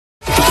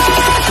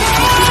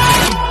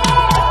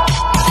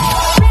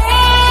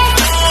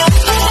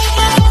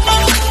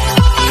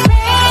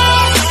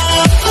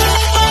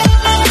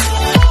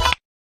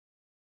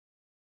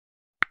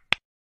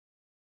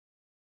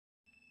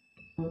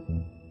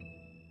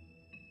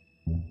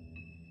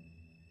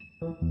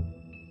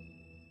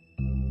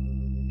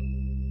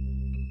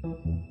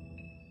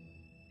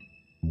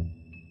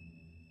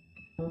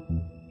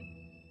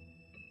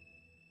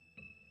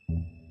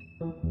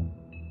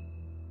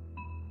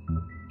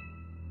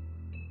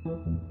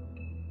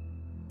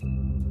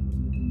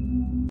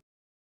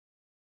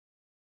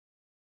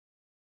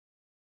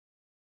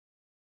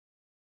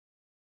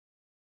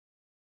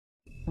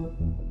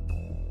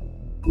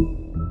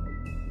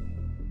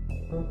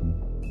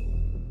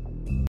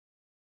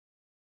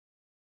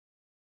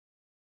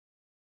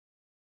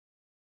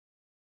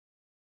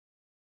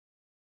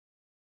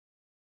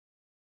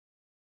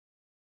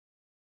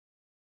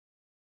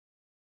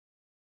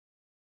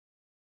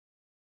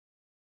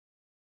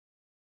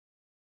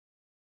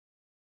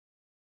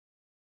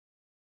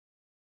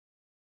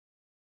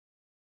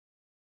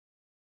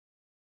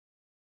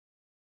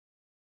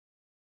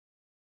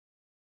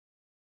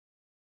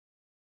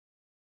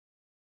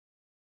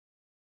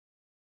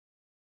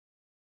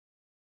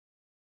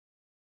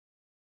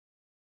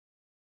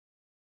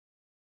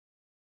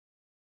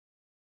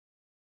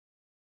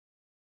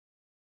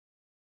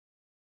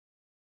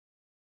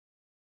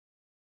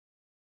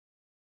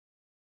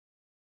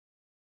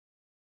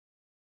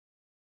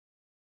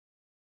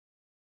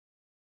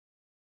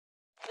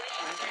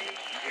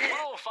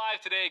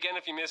Today again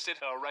if you missed it,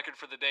 a record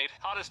for the date,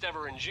 hottest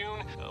ever in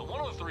June,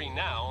 103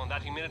 now, and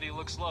that humidity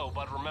looks low,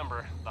 but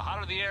remember, the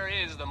hotter the air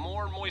is, the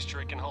more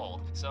moisture it can hold.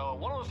 So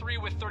 103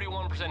 with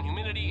 31%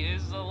 humidity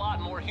is a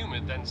lot more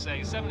humid than,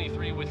 say,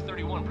 73 with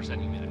 31%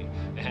 humidity,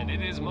 and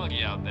it is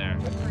muggy out there.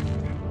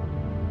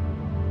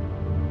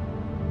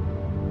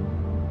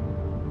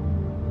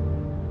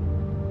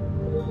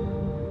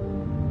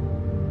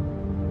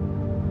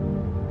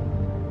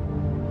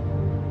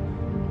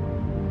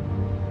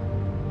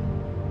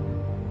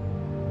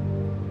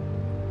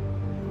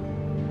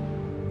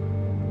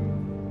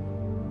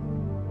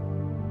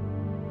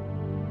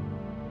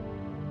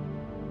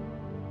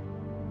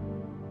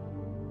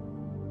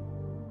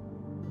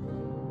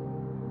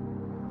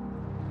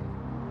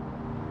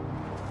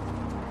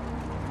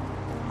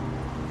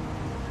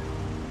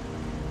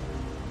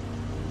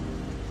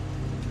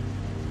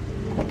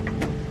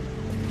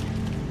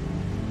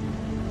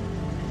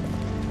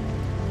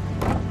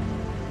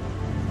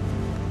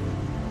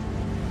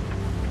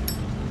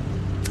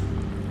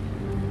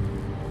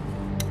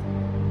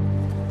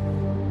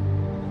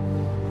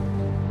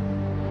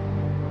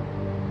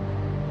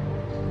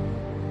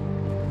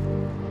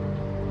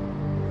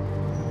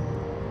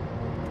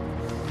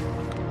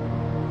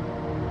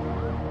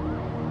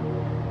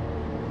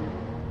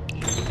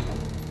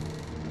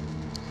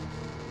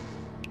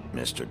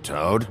 Mr.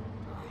 Toad?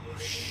 Oh,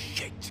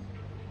 shit.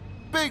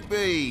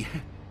 Bigby!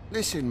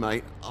 Listen,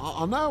 mate,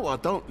 I know I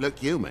don't look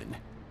human.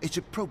 It's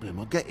a problem,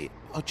 I get it.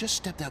 I just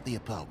stepped out the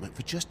apartment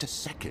for just a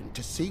second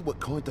to see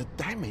what kind of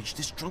damage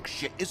this drunk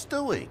shit is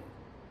doing.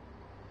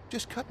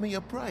 Just cut me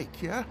a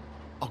break, yeah?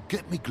 I'll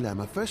get me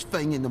glamour first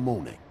thing in the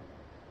morning.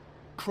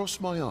 Cross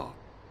my heart.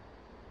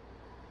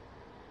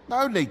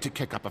 No need to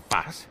kick up a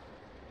fuss.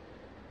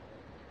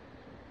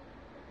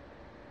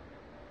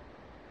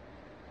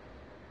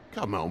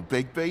 Come on,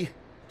 Bigby.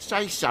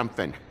 Say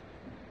something.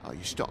 Are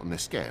you starting to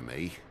scare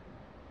me?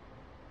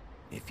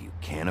 If you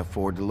can't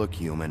afford to look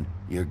human,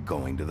 you're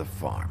going to the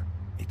farm.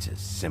 It's as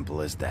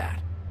simple as that.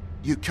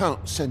 You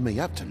can't send me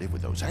up to live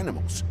with those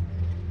animals.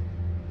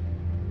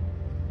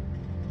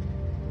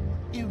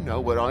 You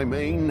know what I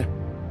mean.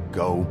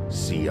 Go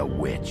see a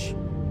witch.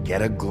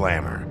 Get a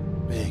glamour.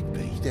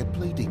 Bigby, they're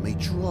bleeding me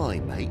dry,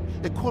 mate.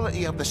 The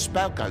quality of the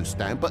spout goes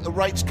down, but the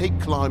rates keep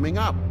climbing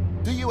up.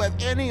 Do you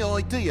have any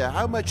idea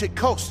how much it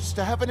costs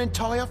to have an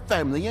entire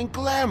family in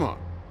glamour?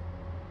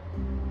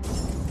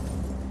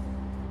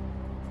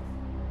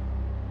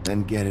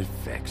 Then get it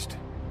fixed.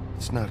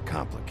 It's not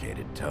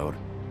complicated, Toad.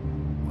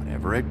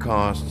 Whatever it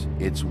costs,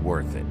 it's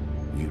worth it.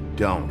 You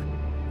don't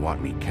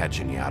want me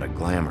catching you out of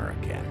glamour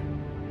again.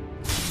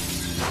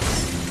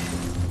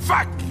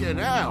 Fucking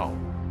hell!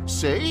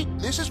 See?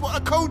 This is what I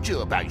told you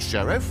about,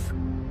 Sheriff.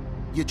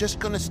 You're just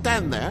gonna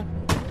stand there?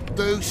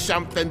 Do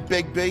something,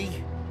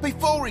 Bigby,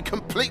 before he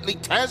completely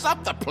tears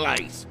up the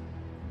place!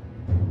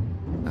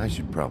 I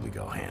should probably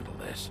go handle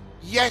this.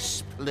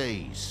 Yes,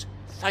 please.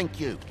 Thank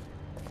you.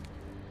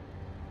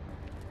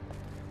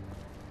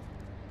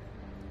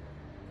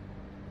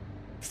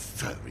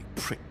 Furry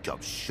prick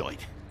job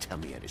shite. Tell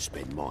me how to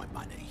spend my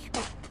money.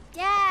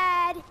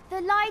 Dad,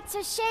 the lights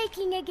are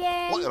shaking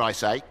again. What did I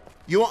say?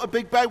 You want a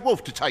big bad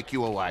wolf to take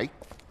you away?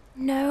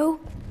 No.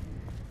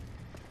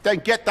 Then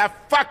get the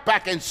fuck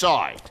back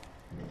inside!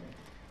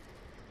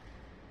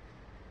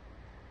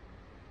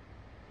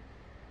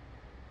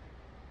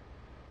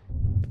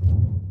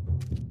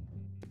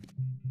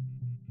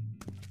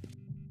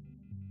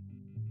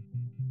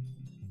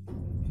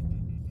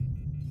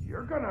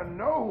 You're gonna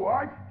know who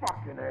I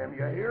fucking am,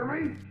 you hear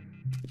me?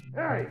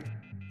 Hey,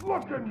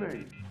 look at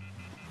me!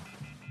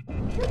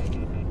 Just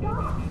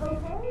stop,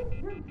 okay?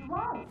 You're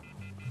drunk.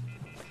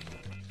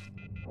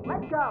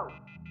 Let's go.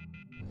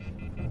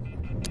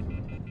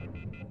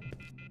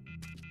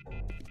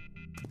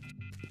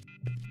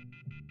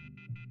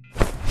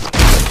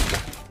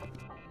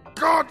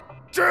 God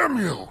damn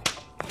you!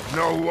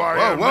 Know who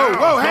I am Whoa, now,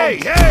 whoa, hey,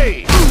 don't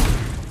hey!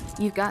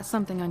 You've got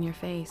something on your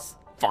face.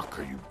 Fuck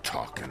are you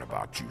talking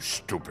about, you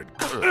stupid...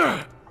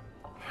 I'll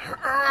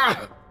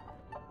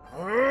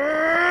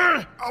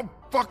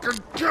fucking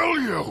kill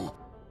you!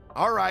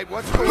 All right,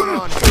 what's going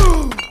on?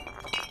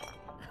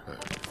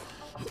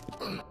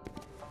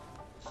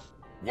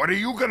 What are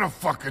you gonna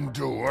fucking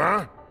do,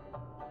 huh?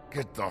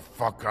 Get the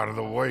fuck out of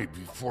the way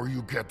before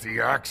you get the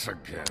axe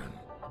again.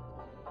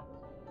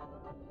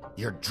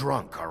 You're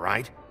drunk, all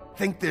right?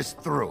 Think this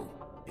through.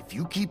 If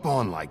you keep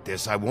on like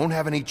this, I won't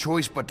have any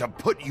choice but to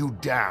put you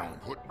down.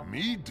 Put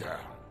me down?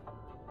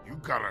 You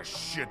got a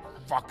shit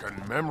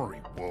fucking memory,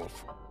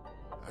 Wolf.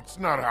 That's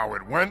not how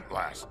it went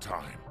last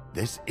time.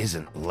 This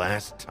isn't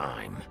last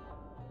time.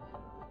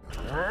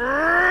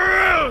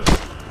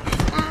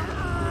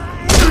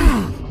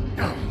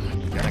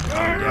 Gotta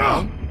calm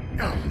down.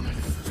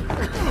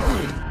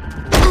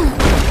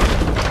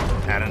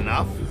 Had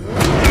enough?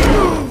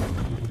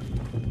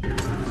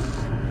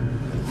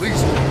 At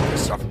least make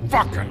this a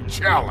fucking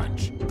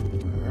challenge.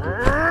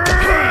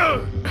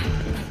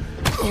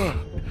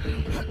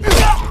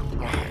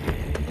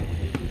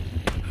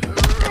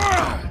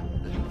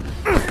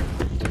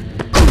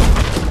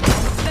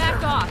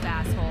 Back off,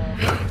 asshole.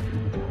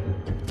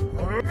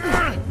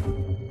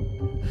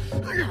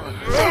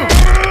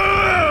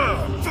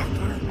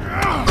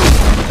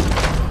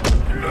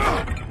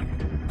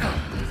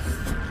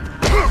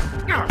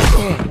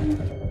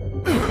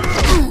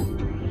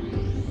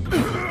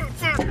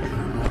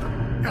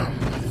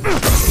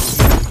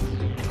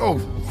 Go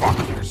fuck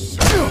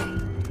yourself.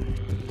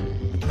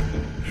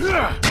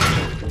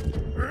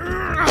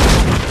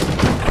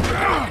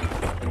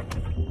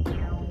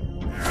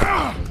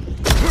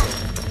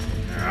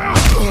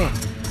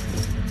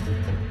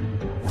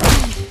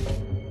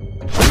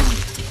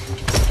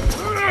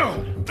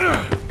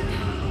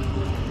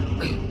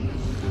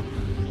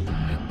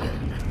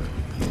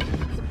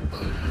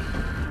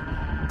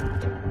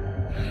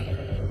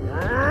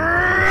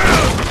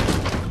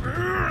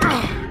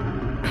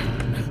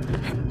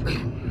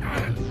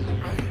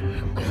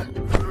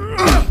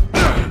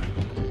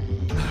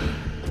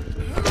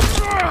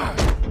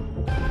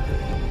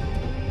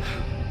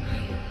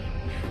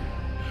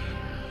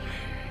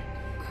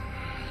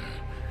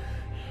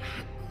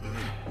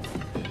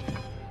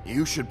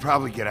 You should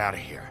probably get out of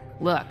here.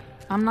 Look,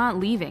 I'm not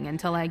leaving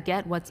until I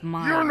get what's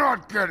mine. You're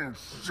not getting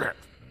shit,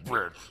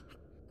 bitch.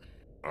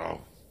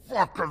 I'll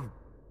fucking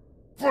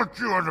put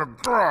you on the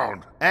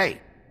ground.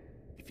 Hey,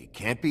 if you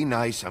can't be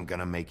nice, I'm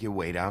gonna make you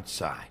wait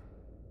outside.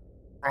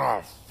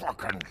 Oh,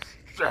 fucking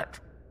shit.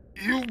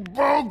 You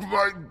bugged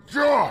my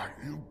jaw,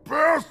 you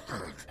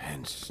bastard.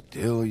 And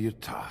still you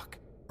talk.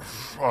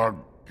 Fuck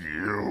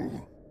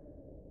you.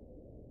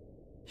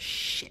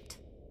 Shit.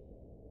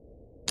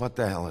 What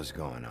the hell is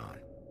going on?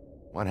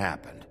 What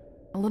happened?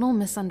 A little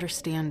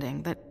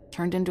misunderstanding that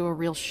turned into a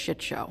real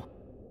shit show.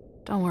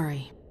 Don't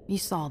worry, you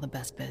saw the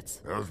best bits.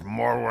 There's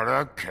more where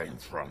that came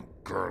from,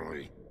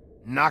 girly.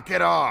 Knock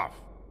it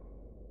off!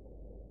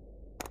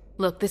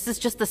 Look, this is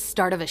just the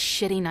start of a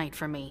shitty night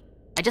for me.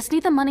 I just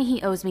need the money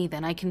he owes me,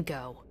 then I can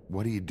go.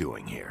 What are you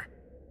doing here?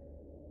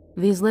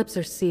 These lips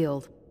are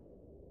sealed.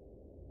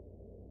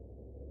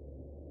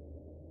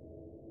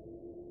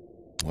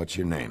 What's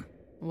your name?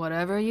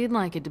 Whatever you'd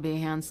like it to be,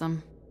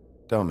 handsome.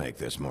 Don't make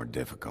this more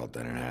difficult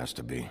than it has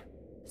to be.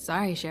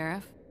 Sorry,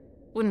 Sheriff.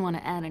 Wouldn't want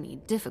to add any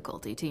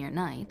difficulty to your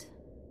night.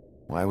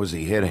 Why was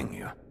he hitting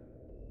you?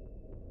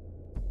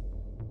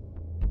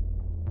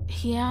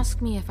 He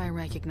asked me if I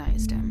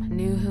recognized him,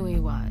 knew who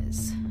he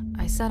was.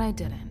 I said I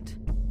didn't.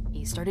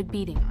 He started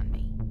beating on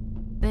me.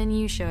 Then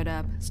you showed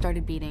up,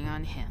 started beating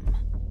on him.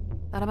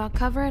 That about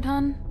cover it,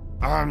 hun?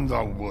 I'm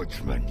the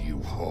woodsman, you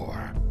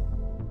whore.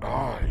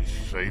 I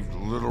saved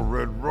Little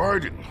Red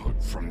Riding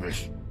Hood from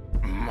this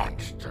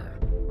monster.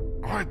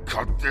 I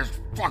cut this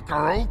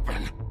fucker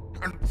open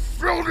and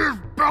filled his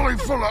belly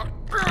full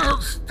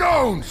of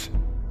stones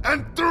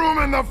and threw him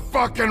in the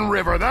fucking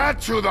river.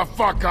 That's who the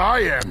fuck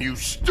I am, you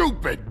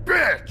stupid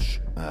bitch!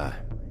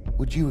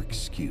 Would you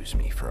excuse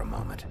me for a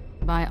moment?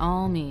 By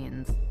all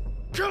means.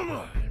 Come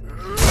on!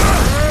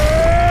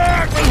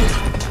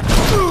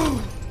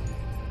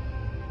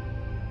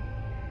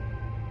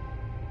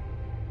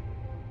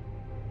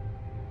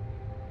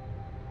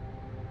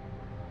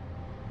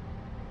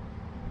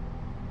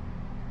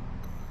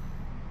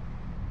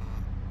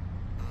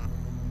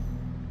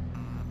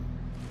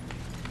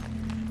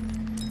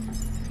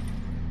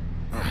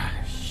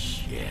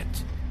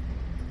 Shit.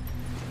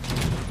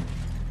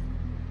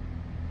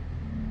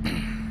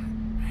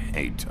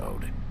 Hey,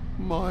 Toad.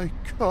 My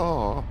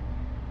car.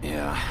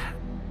 Yeah.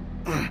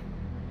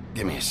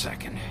 Give me a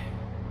second.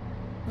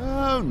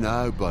 Oh,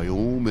 no, by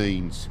all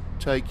means.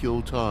 Take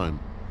your time.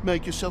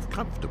 Make yourself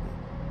comfortable.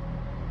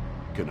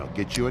 Can I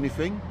get you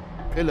anything?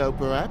 Pillow,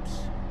 perhaps?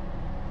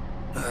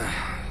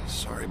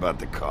 Sorry about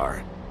the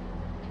car.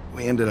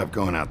 We ended up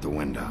going out the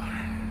window.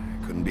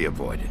 Couldn't be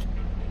avoided.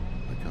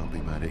 I can't be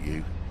mad at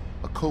you.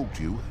 I called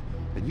you,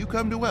 and you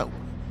come to help.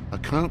 I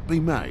can't be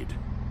mad.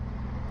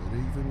 But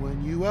even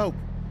when you hope,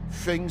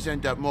 things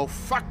end up more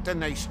fucked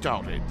than they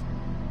started.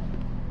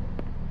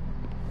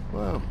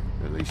 Well,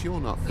 at least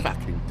you're not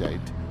fucking dead.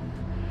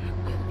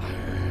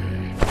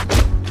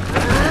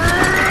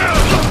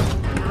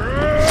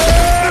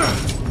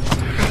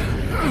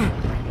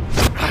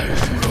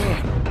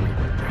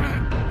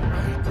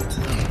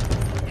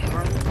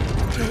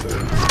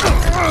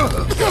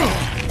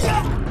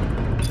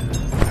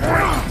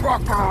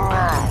 Fucking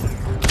around!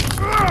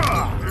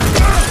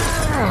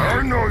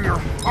 I know you're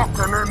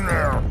fucking in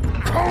there!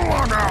 Come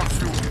on out,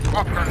 you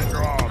fucking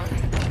dog!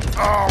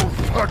 I'll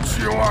put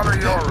you out of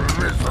your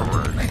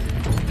misery!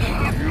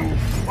 You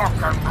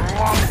fucking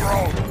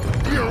mongrel!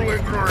 You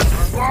ignorant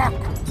fuck!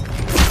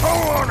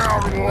 Come on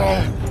out,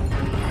 Wolf!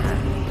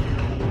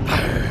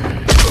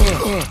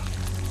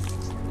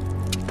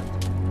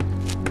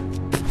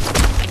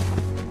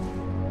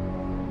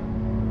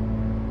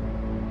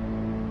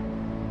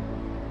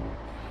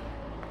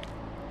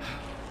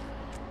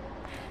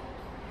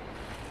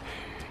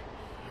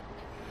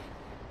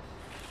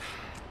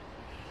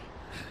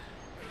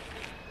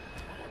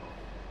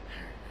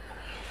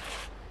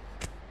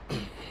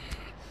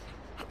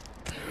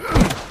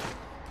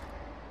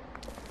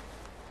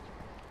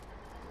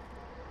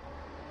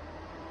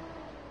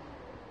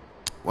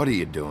 What are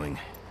you doing?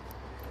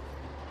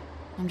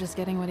 I'm just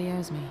getting what he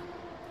owes me.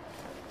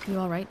 You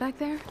all right back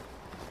there?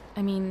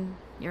 I mean,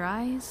 your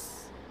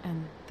eyes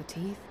and the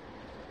teeth?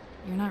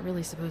 You're not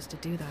really supposed to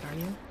do that, are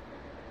you?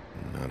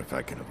 Not if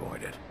I can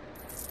avoid it.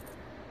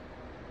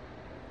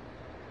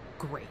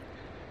 Great.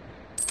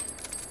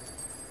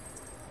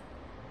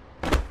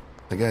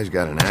 The guy's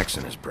got an axe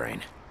in his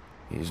brain.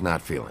 He's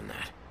not feeling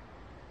that.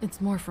 It's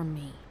more from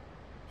me.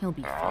 He'll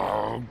be fine.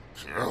 I'll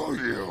kill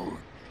you,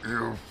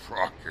 you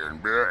fucking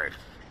bitch.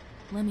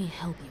 Let me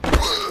help you.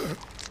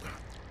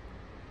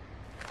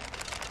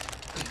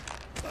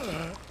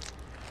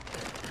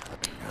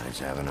 Guy's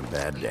having a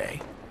bad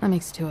day. That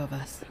makes two of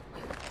us.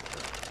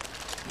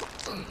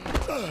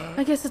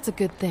 I guess it's a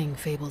good thing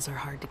fables are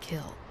hard to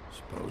kill.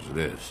 Suppose it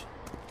is.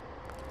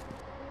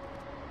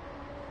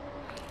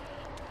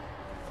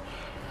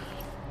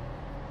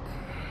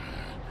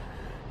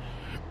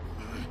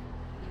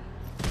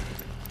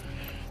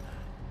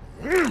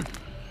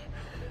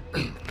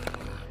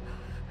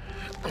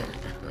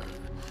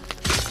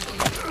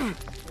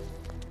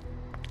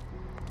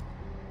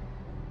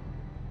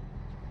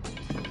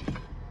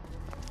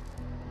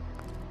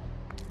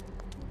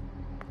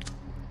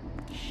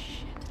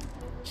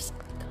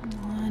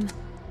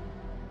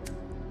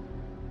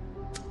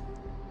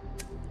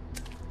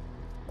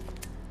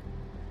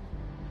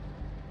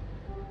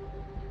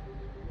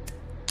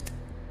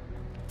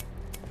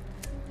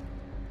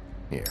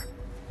 Here.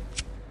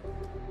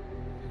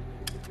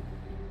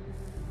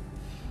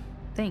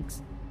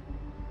 Thanks.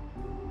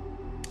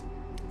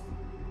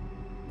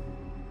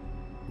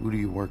 Who do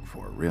you work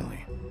for,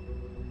 really?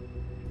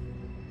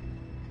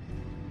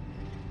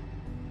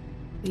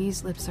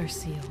 These lips are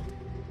sealed.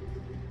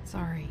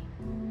 Sorry.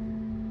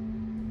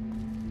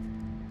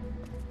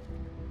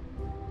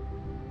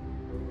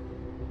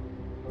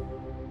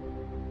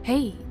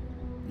 Hey,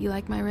 you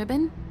like my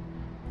ribbon?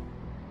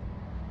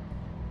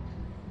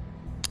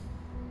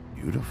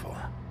 Beautiful.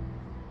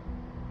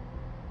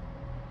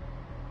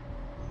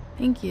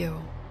 Thank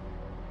you.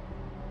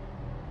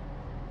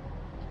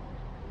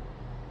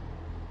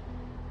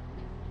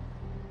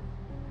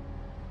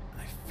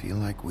 I feel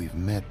like we've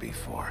met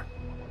before.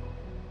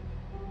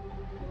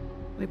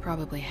 We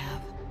probably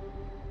have.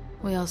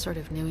 We all sort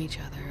of knew each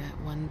other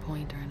at one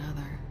point or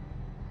another.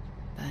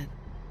 But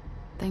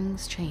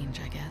things change,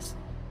 I guess.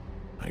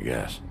 I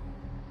guess.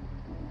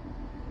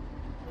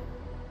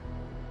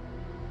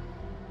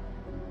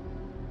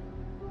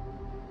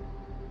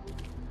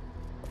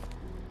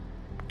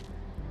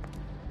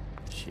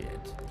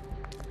 Shit.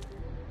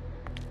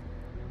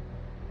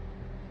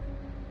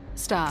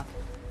 Stop.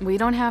 We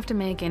don't have to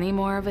make any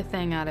more of a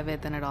thing out of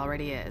it than it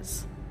already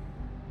is.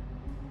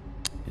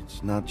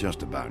 It's not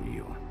just about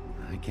you.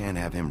 I can't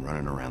have him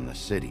running around the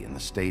city in the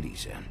state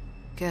he's in.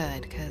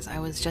 Good, because I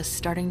was just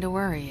starting to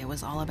worry it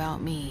was all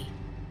about me.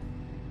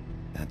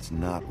 That's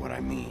not what I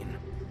mean.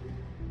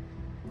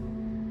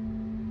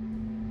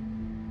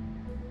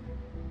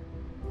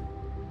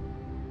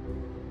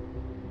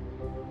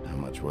 How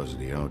much was it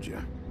he owed you?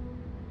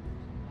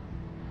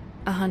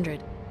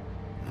 100.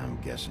 I'm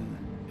guessing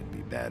it'd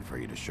be bad for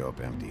you to show up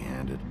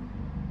empty-handed.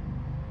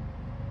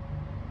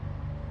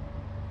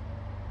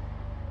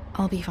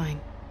 I'll be fine.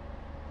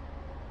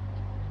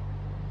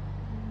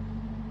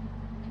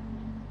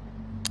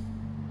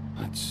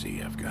 Let's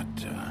see, I've got,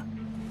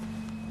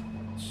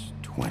 it's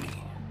 20,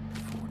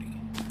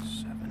 40,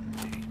 7,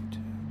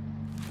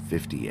 8,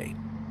 58.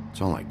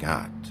 It's all I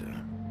got.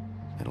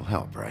 It'll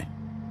help, right?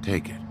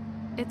 Take it.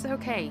 It's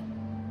okay.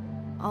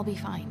 I'll be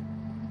fine.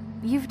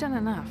 You've done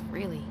enough,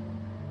 really.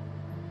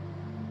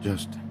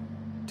 Just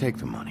take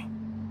the money,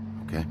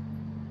 okay?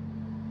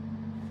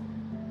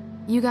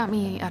 You got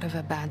me out of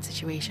a bad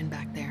situation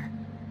back there.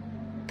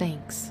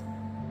 Thanks.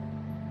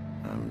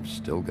 I'm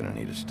still gonna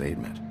need a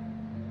statement.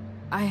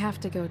 I have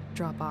to go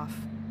drop off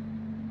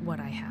what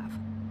I have.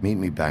 Meet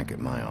me back at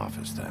my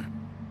office, then.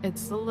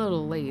 It's a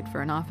little late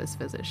for an office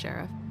visit,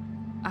 Sheriff.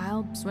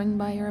 I'll swing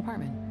by your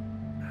apartment.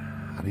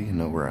 How do you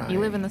know where I... You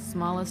live in the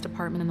smallest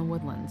apartment in the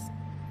Woodlands.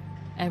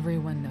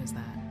 Everyone knows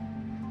that.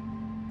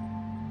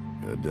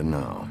 Good to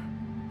know.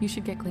 You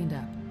should get cleaned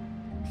up.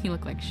 You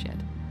look like shit.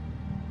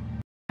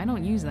 I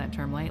don't use that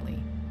term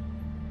lightly.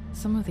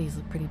 Some of these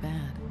look pretty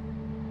bad.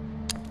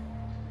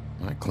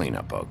 I clean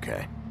up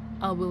okay.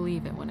 I'll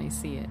believe it when I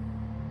see it.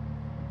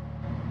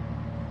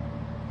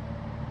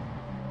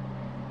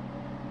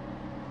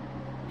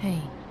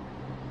 Hey.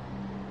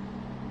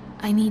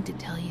 I need to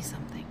tell you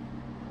something.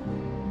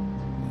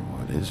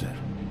 What is it?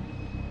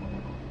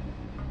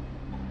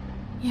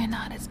 You're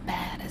not as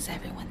bad as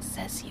everyone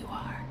says you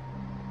are.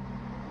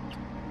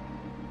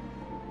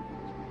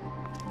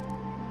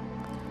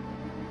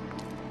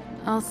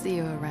 I'll see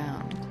you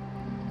around,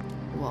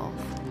 Wolf.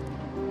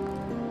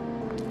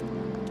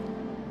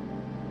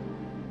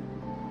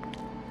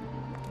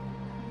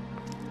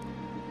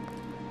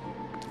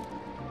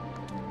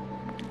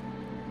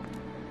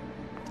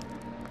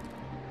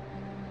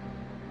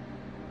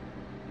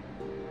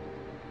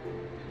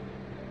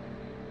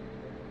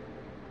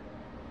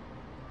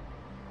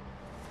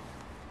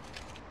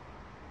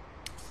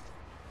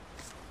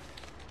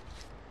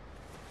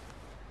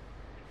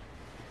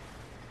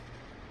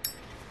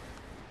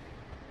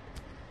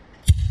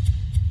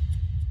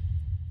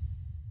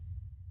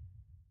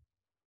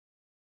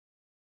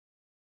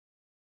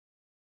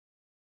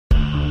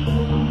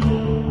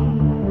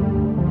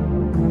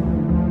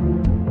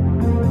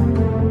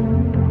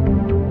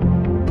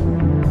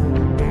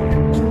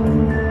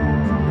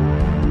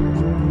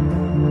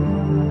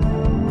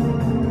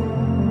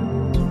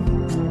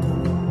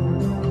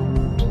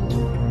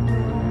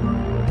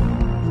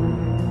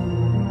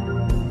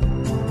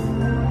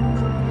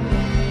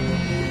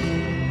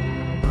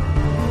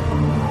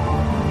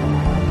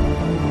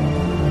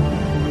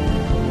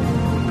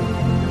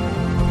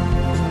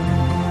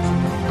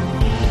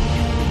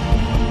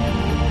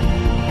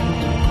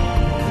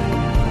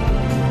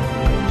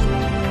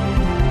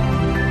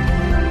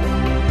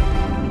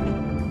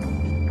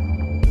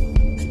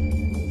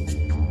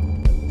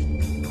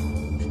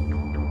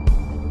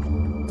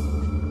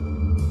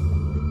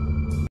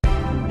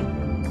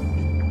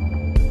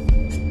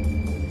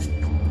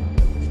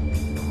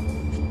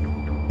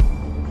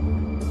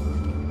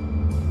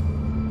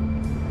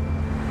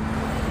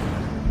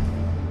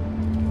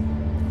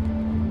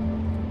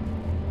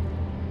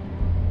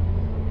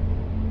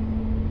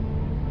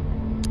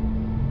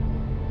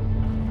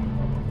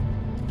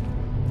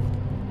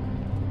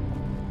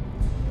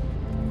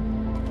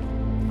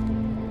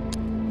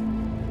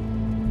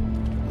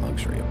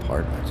 Luxury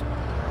apartments.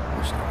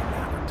 Wish they would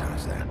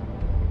advertise that.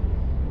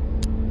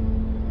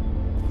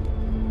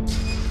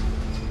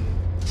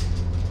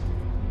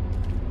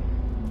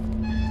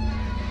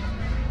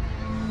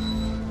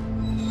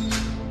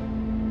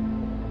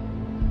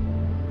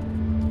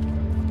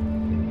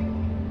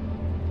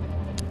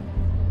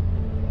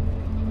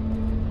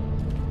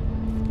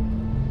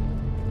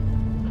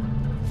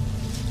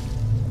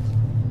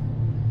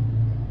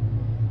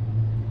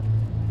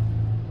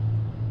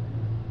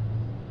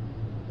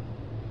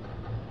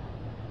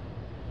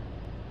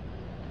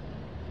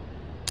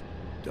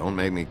 Don't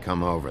make me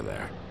come over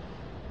there.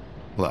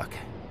 Look,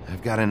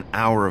 I've got an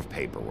hour of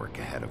paperwork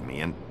ahead of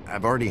me, and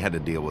I've already had to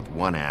deal with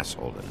one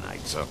asshole tonight,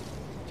 so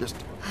just...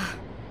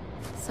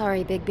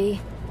 Sorry, Bigby.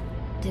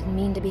 Didn't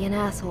mean to be an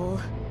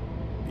asshole.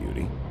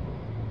 Beauty.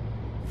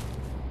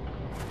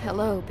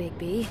 Hello,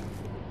 Bigby.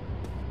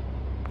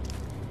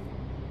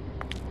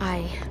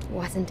 I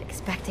wasn't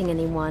expecting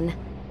anyone.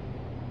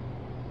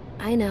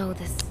 I know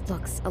this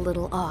looks a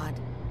little odd.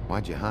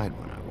 Why'd you hide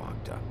when I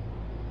walked up?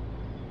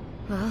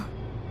 Well,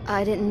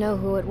 I didn't know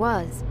who it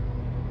was.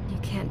 You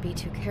can't be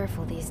too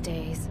careful these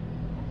days.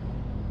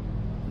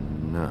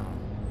 No,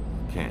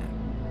 can't.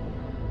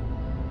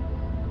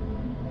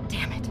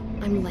 Damn it,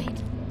 I'm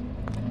late.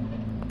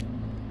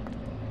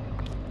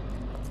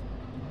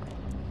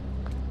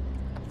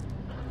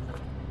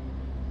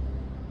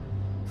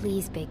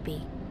 Please,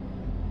 Bigby.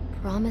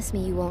 Promise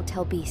me you won't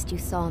tell Beast you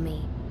saw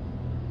me.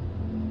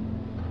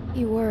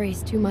 He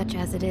worries too much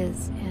as it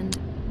is, and...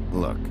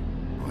 Look,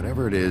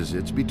 whatever it is,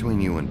 it's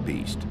between you and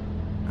Beast.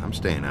 I'm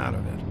staying out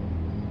of it.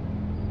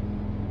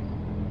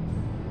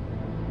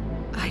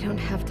 I don't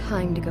have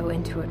time to go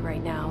into it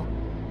right now.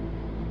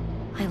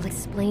 I'll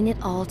explain it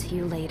all to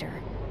you later.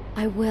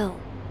 I will,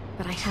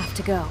 but I have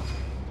to go.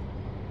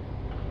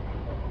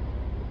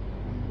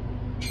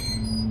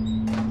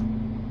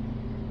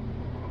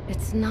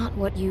 It's not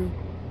what you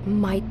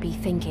might be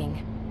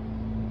thinking.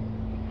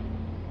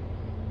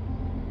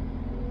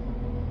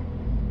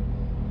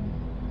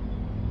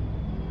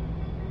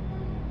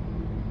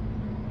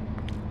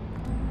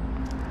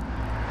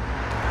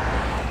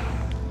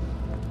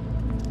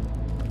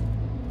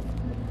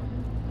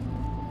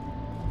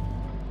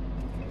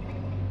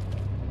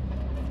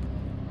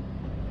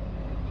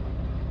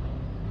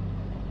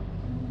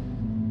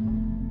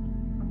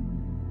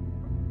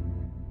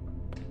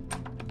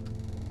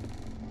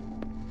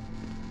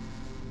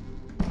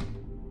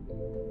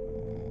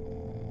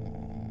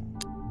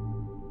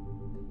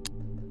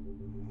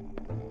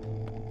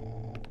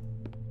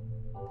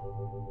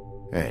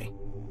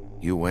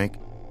 You wink?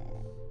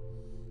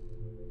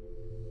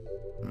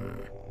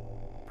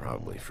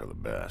 Probably for the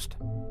best.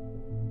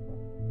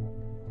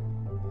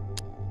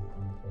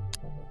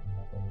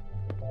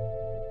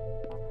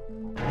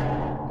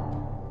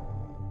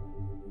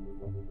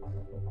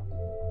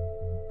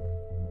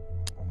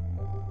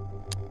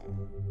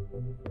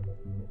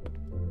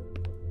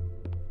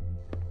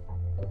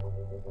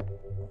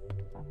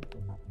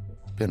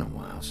 Been a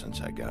while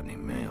since I got any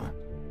mail.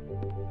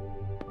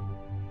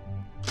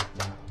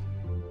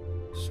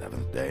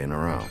 7th day in a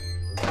row.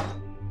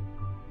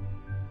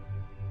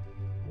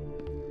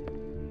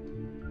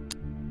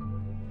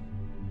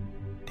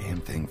 Damn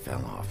thing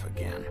fell off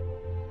again.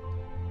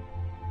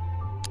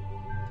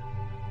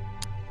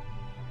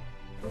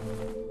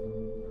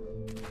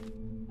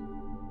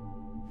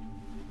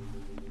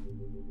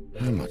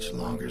 How much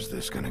longer is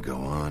this gonna go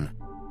on?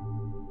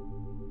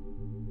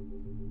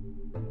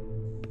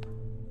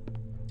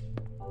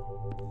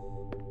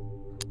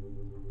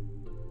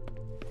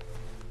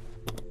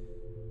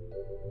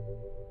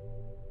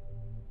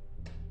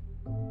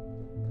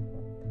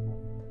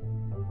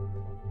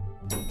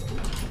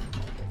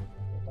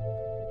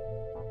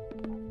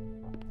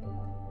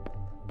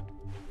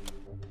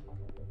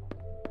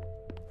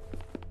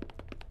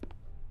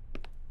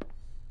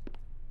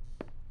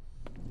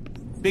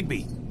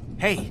 Bigby,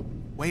 hey,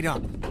 wait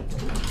up.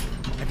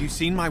 Have you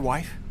seen my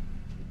wife?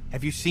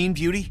 Have you seen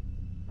Beauty?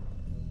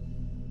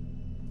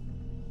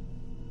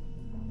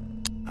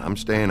 I'm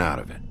staying out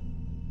of it.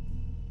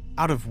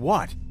 Out of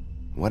what?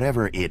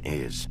 Whatever it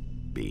is,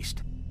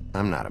 Beast.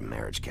 I'm not a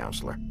marriage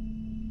counselor.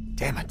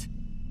 Damn it.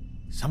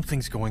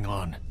 Something's going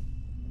on.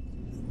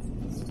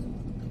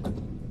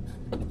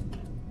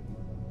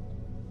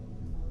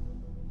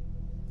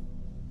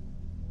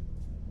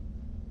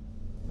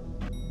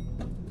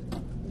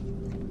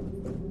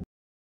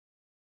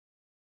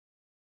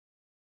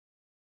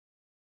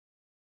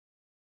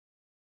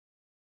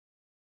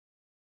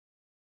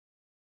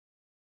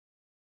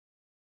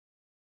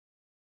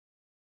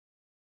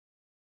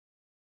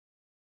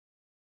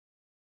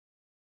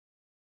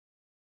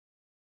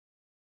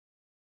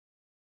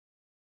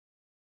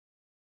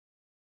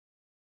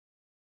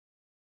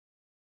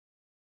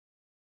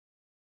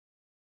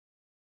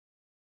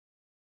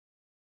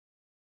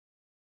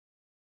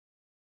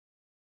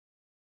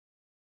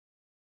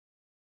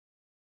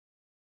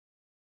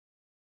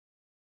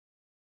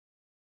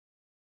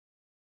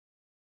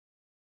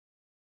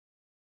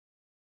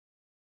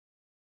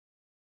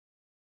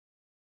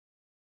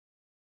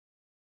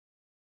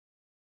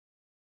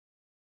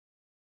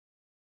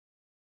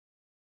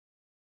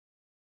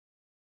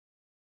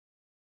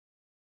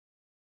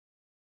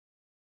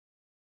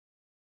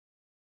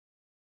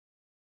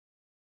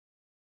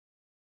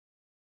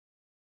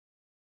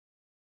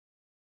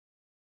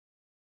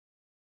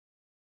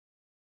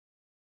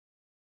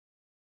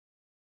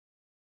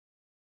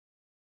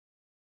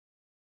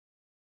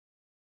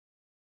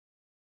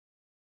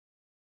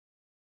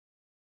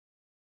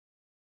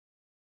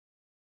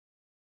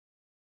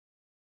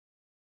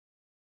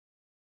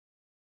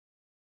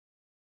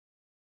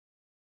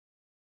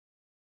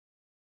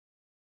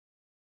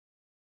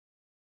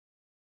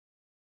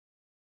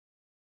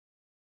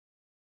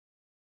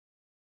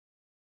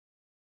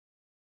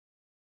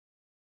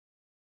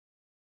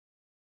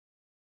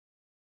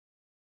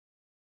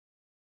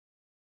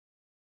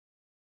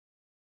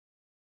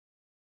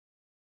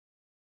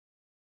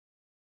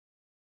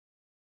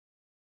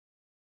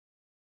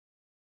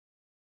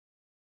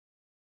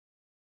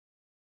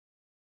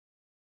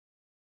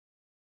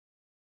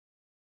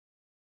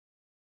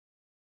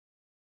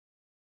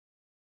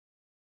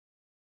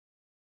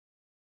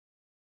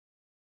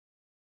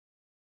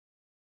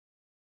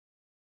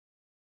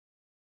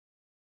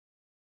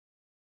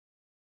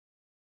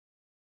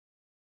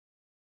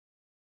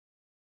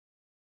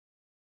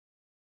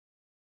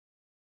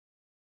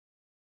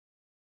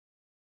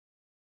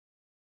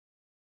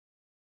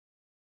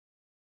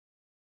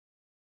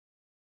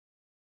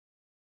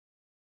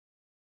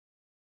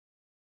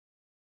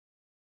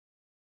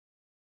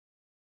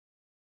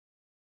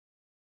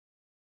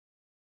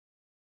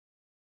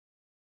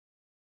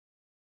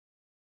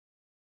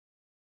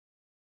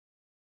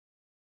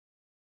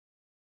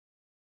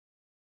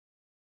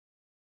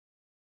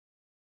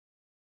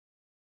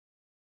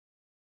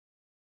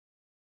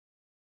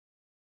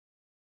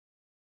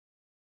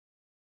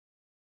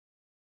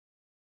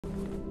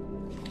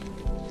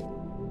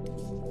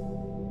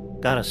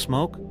 Got a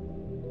smoke?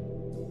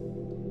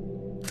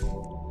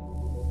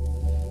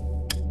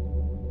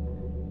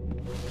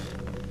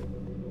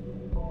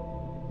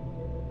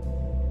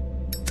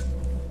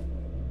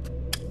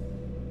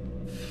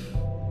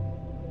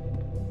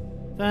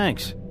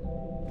 Thanks.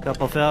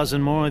 Couple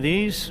thousand more of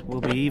these, we'll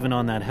be even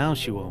on that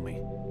house you owe me.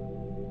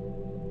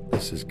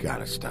 This has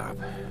gotta stop.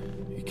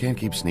 You can't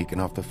keep sneaking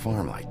off the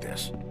farm like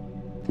this.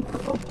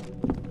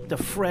 The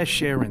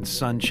fresh air and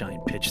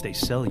sunshine pitch they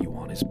sell you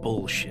on is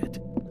bullshit.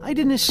 I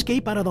didn't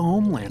escape out of the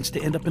homelands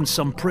to end up in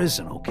some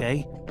prison,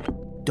 okay?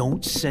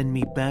 Don't send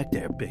me back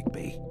there,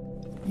 Bigby.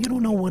 You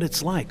don't know what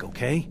it's like,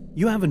 okay?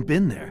 You haven't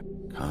been there.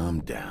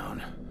 Calm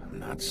down. I'm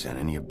not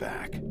sending you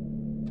back.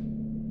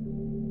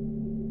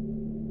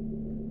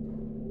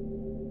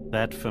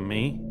 That for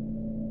me?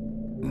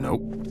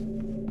 Nope.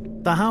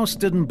 The house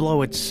didn't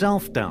blow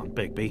itself down,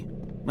 Bigby.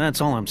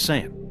 That's all I'm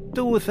saying.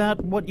 Do with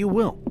that what you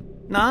will.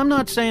 Now, I'm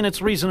not saying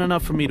it's reason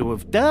enough for me to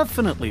have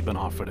definitely been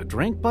offered a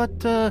drink,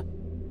 but,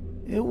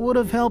 it would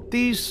have helped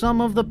ease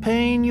some of the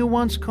pain you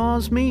once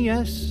caused me,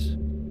 yes?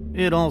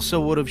 It also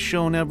would have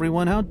shown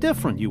everyone how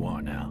different you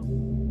are now.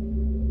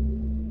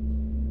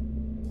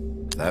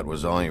 If that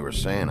was all you were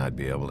saying, I'd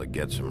be able to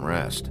get some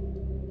rest.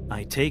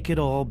 I take it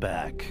all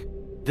back.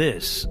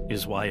 This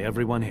is why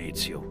everyone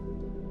hates you.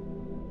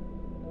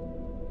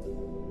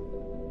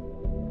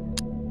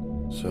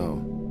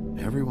 So,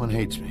 everyone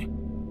hates me.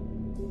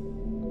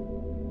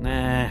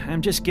 Nah,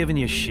 I'm just giving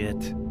you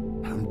shit.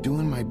 I'm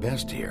doing my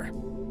best here.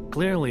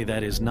 Clearly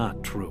that is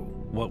not true,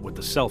 what with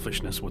the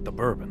selfishness with the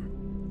bourbon.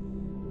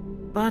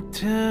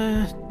 But,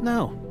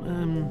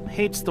 no,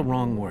 hate's the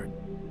wrong word.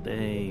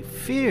 They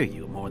fear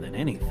you more than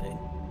anything.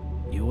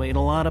 You ate a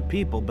lot of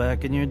people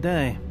back in your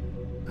day.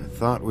 I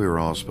thought we were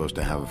all supposed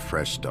to have a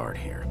fresh start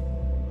here.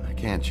 I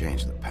can't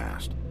change the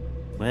past.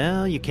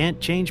 Well, you can't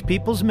change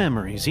people's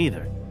memories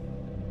either.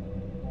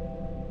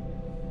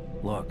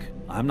 Look,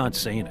 I'm not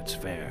saying it's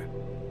fair,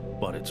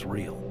 but it's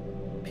real.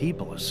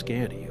 People are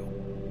scared of you.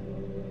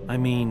 I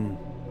mean,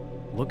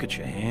 look at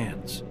your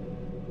hands.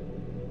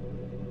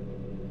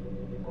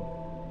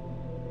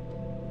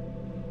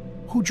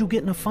 Who'd you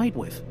get in a fight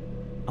with?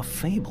 A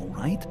fable,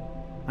 right?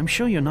 I'm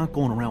sure you're not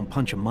going around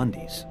punching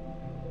Mondays.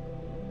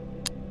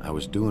 I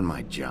was doing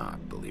my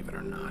job, believe it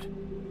or not.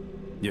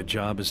 Your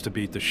job is to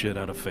beat the shit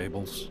out of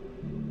fables?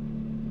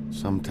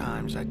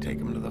 Sometimes I take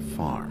them to the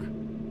farm.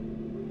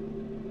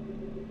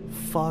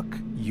 Fuck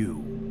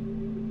you.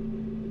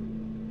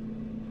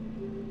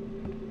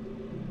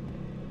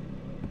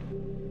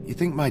 You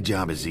think my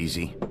job is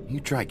easy? You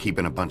try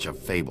keeping a bunch of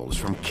fables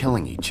from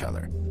killing each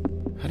other.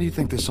 How do you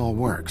think this all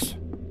works?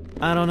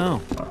 I don't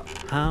know.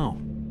 How?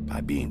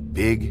 By being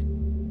big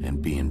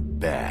and being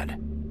bad.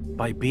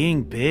 By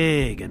being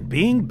big and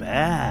being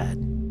bad.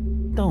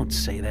 Don't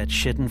say that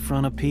shit in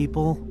front of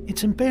people.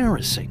 It's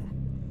embarrassing.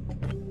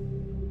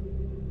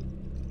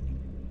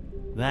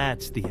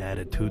 That's the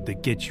attitude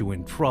that gets you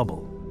in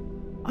trouble.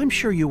 I'm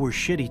sure you were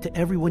shitty to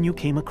everyone you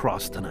came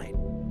across tonight.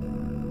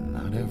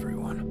 Not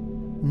everyone.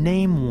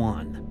 Name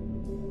one.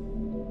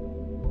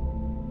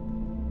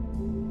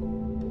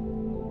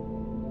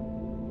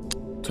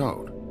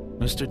 Toad.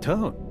 Mr.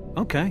 Toad.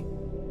 Okay.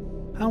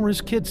 How are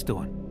his kids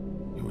doing?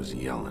 He was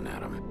yelling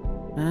at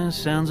him.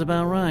 Sounds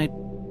about right.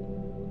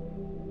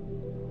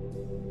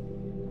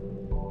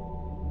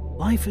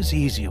 Life is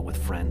easier with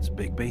friends,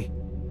 Bigby.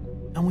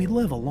 And we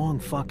live a long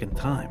fucking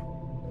time.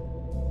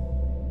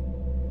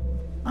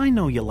 I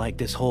know you like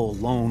this whole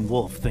lone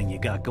wolf thing you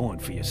got going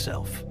for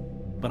yourself.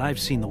 But I've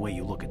seen the way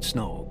you look at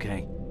Snow,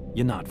 okay?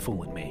 You're not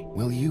fooling me.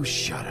 Will you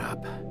shut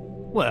up?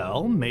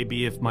 Well,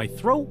 maybe if my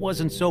throat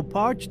wasn't so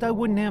parched, I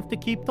wouldn't have to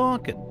keep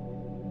talking.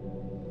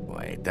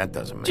 Wait, that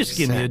doesn't make sense. Just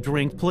give me a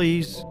drink,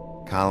 please.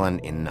 Colin,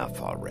 enough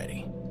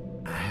already.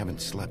 I haven't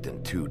slept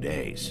in 2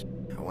 days.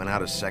 I went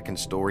out a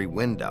second-story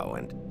window,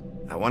 and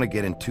I want to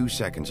get in 2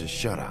 seconds of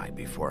shut-eye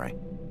before I...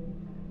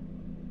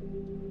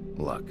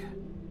 Look,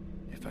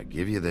 if I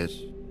give you this,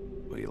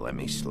 will you let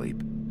me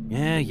sleep?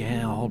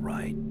 Yeah, all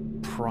right.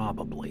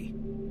 Probably.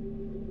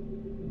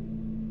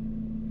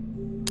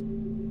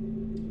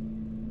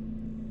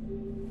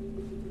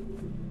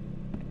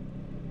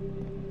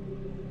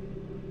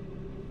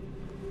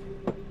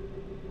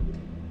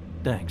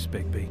 Thanks,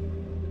 Bigby.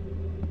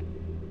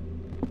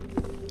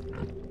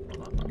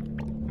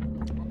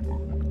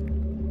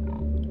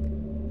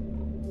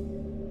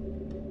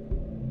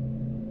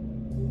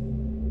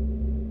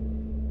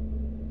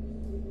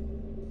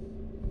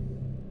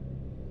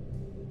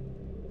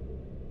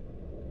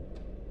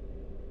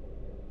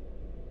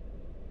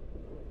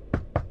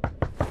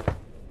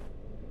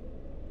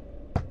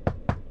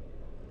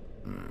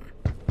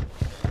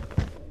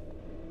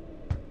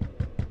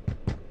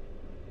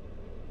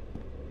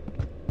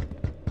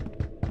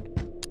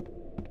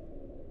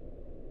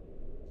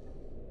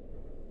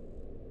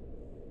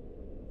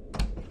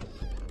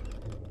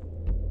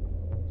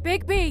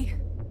 Bigby!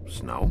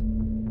 Snow?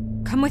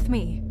 Come with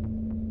me.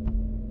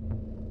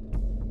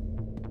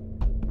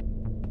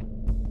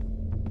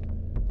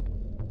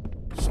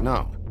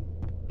 Snow.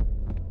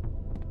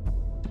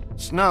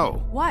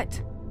 Snow!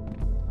 What?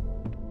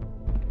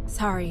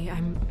 Sorry,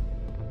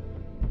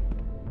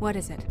 What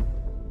is it?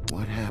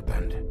 What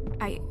happened?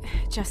 I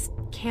just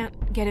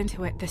can't get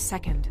into it this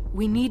second.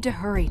 We need to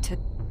hurry to...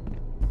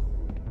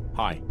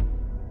 Hi.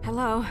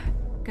 Hello.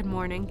 Good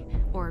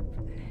morning. Or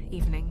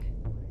evening.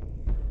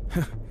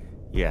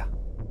 Yeah.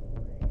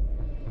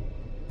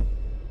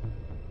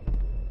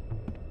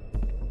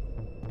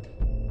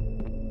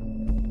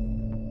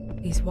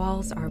 These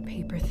walls are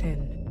paper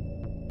thin.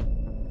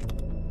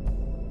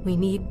 We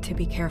need to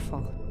be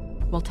careful.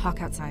 We'll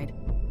talk outside.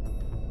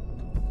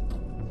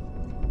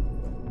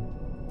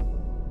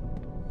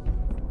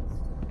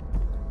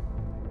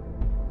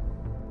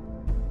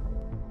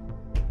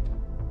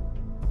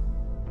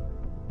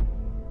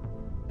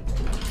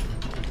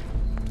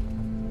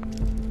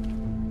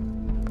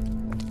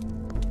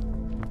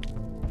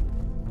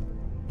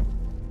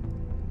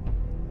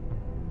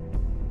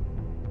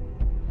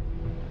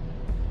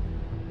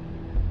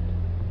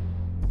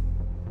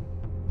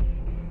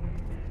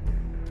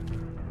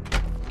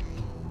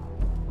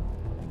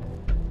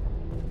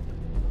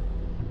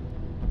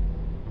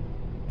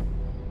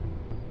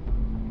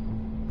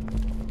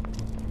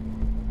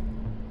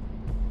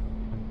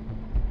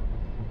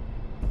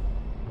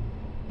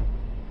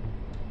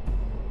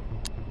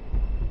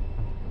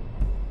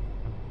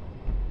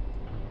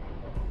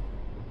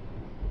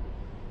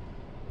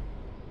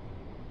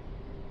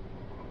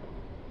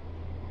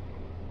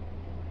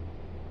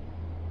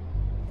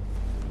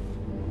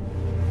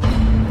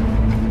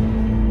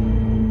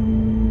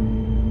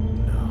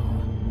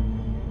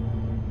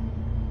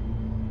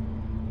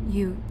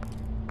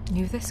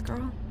 this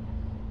girl?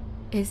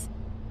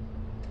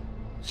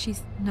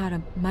 She's not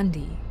a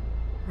Mundy,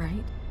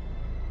 right?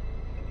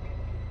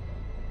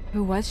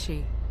 Who was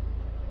she?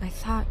 I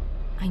thought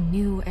I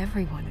knew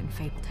everyone in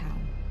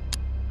Fabletown.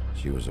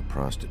 She was a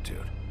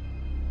prostitute.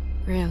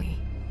 Really?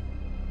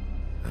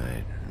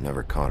 I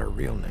never caught her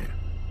real name.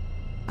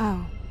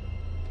 Oh.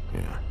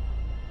 Yeah.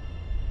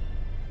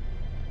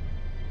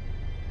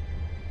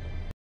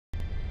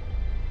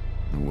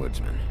 The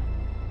woodsman.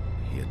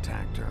 He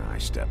attacked her, I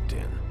stepped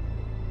in.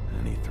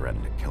 And he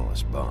threatened to kill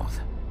us both.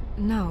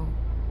 No.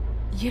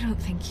 You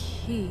don't think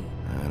he...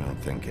 I don't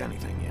think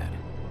anything yet.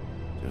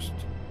 Just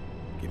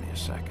give me a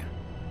second.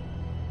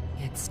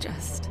 It's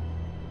just...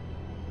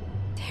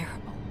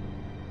 terrible.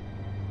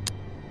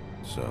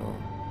 So,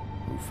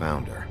 who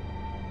found her?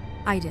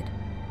 I did.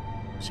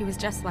 She was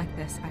just like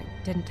this. I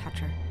didn't touch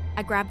her.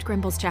 I grabbed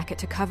Grimble's jacket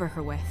to cover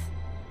her with.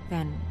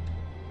 Then,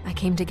 I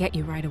came to get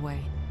you right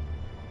away.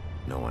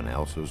 No one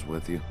else was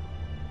with you?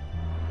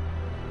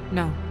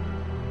 No.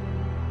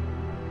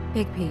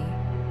 Bigby,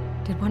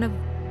 did one of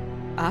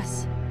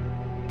us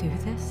do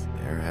this?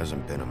 There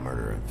hasn't been a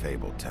murder in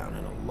Fabletown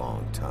in a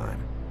long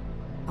time.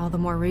 All the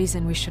more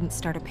reason we shouldn't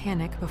start a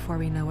panic before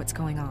we know what's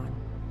going on.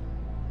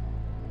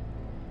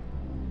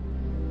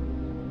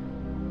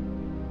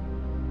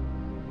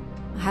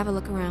 Have a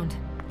look around.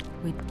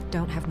 We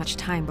don't have much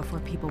time before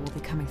people will be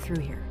coming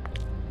through here.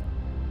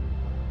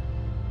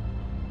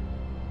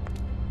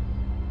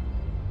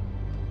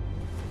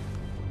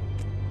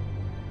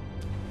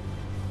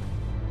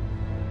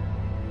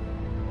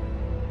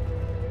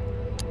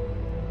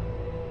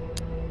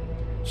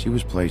 She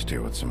was placed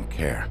here with some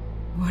care.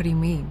 What do you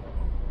mean?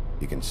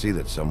 You can see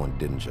that someone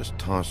didn't just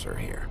toss her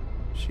here.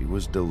 She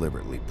was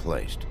deliberately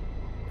placed.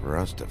 For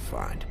us to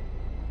find.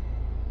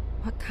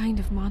 What kind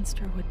of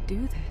monster would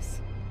do this?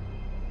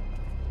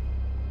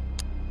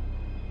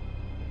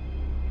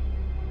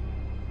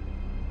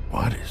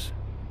 What is?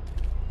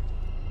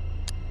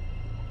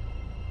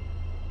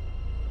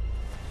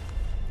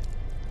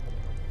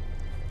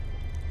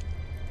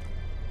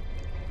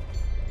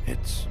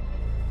 It's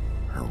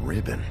her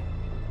ribbon.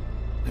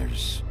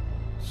 There's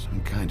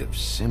some kind of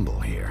symbol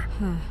here.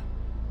 Huh.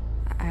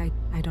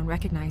 I don't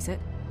recognize it.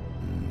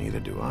 Neither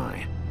do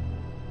I.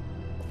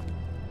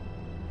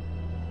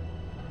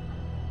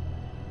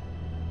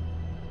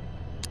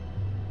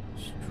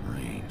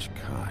 Strange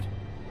cut.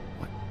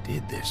 What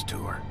did this to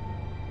her?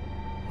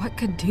 What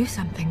could do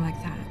something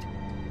like that?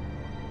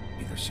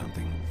 Either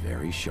something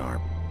very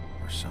sharp,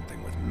 or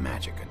something with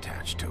magic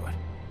attached to it.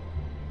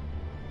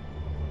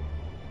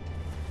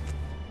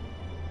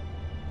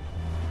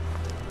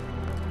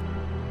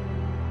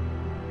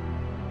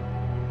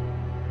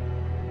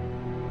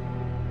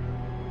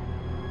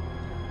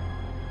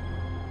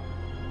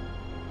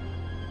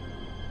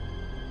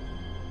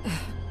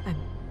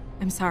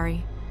 I'm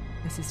sorry.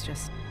 This is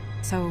just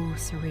so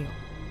surreal.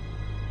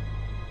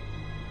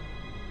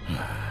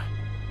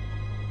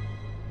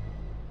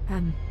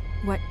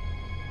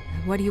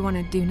 What do you want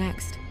to do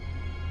next?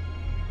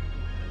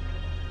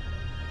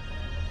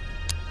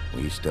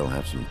 We still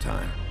have some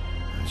time.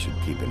 I should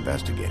keep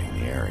investigating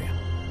the area.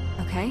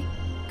 Okay,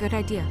 good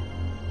idea.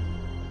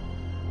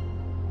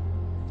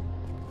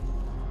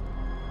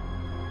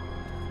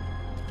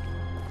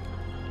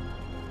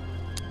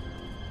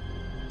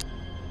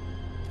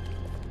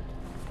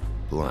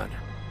 Blood.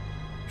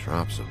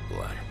 Drops of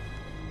blood.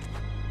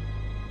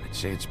 I'd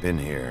say it's been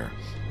here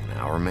an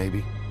hour,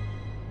 maybe?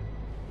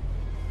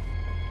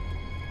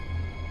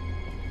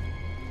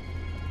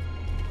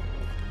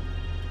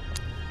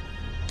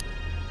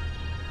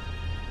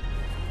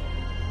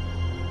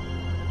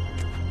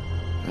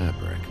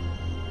 Fabric.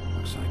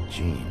 Looks like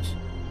jeans.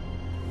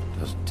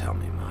 Doesn't tell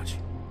me much.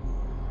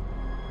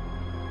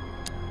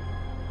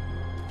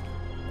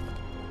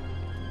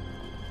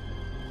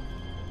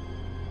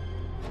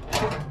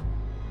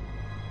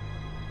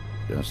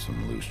 Just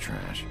some loose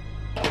trash.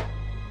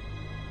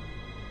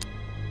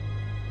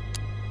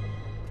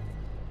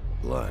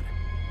 Blood.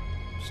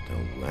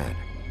 Still wet.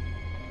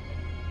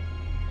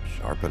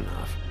 Sharp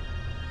enough.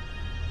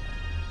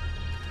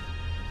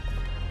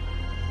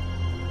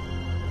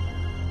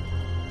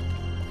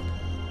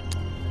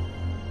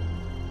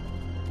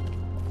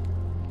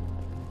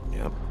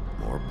 Yep,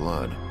 more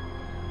blood.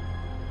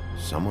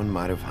 Someone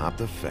might have hopped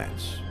the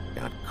fence,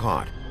 got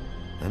caught,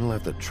 then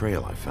left the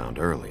trail I found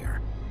earlier.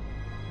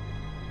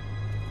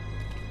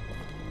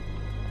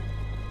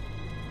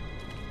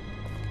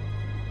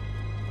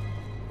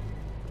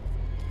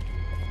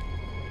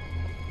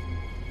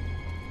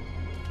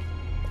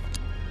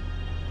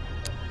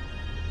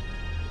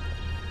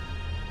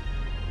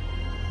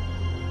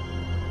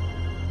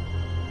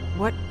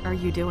 What are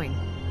you doing?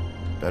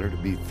 Better to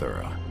be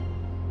thorough.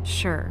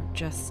 Sure,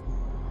 just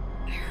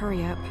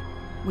hurry up.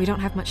 We don't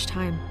have much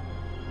time.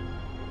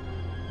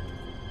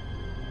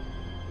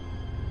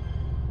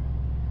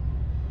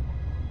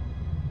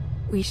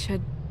 We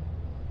should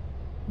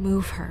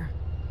move her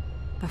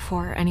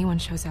before anyone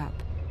shows up.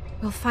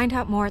 We'll find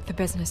out more at the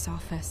business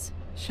office.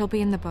 She'll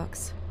be in the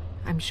books.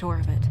 I'm sure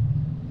of it.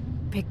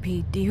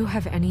 Bigby, do you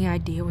have any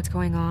idea what's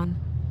going on?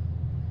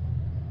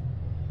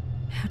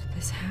 How did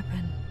this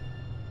happen?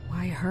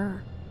 Why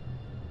her?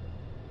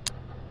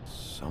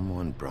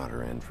 Someone brought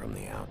her in from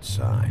the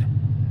outside.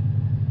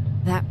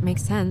 That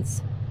makes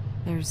sense.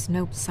 There's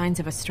no signs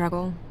of a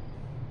struggle.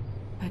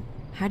 But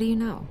how do you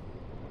know?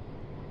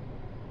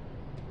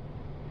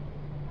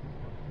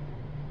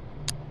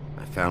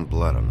 I found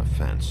blood on the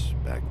fence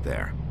back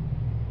there.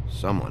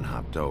 Someone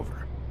hopped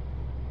over.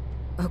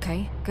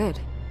 Okay, good.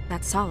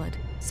 That's solid.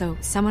 So,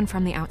 someone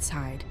from the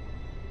outside.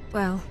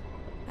 Well,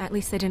 at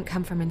least they didn't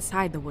come from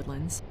inside the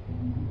woodlands.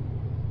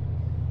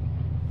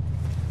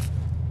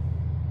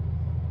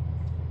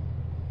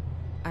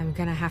 I'm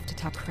gonna have to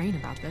talk to Crane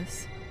about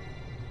this.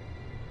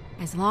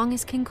 As long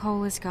as King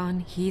Cole is gone,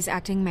 he's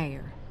acting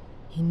mayor.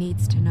 He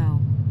needs to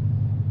know.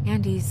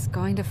 And he's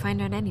going to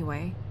find out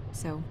anyway,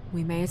 so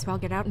we may as well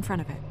get out in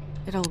front of it.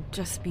 It'll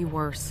just be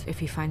worse if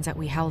he finds out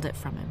we held it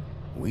from him.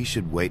 We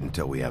should wait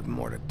until we have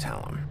more to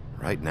tell him.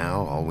 Right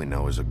now, all we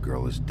know is a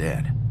girl is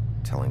dead.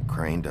 Telling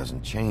Crane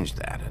doesn't change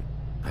that, and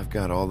I've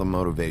got all the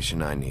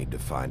motivation I need to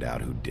find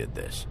out who did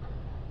this.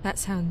 That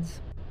sounds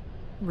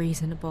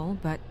reasonable,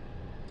 but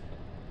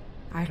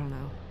I don't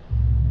know.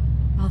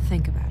 I'll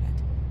think about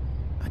it.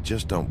 I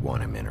just don't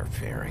want him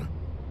interfering.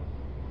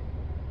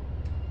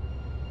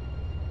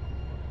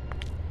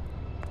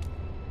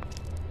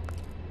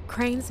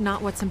 Crane's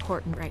not what's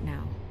important right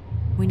now.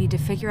 We need to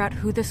figure out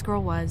who this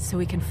girl was so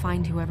we can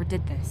find whoever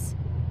did this.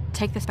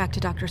 Take this back to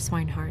Dr.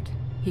 Swinehart.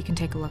 He can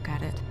take a look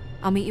at it.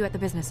 I'll meet you at the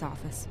business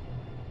office.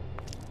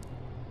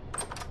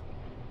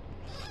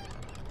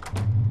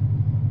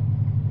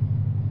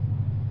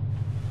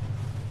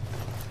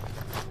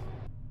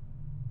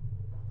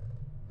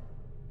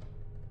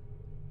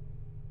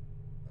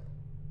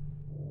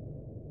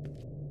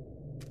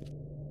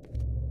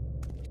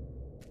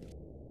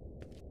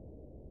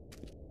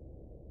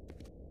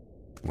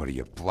 What are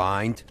you,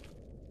 blind?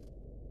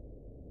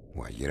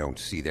 Why, you don't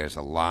see there's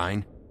a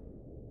line?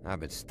 I've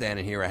been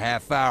standing here a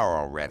half hour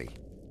already.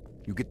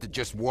 You get to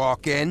just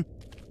walk in?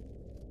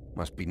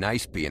 Must be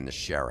nice being the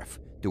sheriff.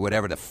 Do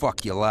whatever the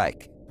fuck you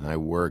like. I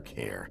work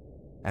here.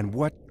 And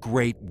what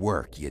great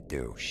work you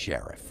do,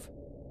 Sheriff.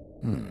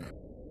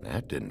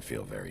 That didn't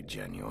feel very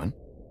genuine.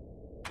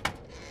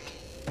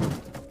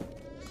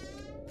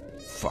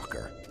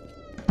 Fucker.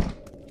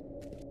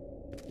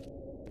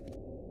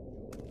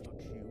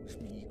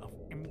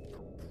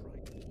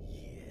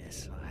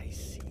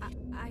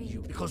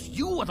 Because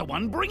you are the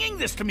one bringing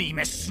this to me,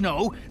 Miss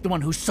Snow. The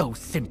one who so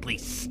simply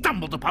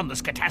stumbled upon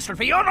this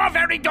catastrophe on our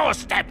very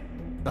doorstep.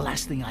 The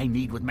last thing I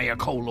need with Mayor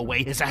Cole away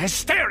is a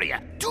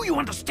hysteria. Do you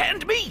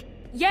understand me?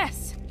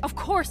 Yes, of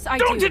course I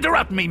do. Don't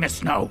interrupt me, Miss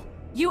Snow.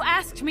 You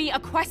asked me a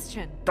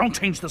question. Don't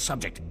change the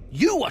subject.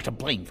 You are to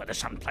blame for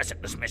this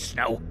unpleasantness, Miss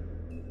Snow.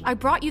 I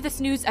brought you this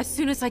news as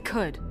soon as I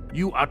could.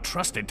 You are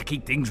trusted to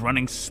keep things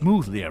running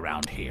smoothly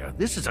around here.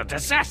 This is a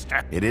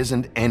disaster. It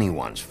isn't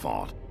anyone's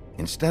fault.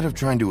 Instead of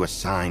trying to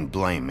assign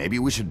blame, maybe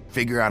we should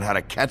figure out how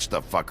to catch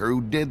the fucker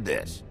who did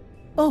this.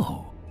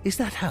 Oh, is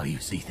that how you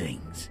see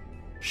things?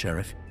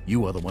 Sheriff,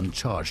 you are the one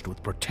charged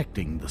with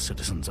protecting the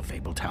citizens of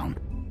Fabletown.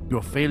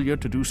 Your failure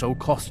to do so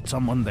cost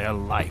someone their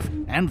life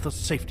and the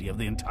safety of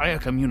the entire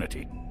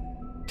community.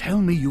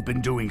 Tell me you've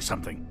been doing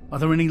something. Are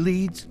there any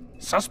leads?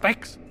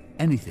 Suspects?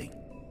 Anything.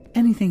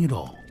 Anything at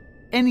all.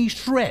 Any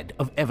shred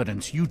of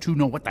evidence you two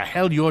know what the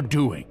hell you're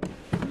doing.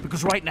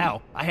 Because right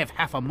now, I have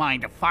half a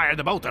mind to fire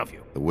the both of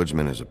you. The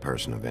woodsman is a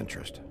person of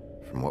interest.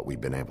 From what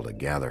we've been able to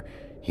gather,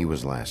 he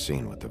was last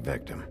seen with the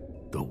victim.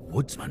 The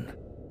woodsman?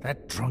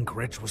 That drunk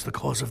wretch was the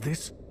cause of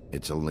this?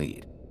 It's a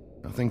lead.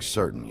 Nothing's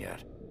certain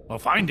yet. Well,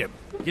 find him.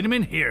 Get him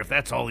in here if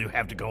that's all you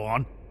have to go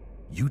on.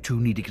 You two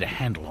need to get a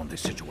handle on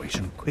this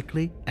situation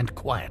quickly and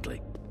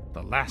quietly.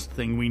 The last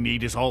thing we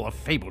need is all of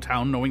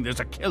Fabletown knowing there's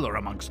a killer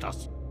amongst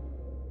us.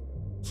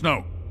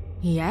 Snow.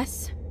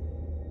 Yes?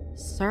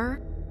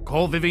 Sir?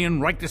 Call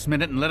Vivian right this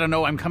minute and let her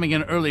know I'm coming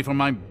in early for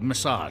my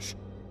massage.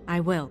 I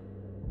will.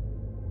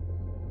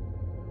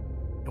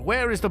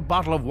 Where is the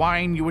bottle of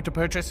wine you were to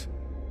purchase?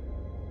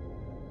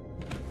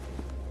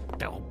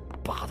 Oh,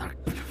 bother.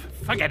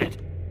 Forget it.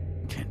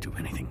 Can't do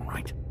anything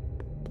right.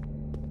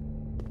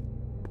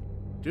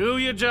 Do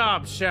your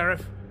job,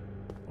 Sheriff,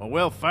 or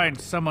we'll find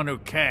someone who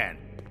can.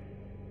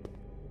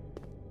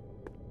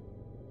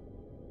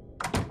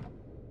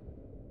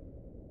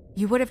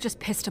 You would have just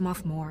pissed him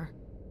off more.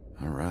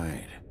 All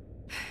right.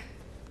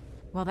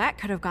 Well, that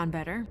could have gone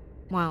better.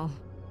 Well,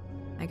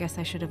 I guess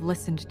I should have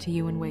listened to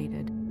you and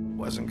waited.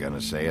 Wasn't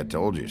gonna say I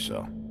told you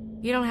so.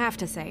 You don't have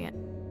to say it.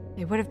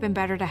 It would have been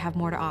better to have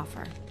more to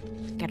offer.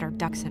 Get our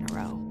ducks in a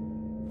row.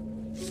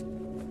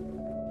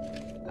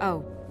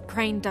 Oh,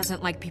 Crane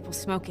doesn't like people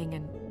smoking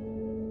and...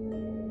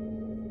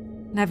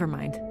 Never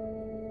mind.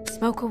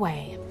 Smoke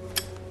away.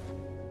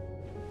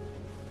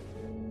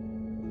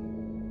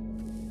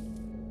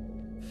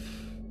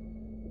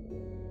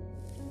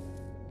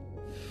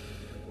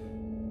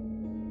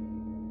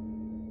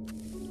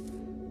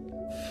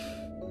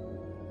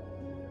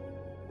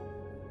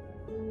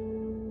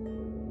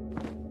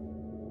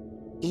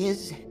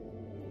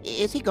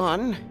 Is he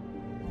gone?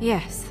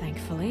 Yes,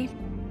 thankfully.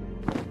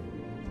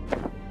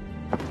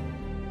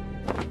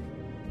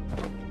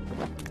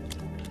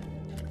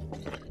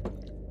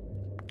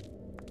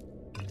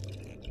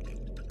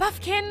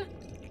 Buffkin!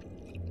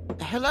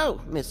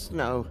 Hello, Miss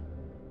Snow.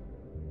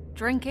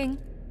 Drinking?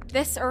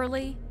 This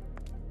early?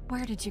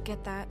 Where did you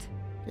get that?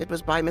 It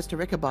was by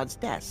Mr. Ichabod's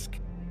desk.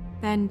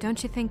 Then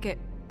don't you think it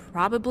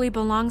probably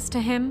belongs to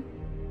him?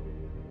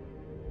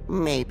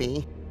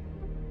 Maybe.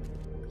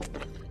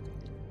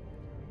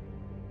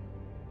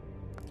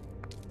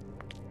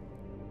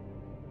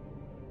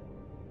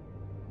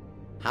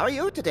 How are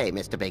you today,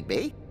 Mr.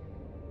 Bigby?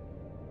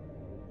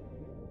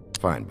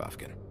 Fine,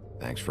 Buffkin.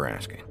 Thanks for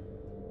asking.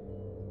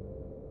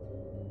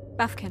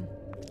 Buffkin,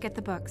 get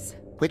the books.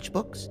 Which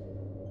books?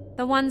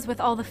 The ones with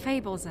all the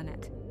fables in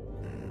it.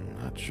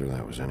 Not sure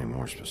that was any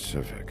more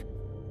specific.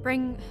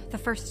 Bring the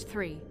first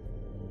 3.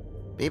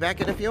 Be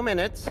back in a few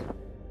minutes.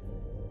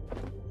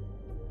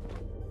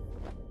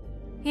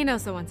 He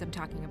knows the ones I'm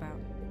talking about.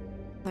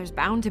 There's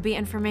bound to be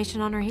information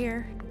on her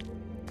here.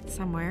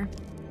 Somewhere.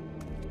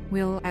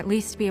 We'll at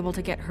least be able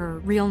to get her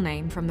real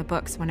name from the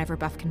books whenever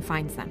Buffkin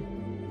finds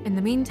them. In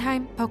the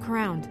meantime, poke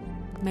around.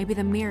 Maybe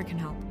the mirror can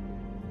help.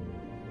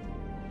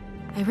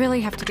 I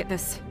really have to get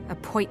this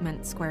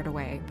appointment squared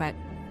away, but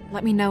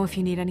let me know if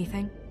you need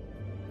anything.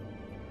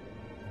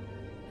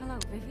 Hello,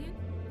 Vivian?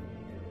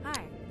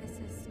 Hi, this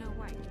is Snow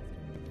White.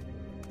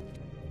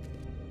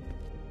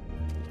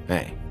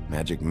 Hey,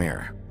 Magic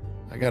Mirror.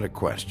 I got a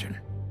question.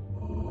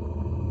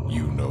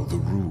 You know the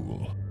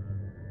rule.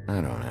 I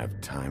don't have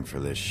time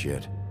for this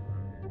shit.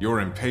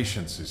 Your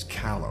impatience is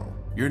callow.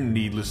 You're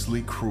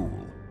needlessly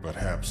cruel, but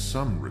have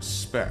some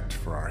respect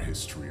for our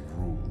history of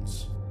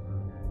rules.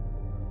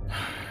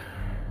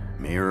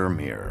 Mirror,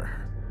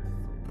 mirror.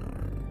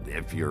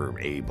 If you're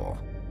able,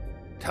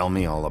 tell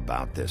me all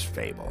about this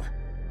fable.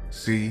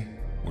 See?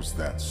 Was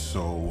that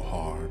so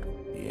hard?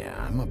 Yeah,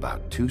 I'm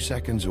about 2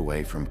 seconds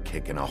away from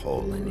kicking a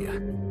hole in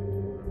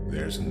you.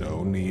 There's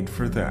no need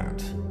for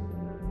that.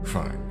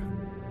 Fine.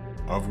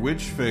 Of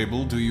which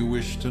fable do you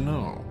wish to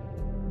know?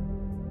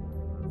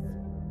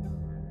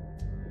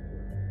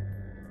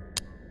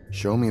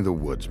 Show me the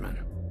woodsman.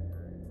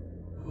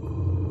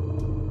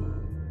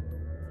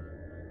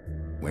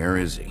 Where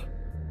is he?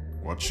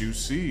 What you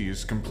see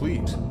is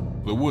complete.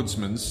 The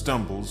woodsman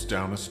stumbles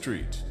down a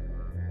street.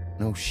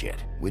 No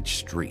shit. Which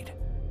street?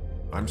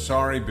 I'm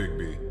sorry,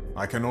 Bigby.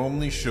 I can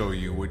only show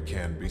you what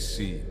can be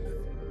seen.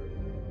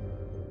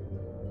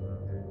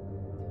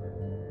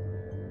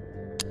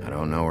 I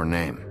don't know her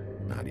name.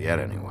 Not yet,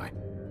 anyway.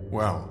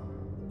 Well,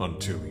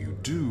 until you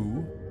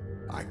do,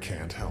 I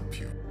can't help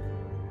you.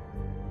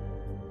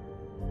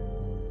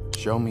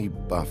 Show me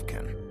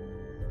Buffkin.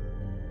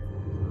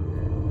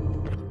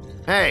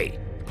 Hey!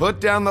 Put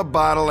down the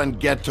bottle and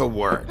get to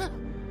work.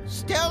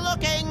 Still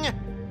looking!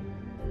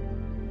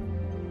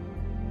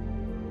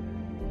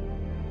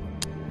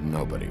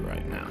 Nobody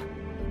right now.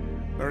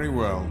 Very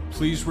well.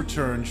 Please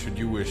return should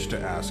you wish to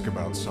ask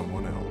about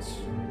someone else.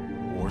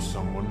 Or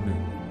someone new.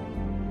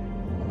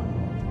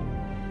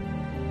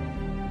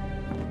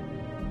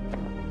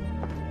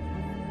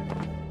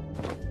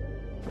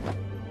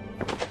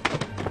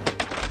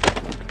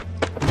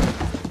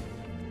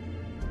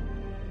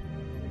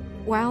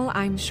 Well,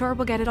 I'm sure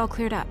we'll get it all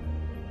cleared up.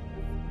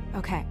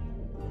 Okay.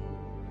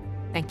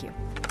 Thank you.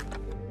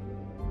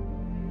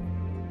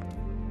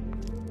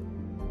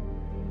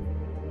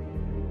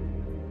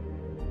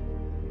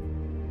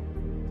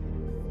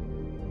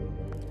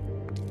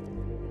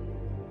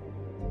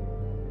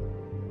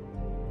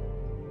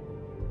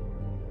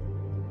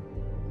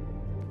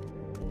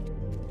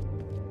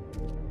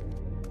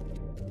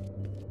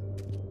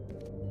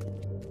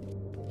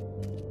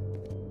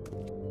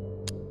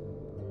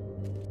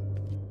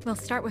 We'll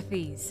start with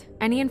these.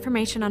 Any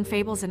information on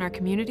fables in our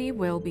community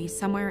will be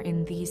somewhere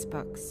in these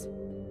books.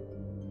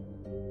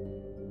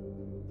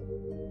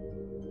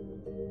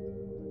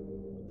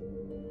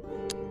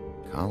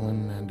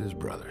 Colin and his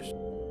brothers.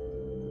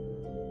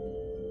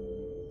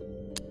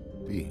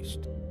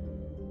 Beast.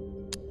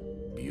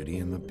 Beauty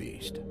and the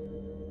Beast.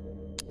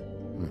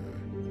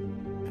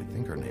 I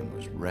think her name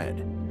was Red.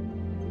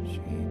 She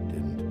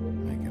didn't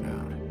make it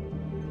out.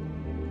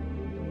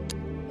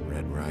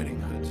 Red Riding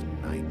Hood's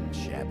knight in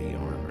shabby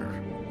armor.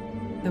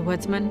 The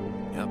woodsman?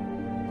 Yep,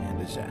 and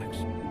his axe.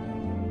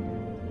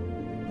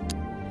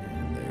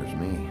 And there's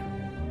me.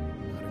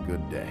 Not a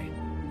good day.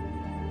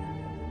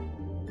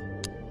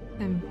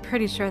 I'm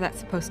pretty sure that's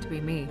supposed to be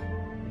me.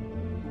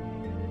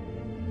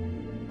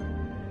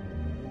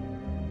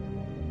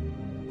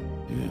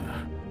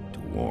 Yeah,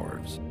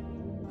 dwarves.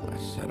 The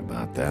less said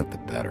about that, the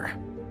better.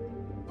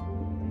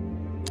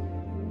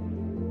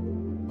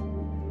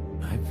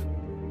 I've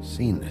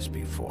seen this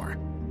before.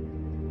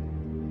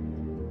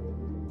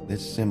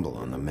 This symbol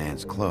on the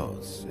man's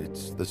clothes,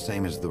 it's the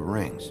same as the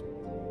rings.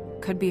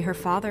 Could be her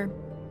father,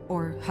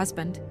 or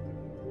husband.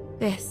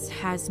 This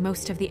has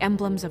most of the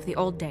emblems of the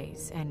old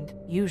days, and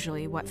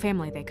usually what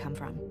family they come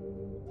from.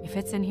 If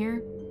it's in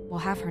here, we'll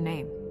have her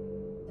name.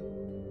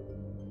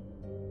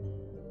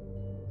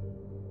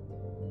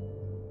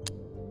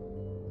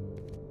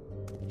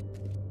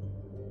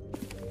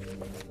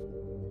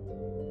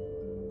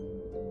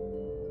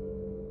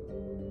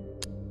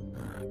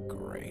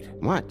 great.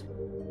 What?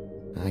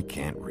 I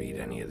can't read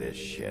any of this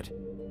shit.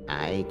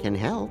 I can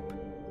help.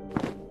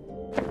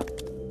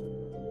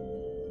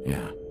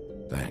 Yeah,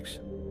 thanks.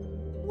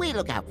 We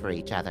look out for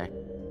each other.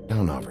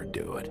 Don't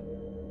overdo it.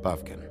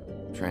 Buffkin,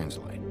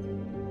 translate.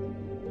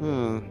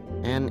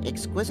 An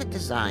exquisite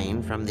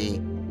design from the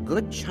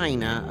good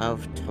china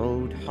of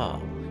Toad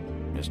Hall.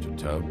 Mr.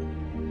 Toad?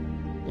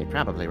 He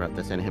probably wrote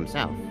this in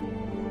himself.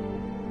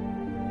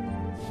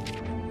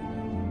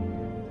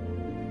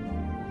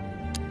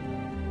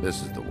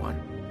 This is the one.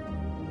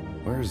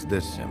 Where's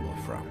this symbol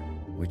from?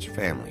 Which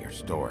family or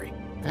story?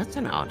 That's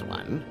an odd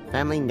one.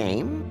 Family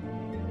name?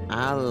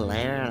 Allerleirauh?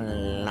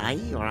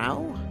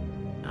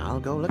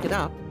 I'll go look it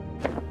up.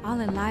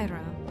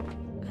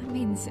 Allerleirauh. That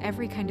means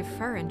every kind of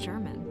fur in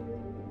German.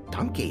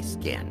 Donkey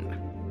skin.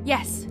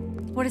 Yes.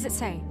 What does it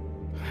say?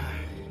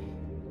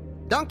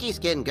 Donkey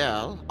skin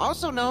girl,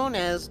 also known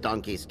as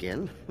donkey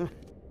skin.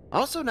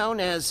 Also known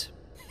as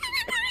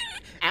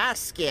ass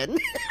skin.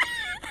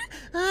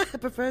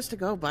 Prefers to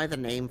go by the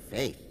name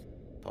Faith.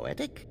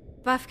 Poetic?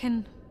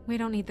 Buffkin, we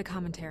don't need the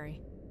commentary.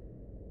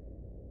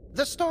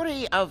 The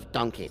story of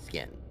Donkey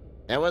Skin.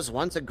 There was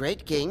once a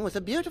great king with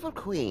a beautiful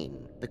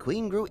queen. The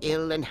queen grew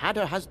ill and had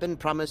her husband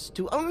promise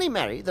to only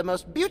marry the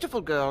most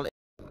beautiful girl.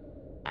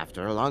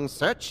 After a long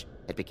search,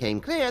 it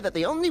became clear that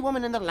the only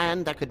woman in the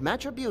land that could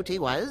match her beauty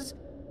was...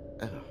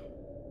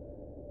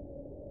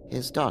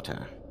 his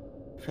daughter,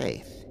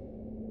 Faith.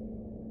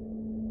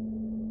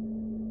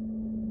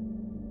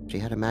 She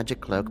had a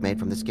magic cloak made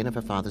from the skin of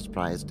her father's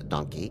prized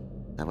donkey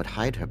that would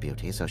hide her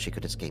beauty so she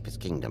could escape his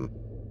kingdom.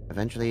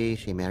 Eventually,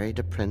 she married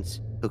a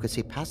prince who could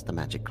see past the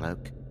magic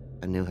cloak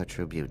and knew her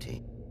true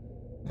beauty.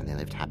 And they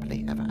lived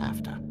happily ever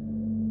after.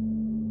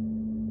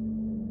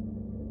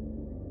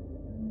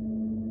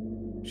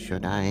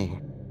 Should I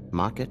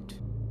mark it,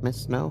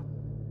 Miss Snow?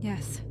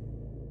 Yes.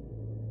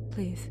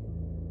 Please.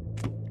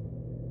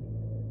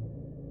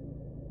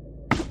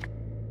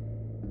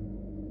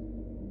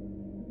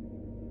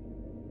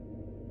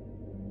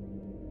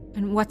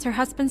 And what's her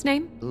husband's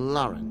name?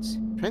 Lawrence.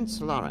 Prince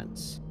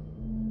Lawrence.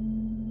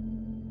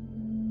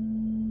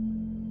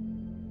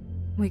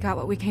 We got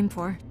what we came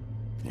for.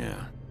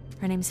 Yeah.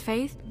 Her name's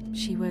Faith.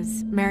 She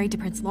was married to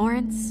Prince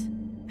Lawrence.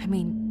 I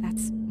mean,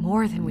 that's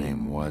more than we... Her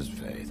name was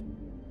Faith.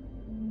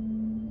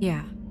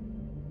 Yeah.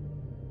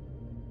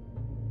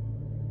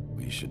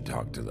 We should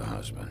talk to the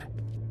husband.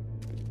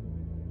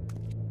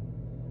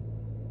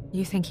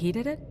 You think he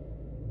did it?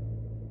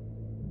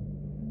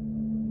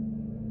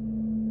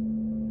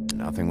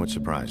 Nothing would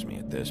surprise me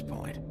at this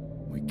point.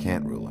 We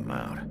can't rule him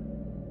out.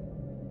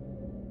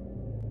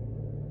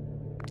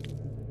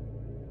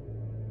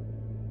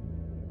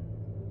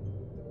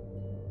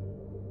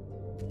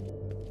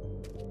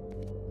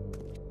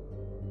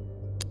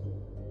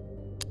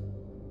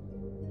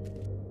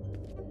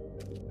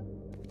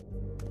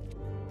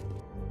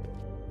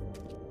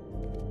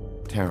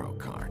 Tarot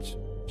cards.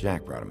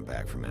 Jack brought them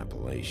back from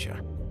Appalachia.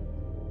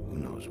 Who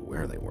knows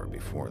where they were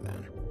before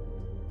then?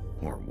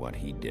 Or what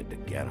he did to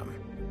get them.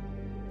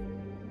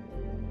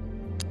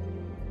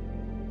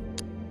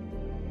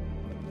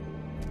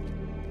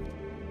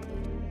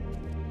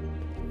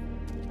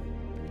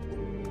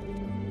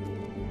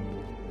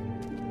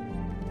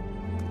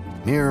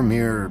 Mirror,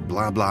 mirror,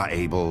 blah blah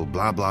able,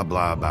 blah blah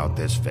blah about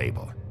this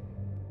fable.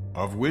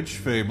 Of which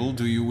fable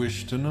do you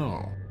wish to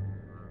know?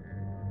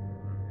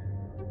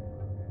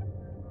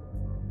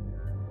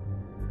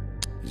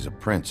 He's a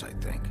prince, I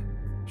think.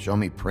 Show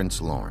me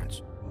Prince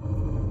Lawrence.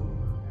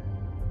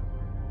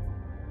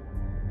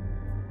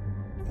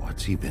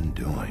 What's he been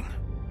doing?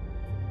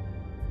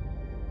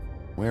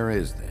 Where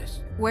is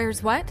this?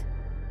 Where's what?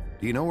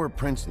 Do you know where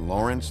Prince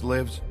Lawrence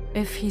lives?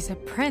 If he's a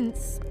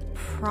prince,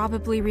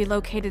 probably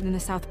relocated in the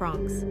South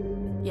Bronx.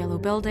 Yellow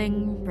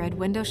building, red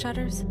window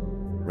shutters.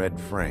 Red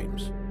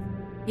frames.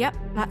 Yep,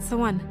 that's the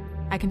one.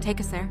 I can take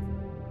us there.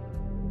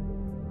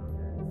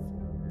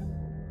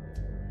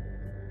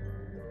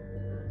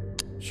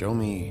 Show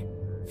me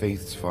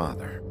Faith's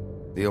father,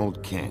 the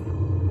old king.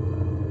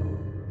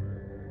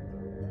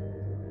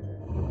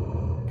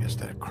 Guess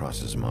that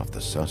crosses him off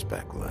the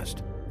suspect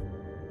list.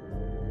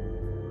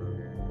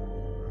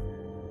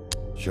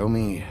 Show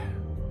me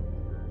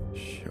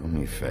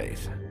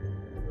Faith.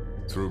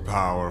 Through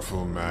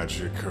powerful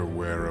magic, her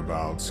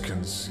whereabouts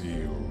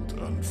concealed.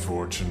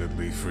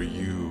 Unfortunately for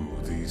you,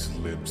 these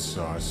lips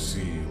are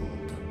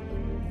sealed.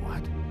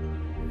 What?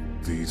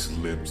 These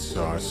lips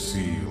are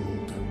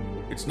sealed.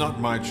 It's not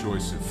my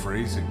choice of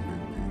phrasing,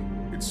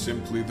 Bigby. It's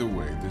simply the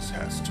way this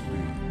has to be.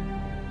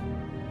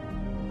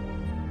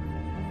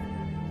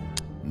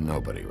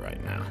 Nobody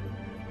right now.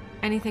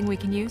 Anything we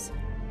can use?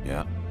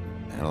 Yeah,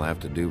 that'll have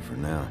to do for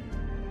now.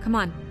 Come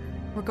on,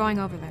 we're going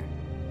over there.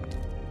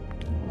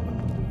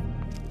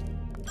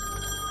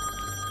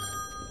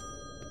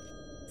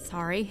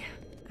 Sorry,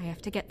 I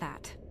have to get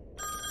that.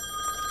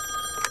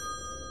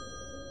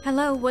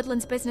 Hello,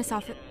 Woodland's business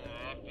office.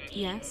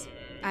 Yes,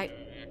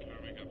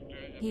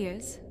 He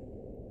is.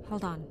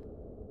 Hold on.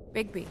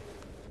 Bigby,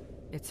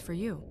 it's for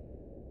you.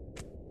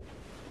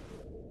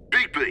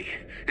 Bigby,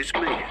 it's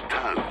me,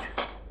 Toad.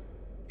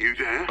 You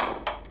there?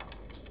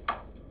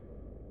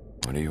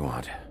 What do you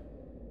want?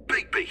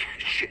 Bigby,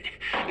 shit.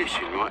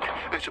 Listen, right,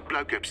 there's a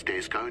bloke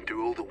upstairs going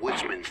through all the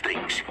woodsman's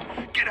things.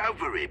 Get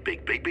over here,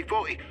 Bigby,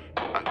 before he...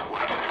 Oh,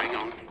 well, hang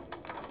on.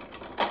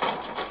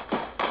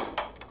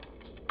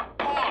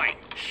 Oi!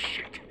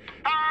 Shit!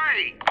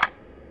 Hey!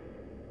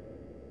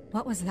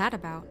 What was that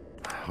about?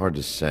 Hard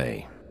to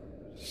say.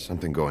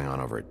 Something going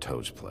on over at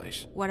Toad's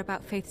place. What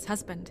about Faith's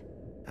husband?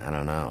 I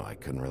don't know, I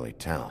couldn't really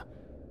tell.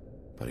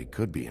 But he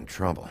could be in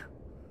trouble.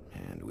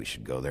 And we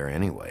should go there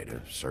anyway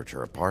to search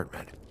her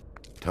apartment.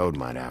 Toad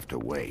might have to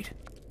wait.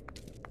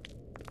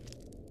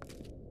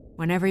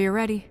 Whenever you're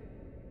ready.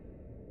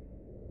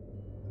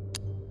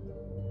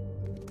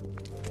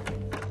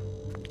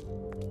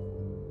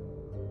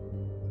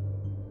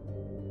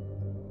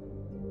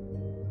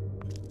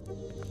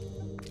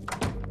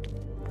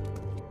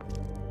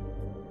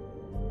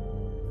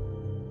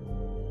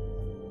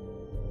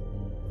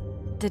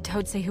 Did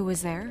Toad say who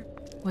was there?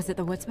 Was it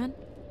the woodsman?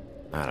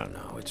 I don't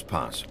know, it's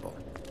possible.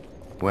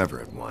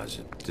 Whoever it was,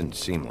 it didn't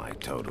seem like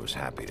Toad was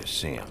happy to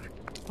see him.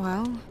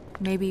 Well,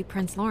 maybe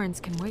Prince Lawrence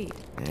can wait.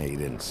 Yeah, he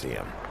didn't see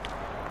him.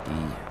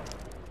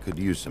 He could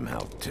use some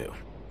help, too.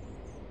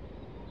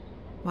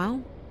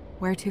 Well,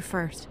 where to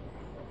first?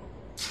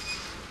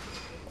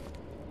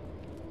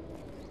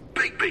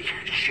 Bigby,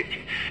 shit.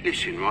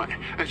 Listen, right,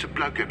 there's a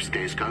bloke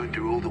upstairs going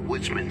through all the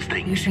woodsman's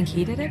things. You think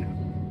he did it?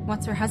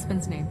 What's her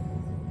husband's name?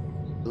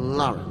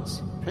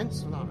 Lawrence.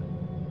 Prince Lawrence.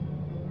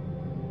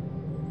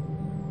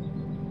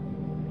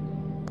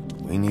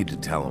 We need to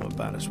tell him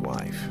about his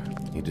wife.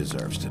 He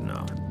deserves to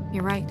know.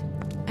 You're right.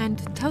 And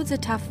Toad's a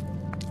tough...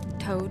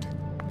 Toad.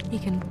 He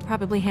can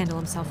probably handle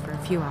himself for a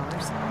few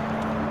hours.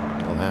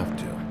 We'll have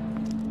to.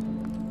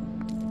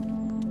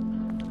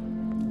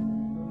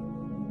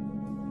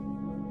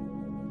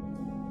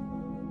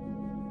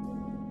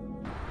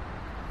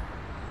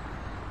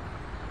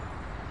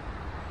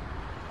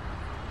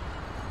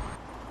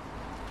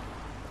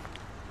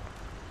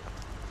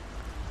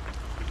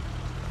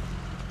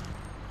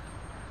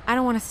 I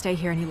don't want to stay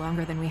here any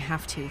longer than we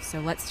have to, so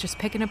let's just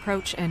pick an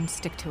approach and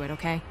stick to it,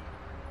 okay?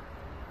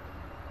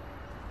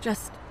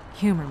 Just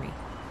humor me.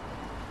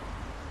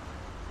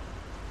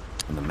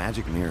 When the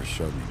magic mirror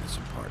showed me this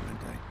apartment,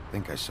 I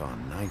think I saw a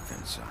knife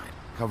inside,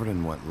 covered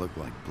in what looked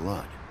like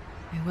blood.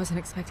 I wasn't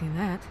expecting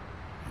that.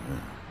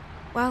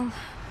 Well,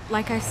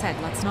 like I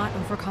said, let's not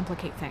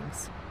overcomplicate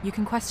things. You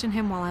can question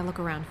him while I look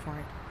around for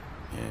it.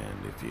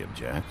 And if he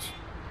objects?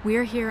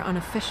 We're here on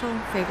official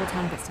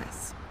Fabletown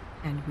business.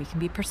 And we can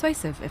be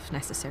persuasive if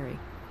necessary.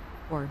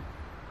 Or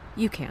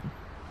you can.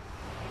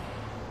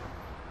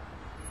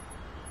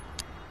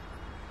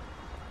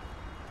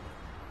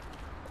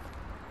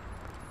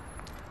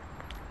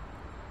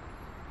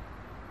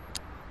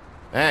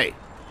 Hey!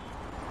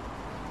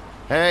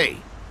 Hey!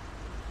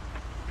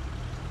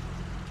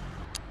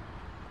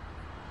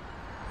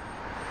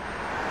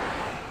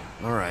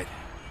 All right,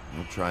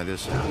 we'll try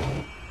this out.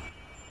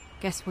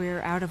 Guess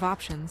we're out of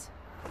options.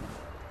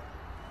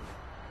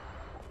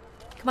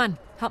 Come on,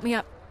 help me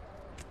up.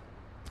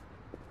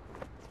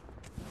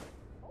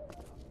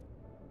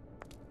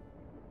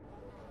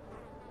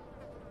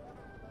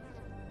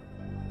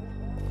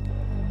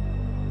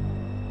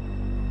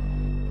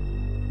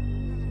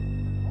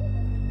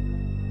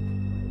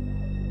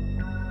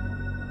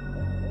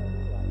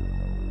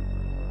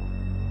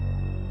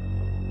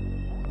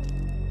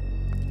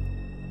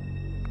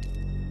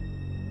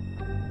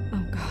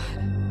 Oh God,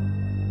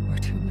 we're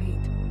too late.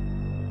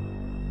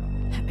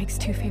 That makes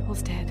 2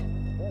 Fables dead.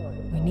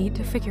 We need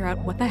to figure out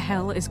what the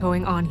hell is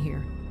going on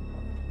here.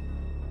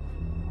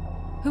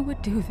 Who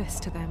would do this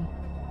to them?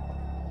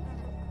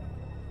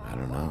 I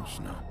don't know,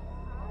 Snow.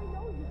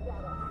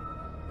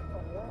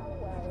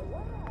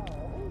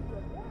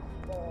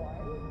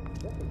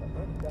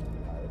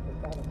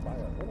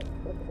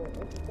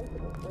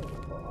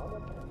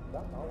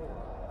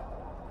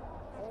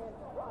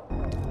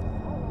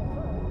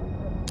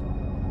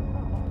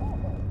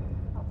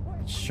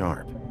 It's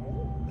sharp.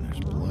 And there's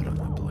blood on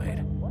the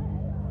blade.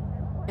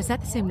 Is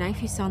that the same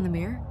knife you saw in the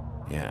mirror?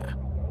 Yeah.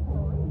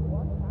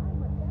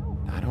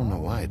 I don't know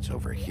why it's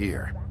over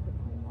here.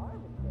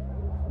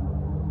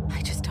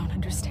 I just don't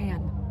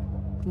understand.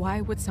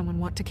 Why would someone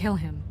want to kill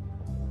him?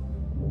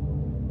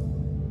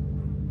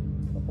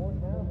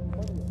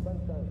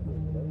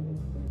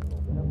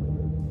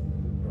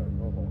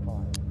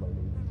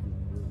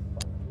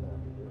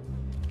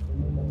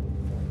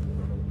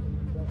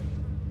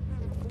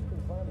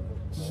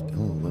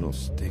 Still a little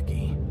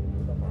sticky.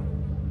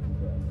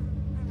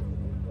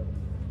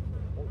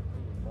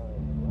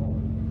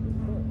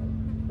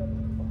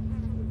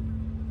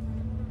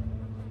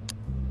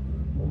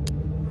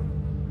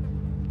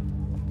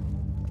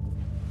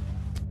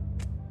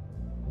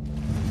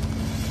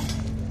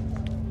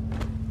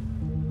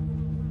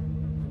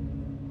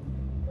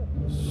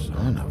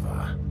 Son of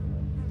a...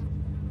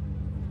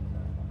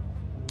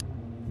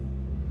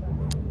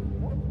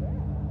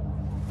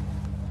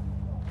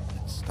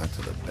 It's stuck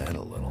to the bed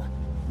a little.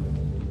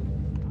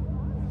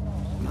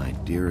 My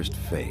dearest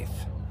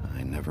Faith, I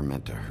I never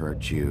meant to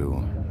hurt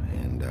you,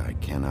 and I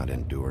cannot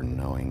endure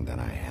knowing that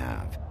I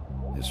have.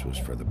 This was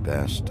for the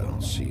best.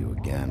 I'll see you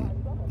again.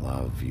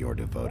 Love, your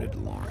devoted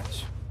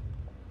Lawrence.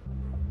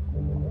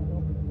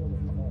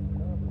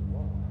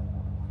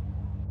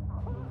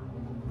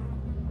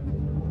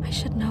 I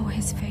should know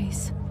his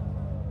face.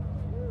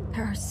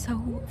 There are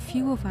so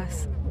few of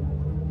us.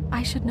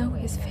 I should know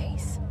his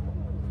face.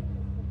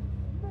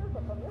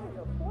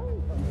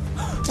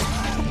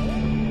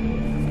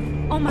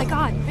 Oh my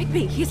god,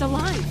 Bigby, he's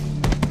alive!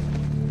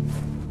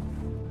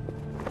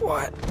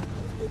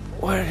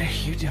 What are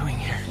you doing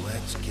here?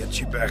 Let's get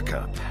you back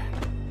up.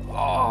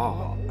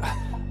 Oh,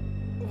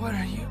 what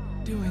are you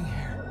doing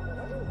here?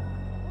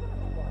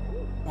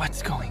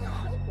 What's going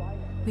on?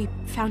 We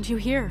found you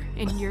here,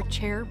 in your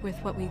chair with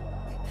what we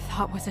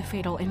thought was a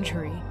fatal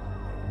injury.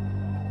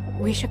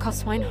 We should call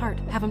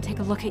Swinehart, have him take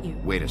a look at you.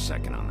 Wait a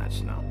second on that,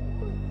 Snow.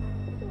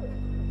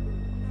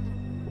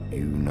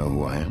 You know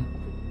who I am?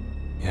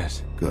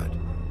 Yes. Good.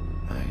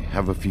 I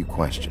have a few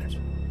questions.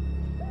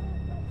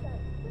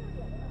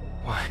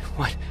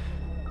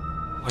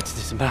 What's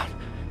this about?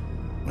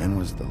 When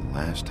was the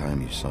last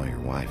time you saw your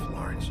wife,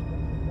 Lawrence?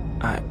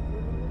 I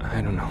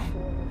don't know.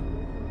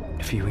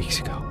 A few weeks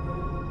ago.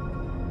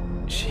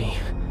 She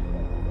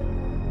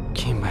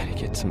came by to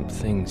get some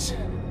things.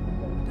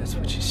 That's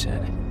what she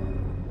said.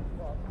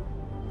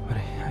 But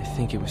I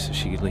think it was so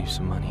she could leave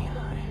some money.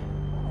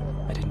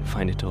 I didn't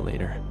find it till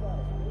later.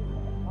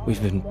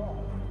 We've been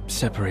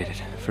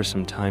separated for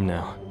some time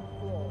now.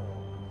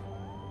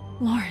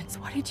 Lawrence,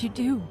 what did you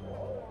do?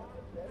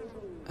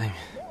 I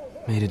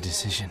made a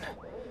decision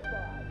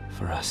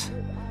for us.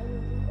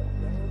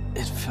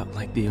 It felt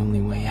like the only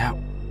way out,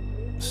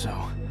 so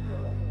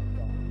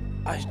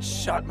I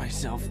shot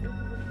myself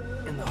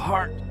in the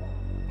heart.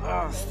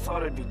 Oh,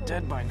 thought I'd be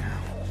dead by now.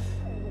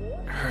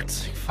 It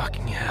hurts like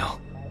fucking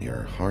hell.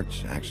 Your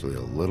heart's actually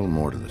a little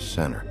more to the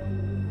center.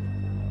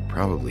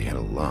 Probably had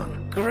a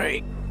lung.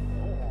 Great.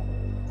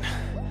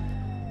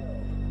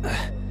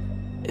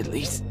 At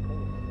least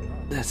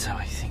that's how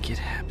I think it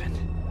happened.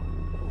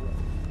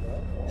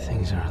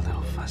 Things are a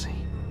little fuzzy.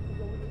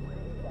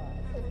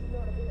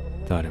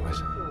 Thought it was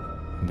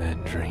a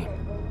bad dream.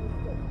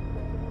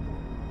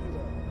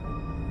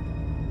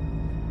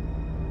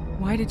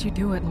 Why did you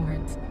do it,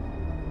 Lawrence?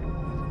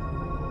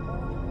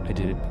 I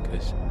did it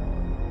because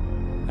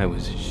I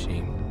was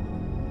ashamed.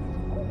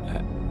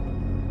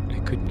 I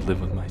couldn't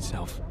live with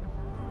myself,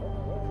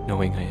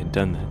 knowing I had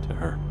done that to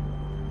her.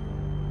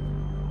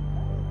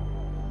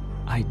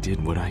 I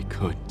did what I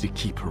could to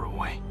keep her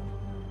away,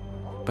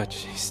 but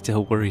she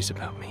still worries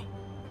about me.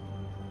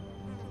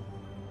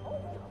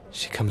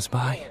 She comes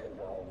by,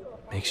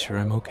 makes sure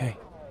I'm okay.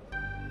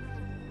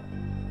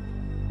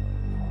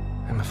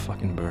 I'm a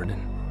fucking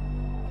burden.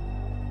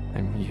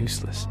 I'm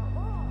useless.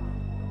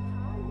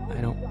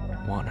 I don't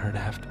want her to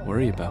have to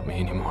worry about me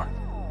anymore.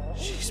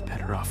 She's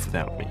better off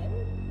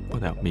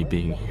without me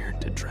being here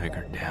to drag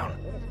her down.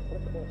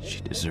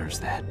 She deserves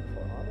that.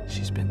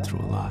 She's been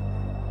through a lot.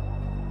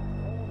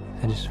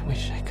 I just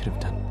wish I could have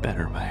done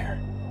better by her.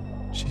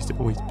 She's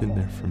always been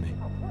there for me.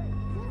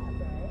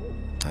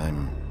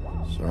 I'm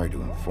sorry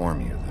to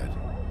inform you that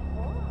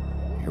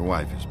your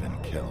wife has been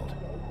killed.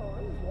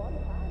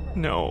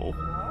 No.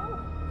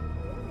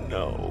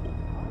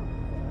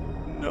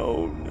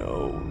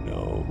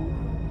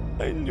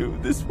 I knew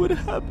this would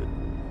happen.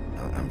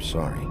 I'm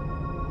sorry.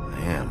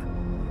 I am.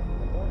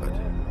 But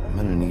I'm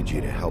gonna need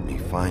you to help me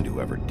find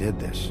whoever did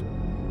this.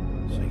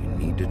 So you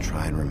need to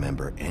try and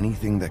remember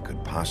anything that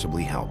could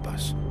possibly help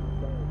us.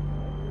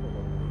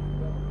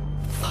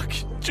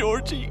 Fucking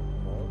Georgie.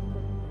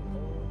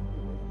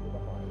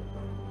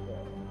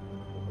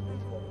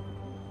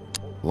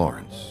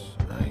 Lawrence,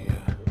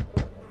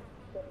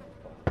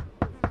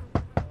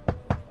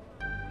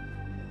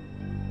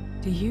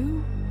 Do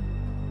you?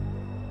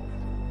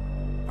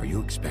 Are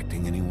you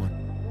expecting anyone?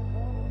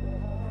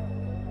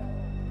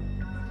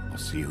 I'll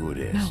see who it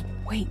is. No,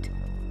 wait.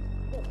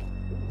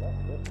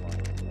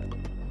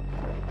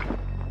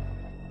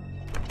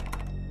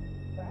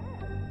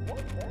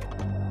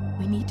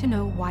 We need to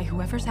know why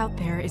whoever's out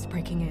there is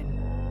breaking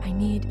in. I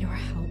need your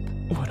help.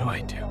 What do I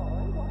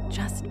do?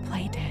 Just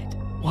play dead.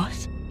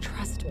 What?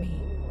 Trust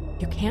me.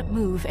 You can't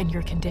move in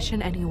your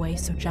condition anyway,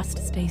 so just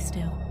stay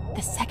still.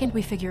 The second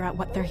we figure out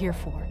what they're here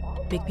for,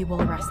 Bigby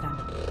will arrest them.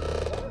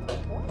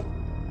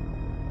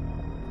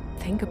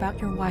 Think about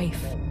your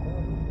wife.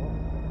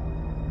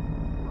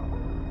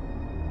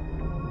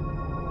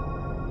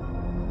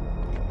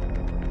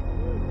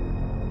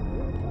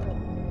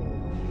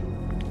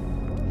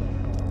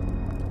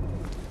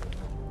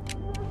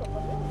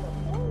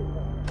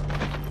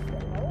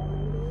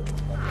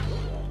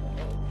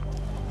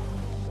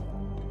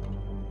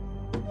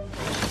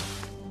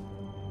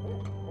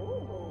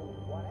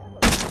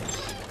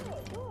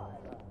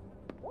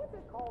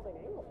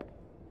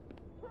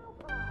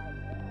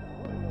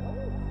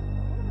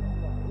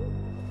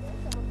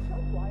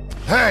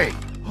 Hey!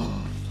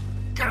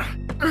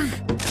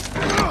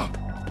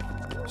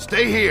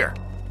 Stay here!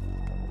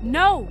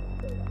 No!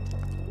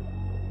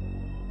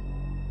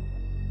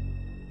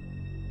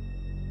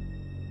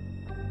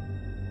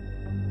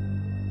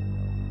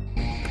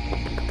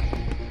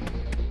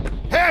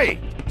 Hey!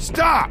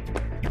 Stop!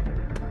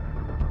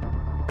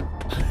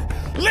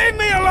 Leave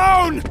me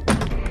alone!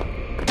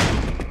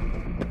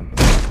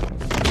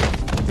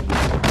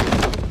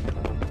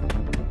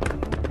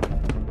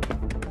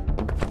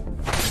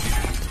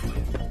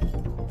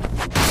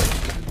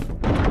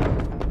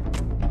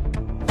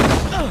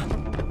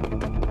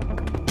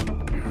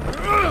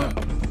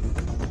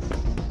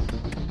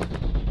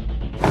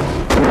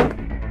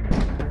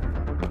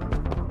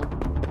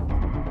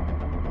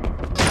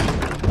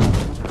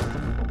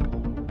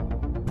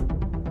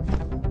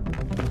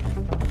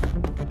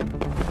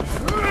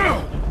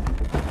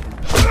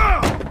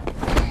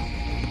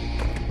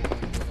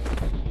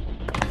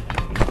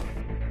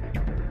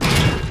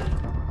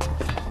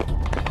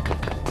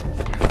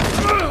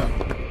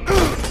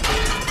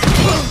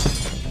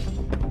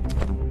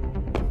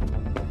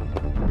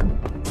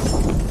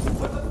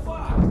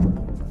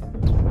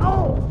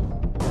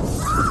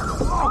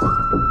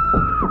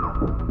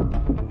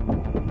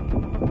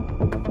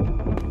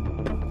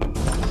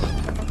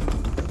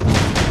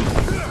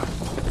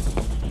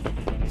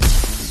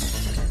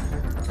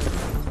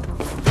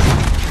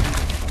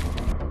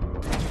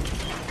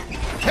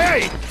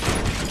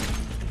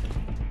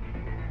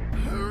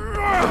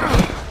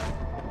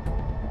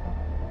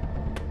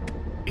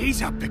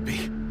 Ease up,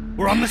 Bigby.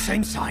 We're on the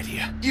same side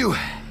here. You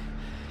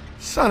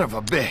son of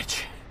a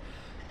bitch.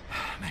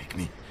 Make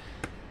me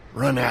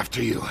run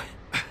after you.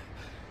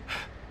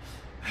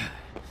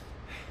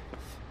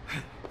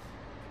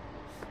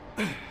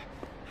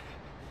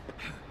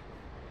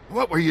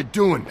 What were you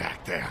doing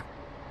back there?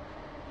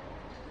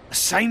 The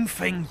same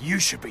thing you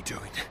should be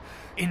doing.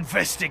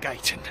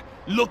 Investigating.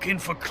 Looking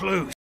for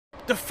clues.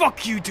 The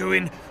fuck you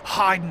doing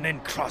hiding in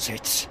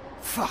closets?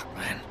 Fuck,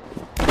 man.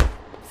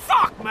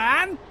 Fuck,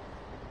 man!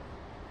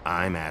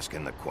 I'm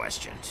asking the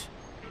questions.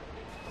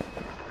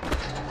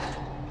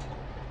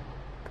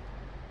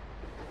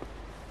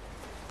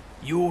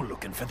 You're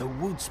looking for the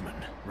woodsman,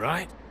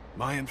 right?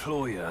 My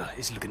employer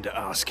is looking to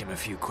ask him a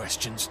few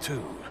questions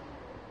too.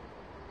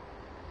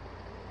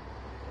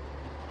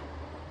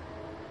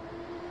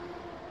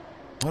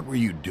 What were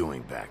you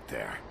doing back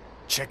there?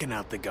 Checking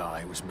out the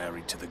guy who was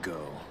married to the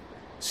girl.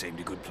 Seemed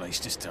a good place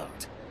to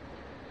start.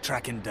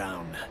 Tracking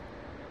down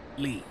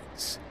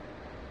leads.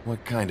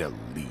 What kind of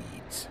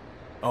leads?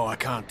 Oh, I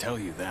can't tell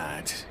you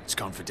that. It's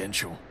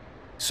confidential.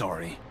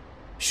 Sorry.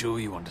 Sure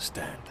you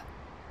understand.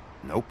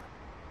 Nope.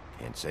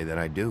 Can't say that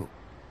I do.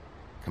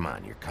 Come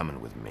on, you're coming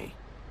with me.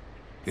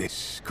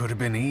 This could have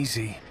been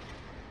easy.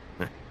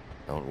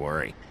 Don't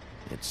worry.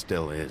 It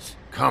still is.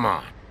 Come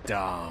on.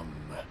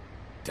 Dumb.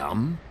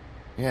 Dumb?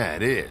 Yeah,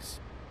 it is.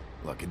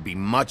 Look, it'd be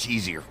much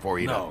easier for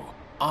you to... No,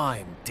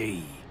 I'm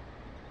D.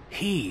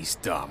 He's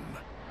dumb.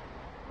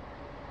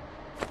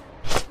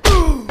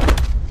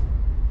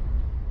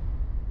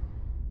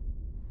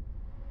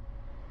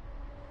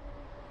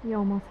 You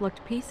almost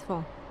looked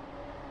peaceful.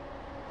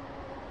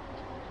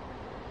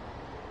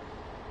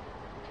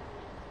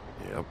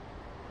 Yep.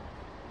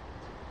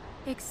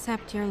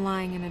 Except you're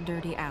lying in a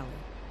dirty alley.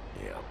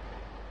 Yep.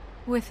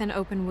 With an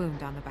open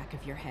wound on the back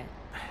of your head.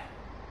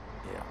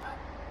 Yep.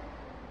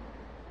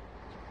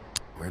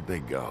 Where'd they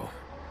go?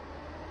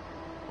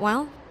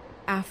 Well,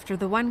 after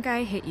the one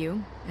guy hit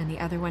you, and the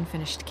other one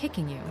finished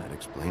kicking you... That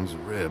explains the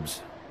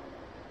ribs.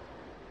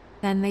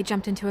 Then they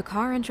jumped into a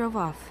car and drove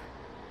off.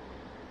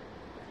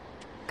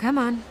 Come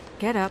on,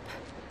 get up.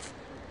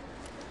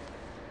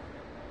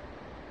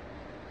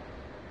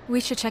 We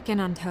should check in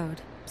on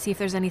Toad. See if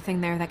there's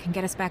anything there that can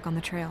get us back on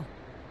the trail.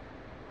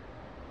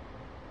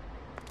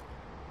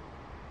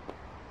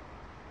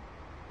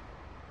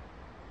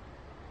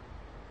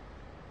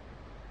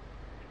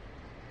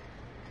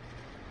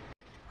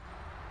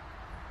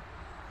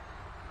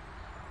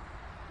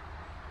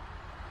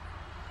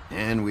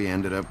 And we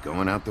ended up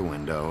going out the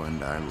window,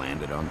 and I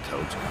landed on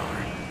Toad's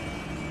car.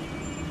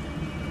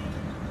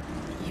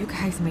 You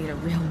guys made a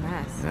real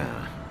mess.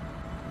 Yeah.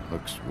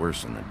 Looks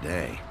worse in the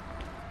day.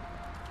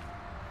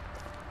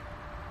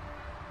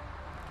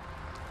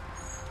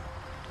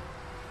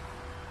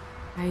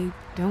 I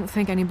don't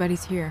think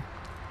anybody's here.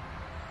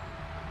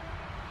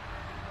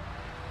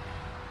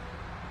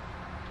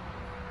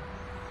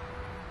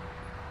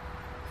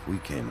 We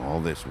came all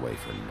this way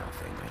for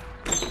nothing.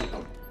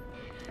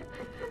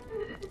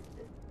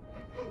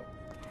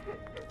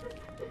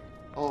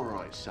 All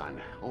right,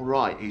 son. All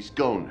right, he's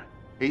gone.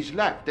 He's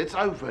left. It's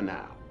over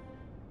now.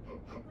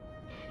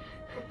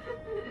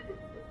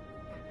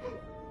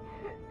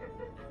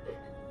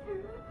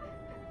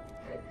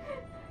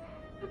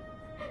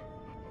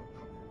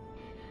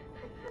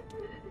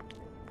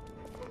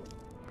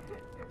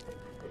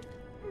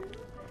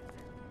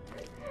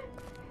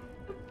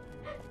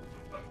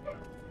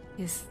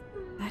 Is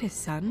that his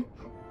son?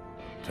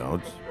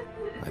 Toad's?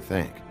 I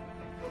think.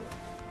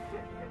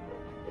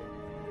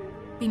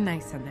 Be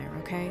nice in there,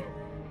 okay?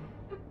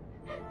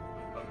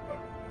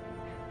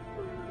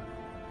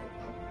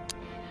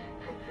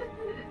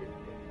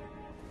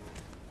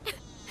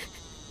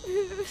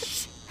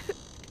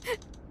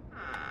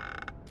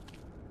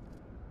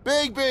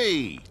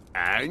 Bigby!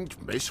 And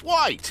Miss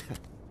White.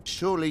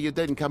 Surely you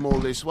didn't come all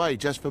this way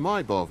just for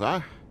my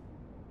bother?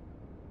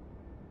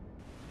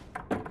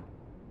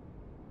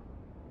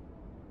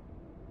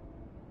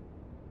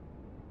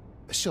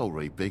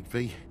 Sorry,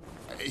 Bigby.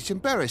 It's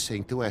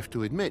embarrassing to have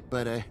to admit,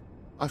 but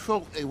I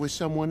thought there was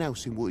someone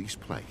else in Woody's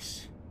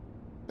place.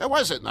 There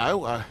wasn't,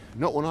 though.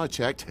 Not when I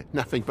checked.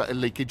 Nothing but a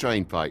leaky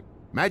drain pipe.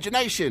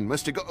 Imagination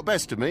must have got the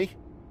best of me.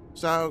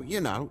 So,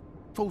 you know,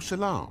 false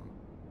alarm.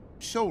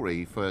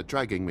 Sorry for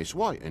dragging Miss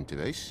White into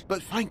this,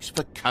 but thanks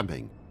for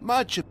coming.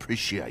 Much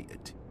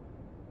appreciated.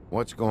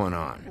 What's going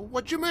on?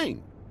 What do you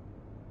mean?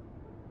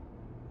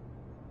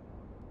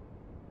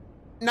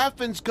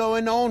 Nothing's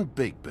going on,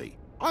 Bigby.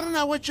 I don't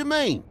know what you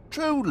mean.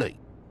 Truly.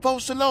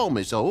 False alarm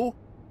is all.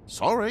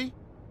 Sorry.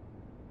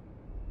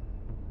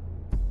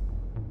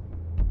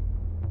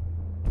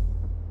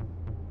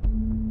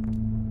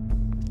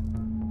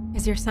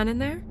 Is your son in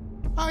there?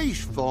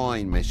 He's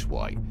fine, Miss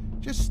White.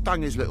 Just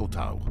stung his little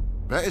toe.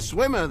 Better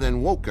swimmer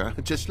than walker,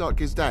 just like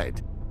his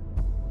dad.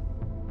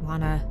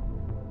 Wanna...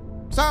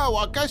 So,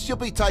 I guess you'll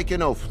be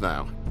taking off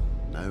now.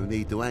 No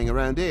need to hang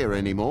around here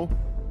anymore.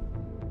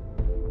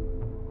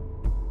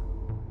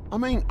 I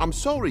mean, I'm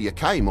sorry you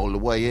came all the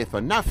way here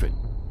for nothing.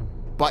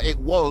 But it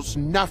was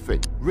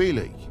nothing,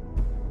 really.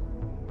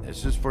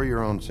 This is for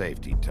your own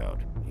safety,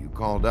 Toad. You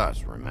called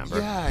us, remember?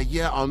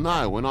 Yeah, I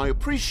know, and I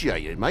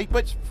appreciate it, mate,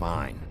 but...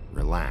 Fine.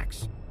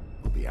 Relax.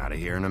 We'll be out of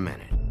here in a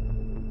minute.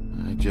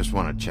 I just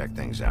want to check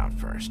things out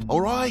first.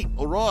 All right.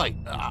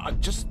 I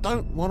just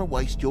don't want to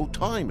waste your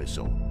time, that's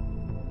all.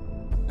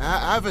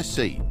 Have a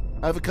seat.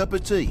 Have a cup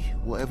of tea.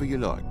 Whatever you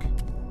like.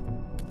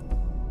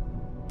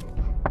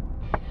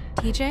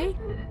 TJ?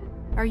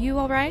 Are you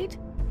all right?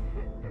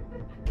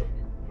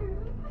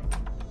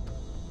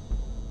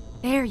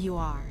 There you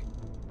are.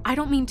 I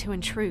don't mean to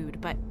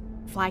intrude, but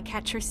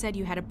Flycatcher said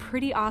you had a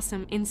pretty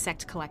awesome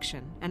insect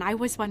collection, and I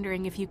was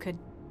wondering if you could,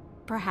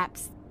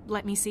 perhaps,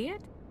 let me see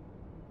it?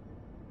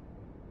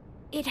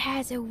 It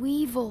has a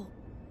weevil.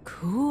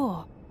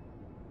 Cool.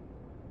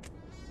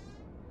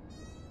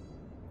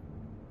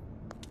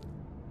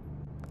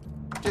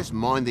 Just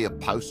mind the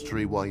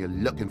upholstery while you're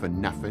looking for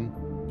nothing.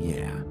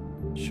 Yeah,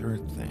 sure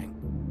thing.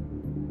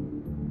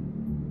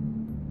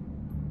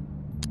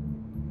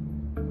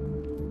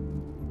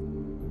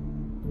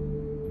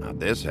 How'd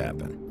this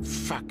happen?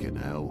 Fucking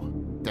hell.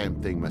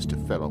 Damn thing must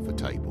have fell off a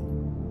table.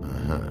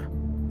 Uh-huh.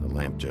 The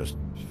lamp just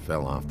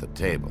fell off the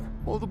table.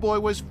 Well, the boy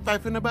was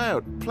faffing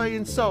about,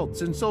 playing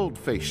salts and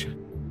swordfish.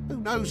 Who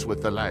knows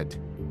with the lad?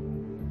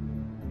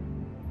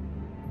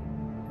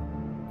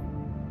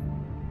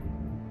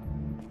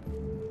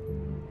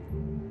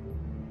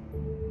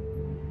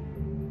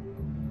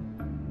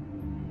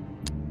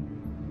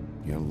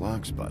 Your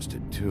lock's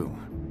busted, too.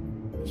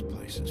 This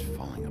place is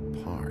falling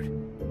apart.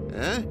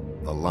 Eh?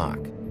 The lock.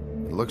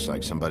 It looks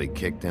like somebody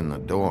kicked in the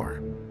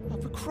door. Oh,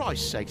 for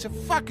Christ's sakes, a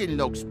fucking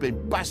lock's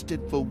been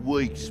busted for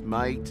weeks,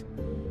 mate.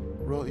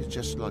 Right, it's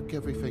just like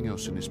everything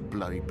else in this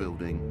bloody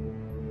building.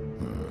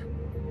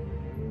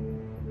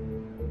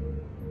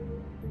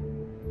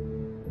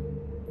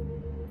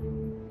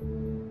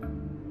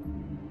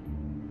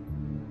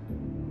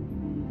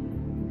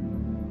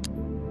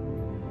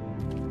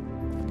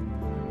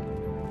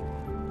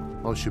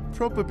 I should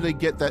probably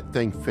get that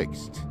thing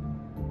fixed.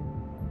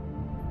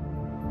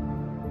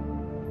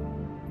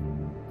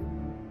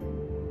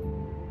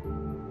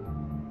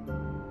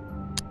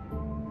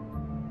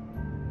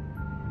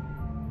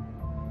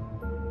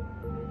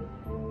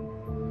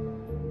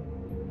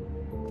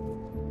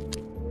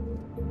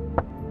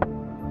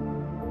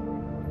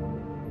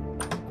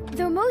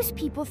 Though most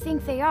people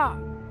think they are.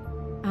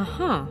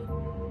 Uh-huh.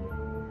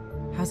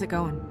 How's it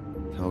going?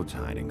 Toad's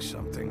hiding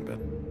something, but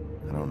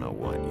I don't know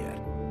what yet.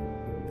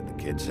 Did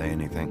the kid say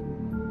anything?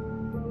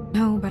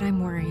 No, but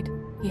I'm worried.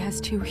 He has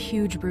 2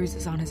 huge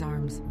bruises on his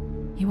arms.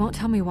 He won't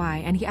tell me why,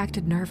 and he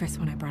acted nervous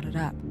when I brought it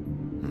up.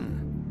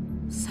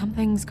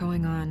 Something's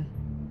going on.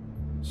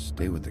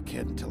 Stay with the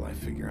kid until I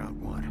figure out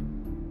what.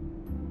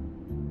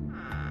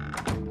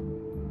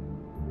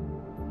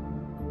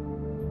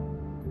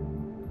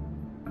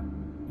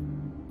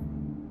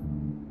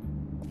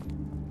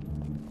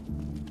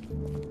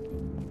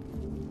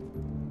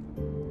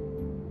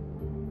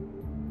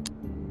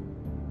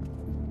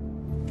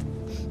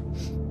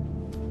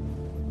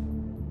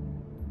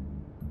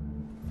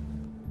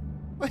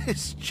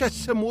 It's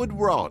just some wood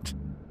rot.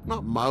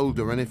 Not mold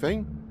or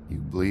anything. You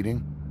bleeding?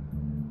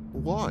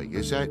 Why?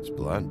 Is that... It's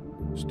blood.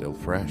 Still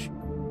fresh.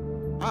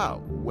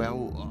 Oh,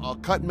 well, I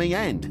cut me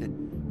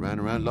hand. Ran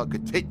around like a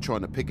tit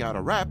trying to pick out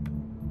a wrap.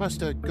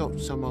 Must have got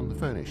some on the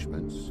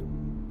furnishments.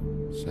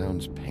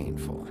 Sounds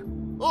painful.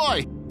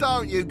 Oi!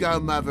 Don't you go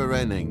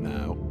mother-henning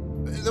now.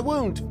 The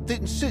wound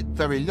didn't sit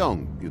very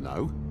long, you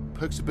know.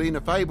 Perks of being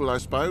a fable, I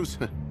suppose.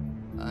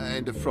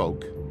 And a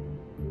frog.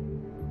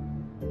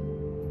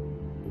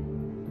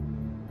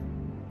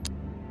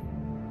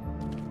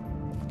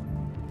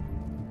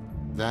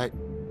 That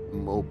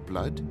more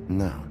blood?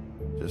 No,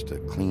 just a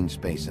clean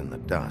space in the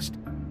dust.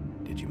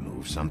 Did you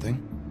move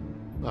something?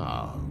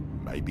 Oh,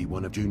 maybe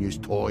one of Junior's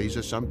toys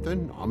or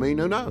something. I mean,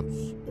 who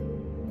knows?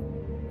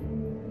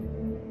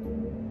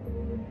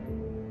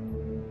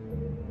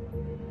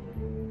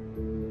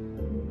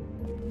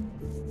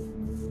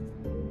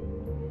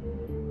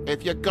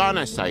 if you're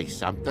gonna say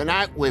something,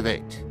 out with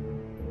it.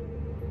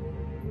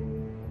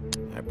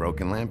 That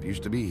broken lamp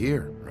used to be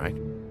here, right?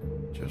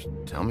 Just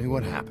tell me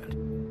what happened.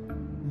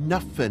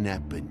 Nothing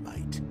happened,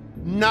 mate.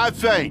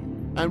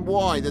 Nothing! And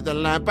why did the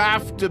lamp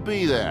have to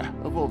be there,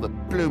 of all the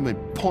bloomin'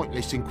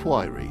 pointless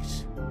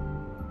inquiries?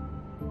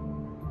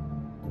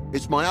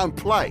 It's my own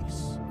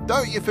place.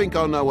 Don't you think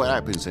I know what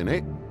happens in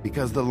it?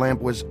 Because the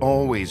lamp was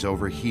always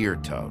over here,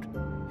 Toad.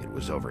 It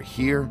was over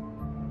here,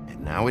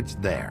 and now it's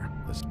there.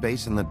 The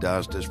space in the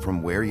dust is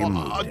from where you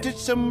moved I it. did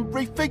some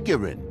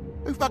refiguring.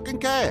 Who fucking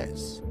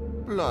cares?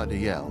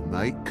 Bloody hell,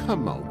 mate.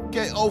 Come on,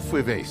 get off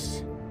with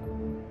this.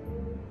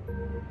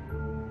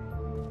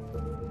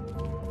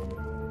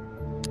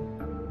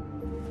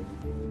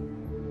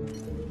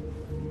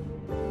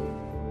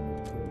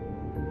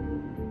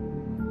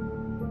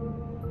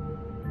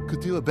 Could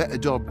do a better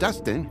job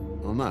dusting,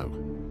 I know.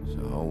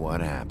 So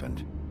what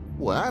happened?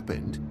 What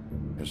happened?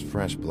 There's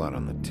fresh blood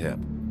on the tip.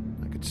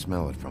 I could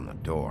smell it from the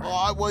door.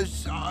 I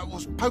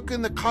was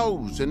poking the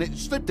coals and it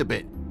slipped a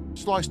bit.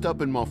 Sliced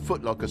up in my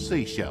foot like a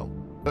seashell.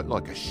 Looked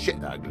like a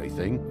shit ugly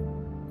thing.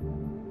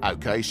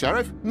 Okay,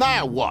 Sheriff,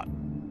 now what?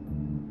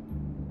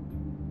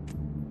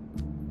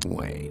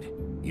 Wait,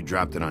 you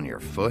dropped it on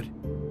your foot?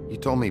 You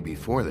told me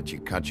before that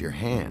you cut your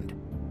hand.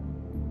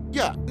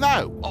 Yeah,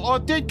 no, I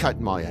did cut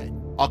my hand.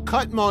 I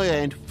cut my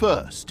hand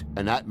first,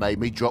 and that made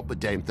me drop the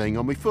damn thing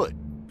on my foot.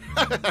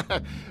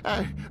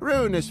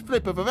 Ruinous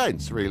flip of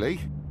events, really.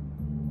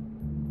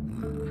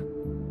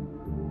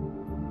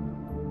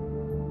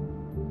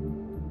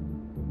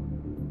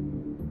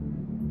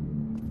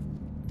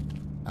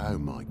 Oh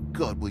my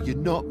God, will you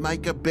not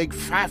make a big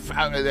faff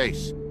out of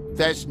this?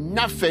 There's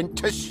nothing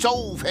to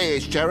solve here,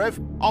 Sheriff.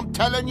 I'm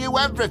telling you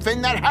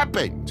everything that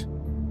happened.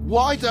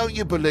 Why don't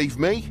you believe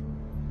me?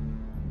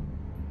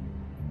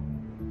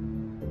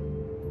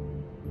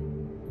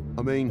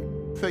 I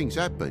mean, things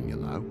happen, you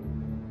know.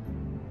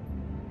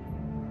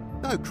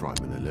 No crime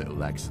in a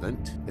little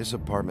accident. This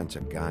apartment's a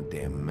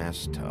goddamn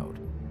mess, Toad.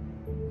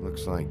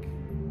 Looks like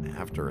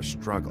after a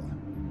struggle,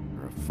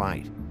 or a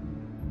fight.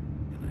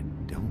 And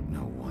I don't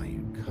know why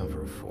you'd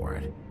cover for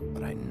it,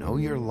 but I know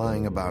you're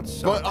lying about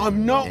something. But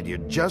I'm not! And you're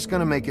just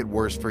gonna make it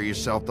worse for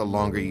yourself the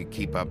longer you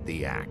keep up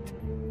the act.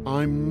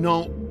 I'm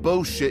not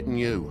bullshitting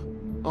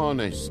you.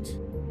 Honest.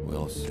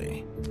 We'll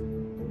see.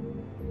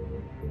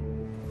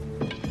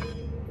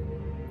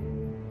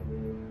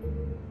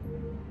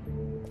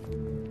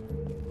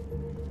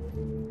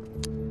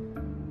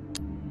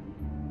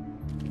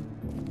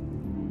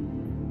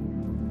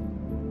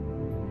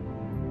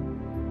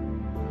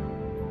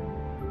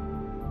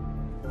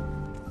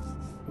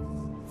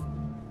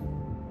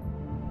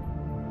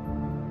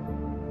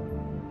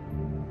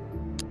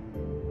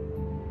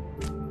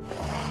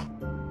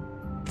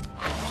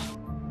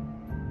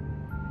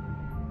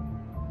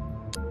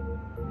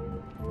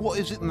 What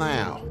is it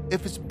now?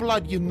 If it's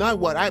blood, you know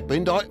what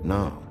happened.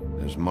 No,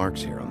 there's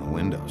marks here on the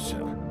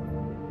windowsill.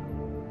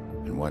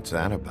 And what's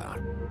that about?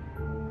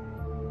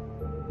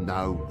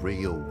 No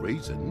real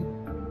reason.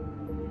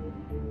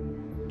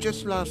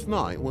 Just last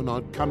night, when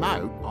I'd come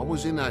out, I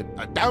was in a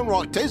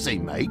downright tizzy,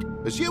 mate,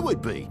 as you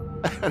would be.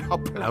 And I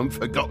plumb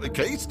forgot the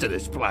keys to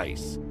this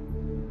place.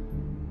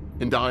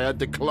 And I had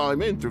to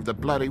climb in through the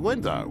bloody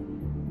window.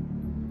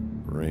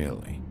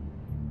 Really?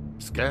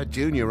 Scared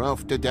Junior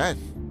off to death.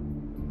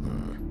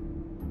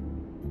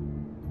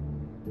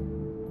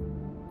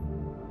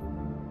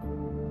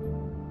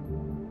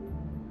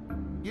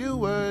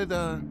 You heard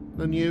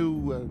the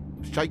new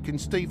Shakin'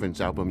 Stevens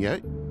album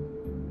yet?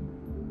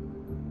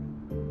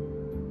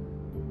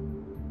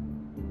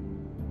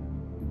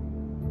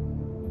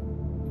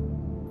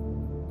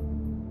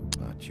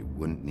 But you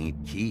wouldn't need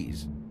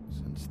keys,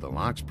 since the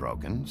lock's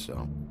broken, so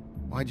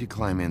why'd you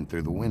climb in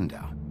through the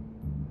window?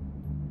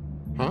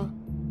 Huh?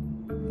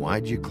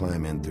 Why'd you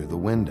climb in through the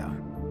window?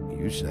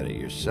 You said it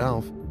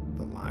yourself.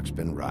 The lock's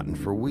been rotten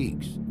for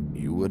weeks.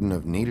 You wouldn't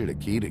have needed a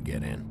key to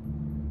get in.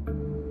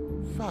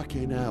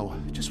 Fucking hell.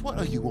 Just what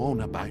are you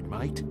on about,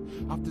 mate?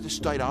 After the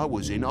state I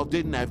was in, I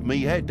didn't have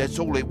me head, that's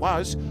all it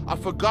was. I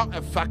forgot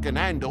the fucking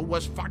handle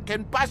was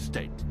fucking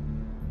busted.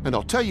 And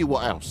I'll tell you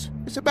what else.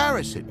 It's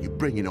embarrassing you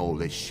bringing all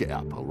this shit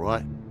up,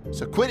 alright?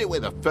 So quit it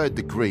with a 3rd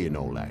degree and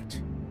all that.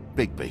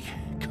 Bigby,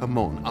 come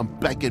on, I'm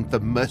begging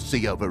for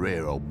mercy over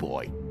here, old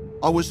boy.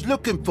 I was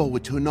looking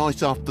forward to a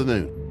nice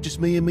afternoon, just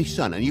me and me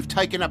son, and you've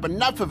taken up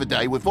enough of a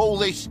day with all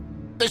this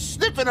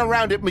sniffing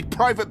around at me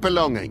private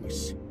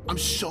belongings. I'm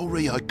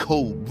sorry I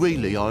called,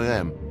 really I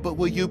am, but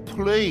will you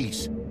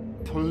please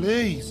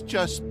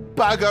just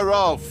bugger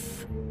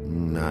off?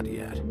 Not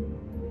yet.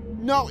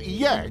 Not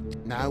yet?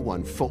 No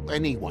one fought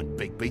anyone,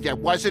 Bigby. There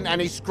wasn't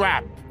any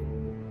scrap.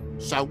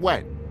 So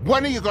when?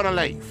 When are you gonna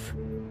leave?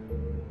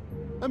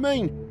 I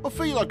mean, I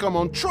feel like I'm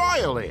on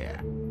trial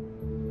here.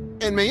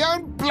 In my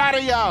own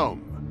bloody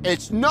home.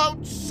 It's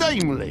not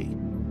seemly.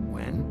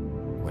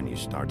 When? When you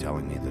start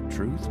telling me the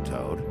truth,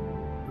 Toad.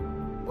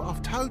 Well,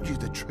 I've told you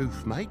the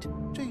truth, mate.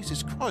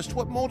 Jesus Christ,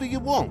 what more do you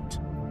want?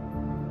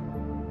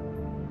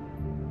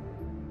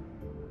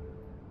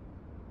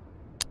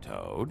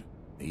 Toad,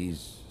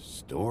 These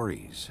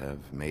stories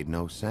have made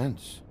no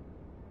sense.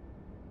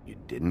 You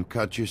didn't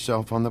cut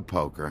yourself on the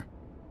poker.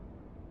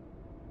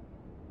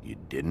 You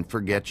didn't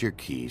forget your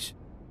keys.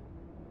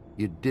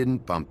 You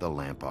didn't bump the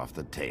lamp off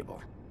the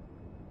table.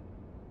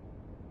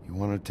 You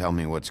want to tell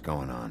me what's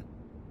going on?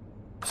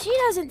 She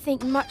doesn't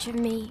think much of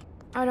me,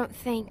 I don't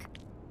think.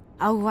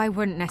 Oh, I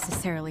wouldn't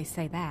necessarily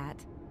say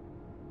that.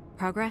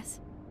 Progress?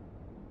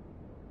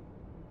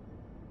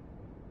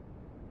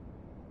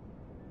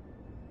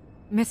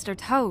 Mr.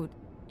 Toad,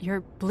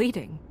 you're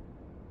bleeding.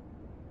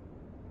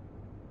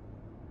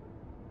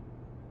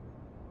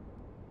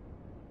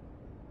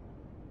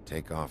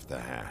 Take off the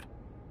hat.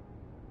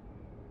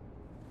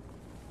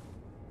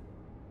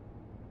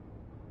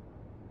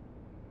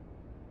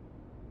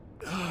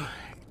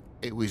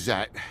 It was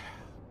that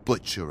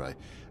butcher,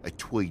 a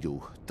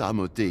Tweedle,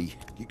 Dumody.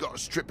 You gotta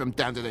strip them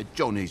down to their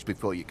johnnies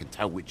before you can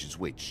tell which is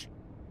which.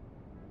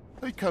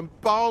 He come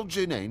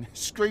bulging in,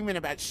 screaming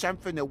about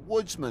something the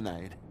woodsman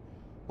had.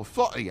 Or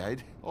thought he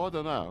had, I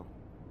don't know.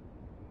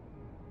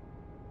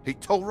 He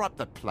tore up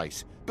the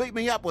place, beat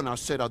me up when I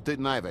said I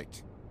didn't have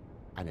it.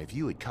 And if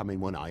you had come in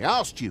when I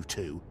asked you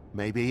to,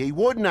 maybe he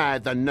wouldn't have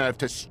had the nerve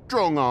to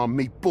strong-arm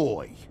me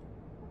boy.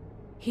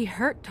 He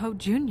hurt Toad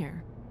Jr.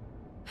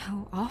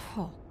 How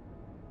awful.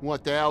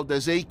 What the hell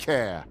does he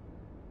care?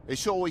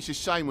 It's always the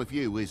same with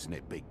you, isn't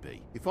it,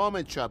 Bigby? If I'm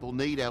in trouble,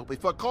 need help,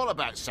 if I call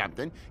about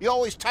something, you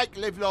always take a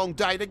livelong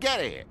day to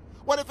get here.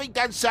 What if he'd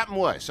done something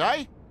worse,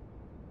 eh?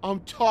 I'm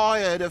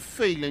tired of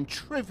feeling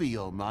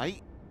trivial,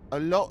 mate. A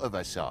lot of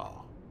us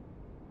are.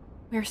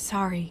 We're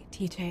sorry,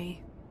 TJ.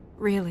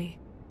 Really.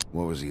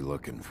 What was he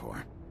looking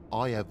for?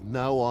 I have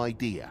no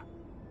idea.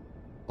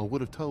 I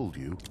would have told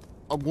you.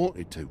 I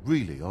wanted to,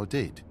 really, I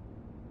did.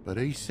 But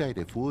he said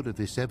if word of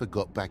this ever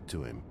got back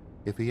to him,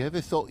 if he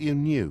ever thought you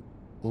knew,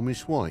 or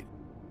Miss White,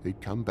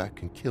 he'd come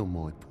back and kill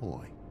my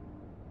boy.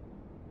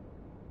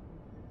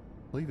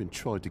 I even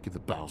tried to give the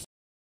bastard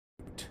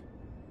coat.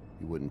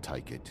 He wouldn't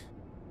take it.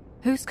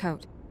 Whose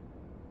coat?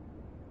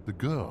 The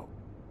girl.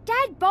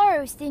 Dad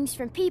borrows things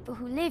from people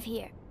who live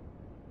here.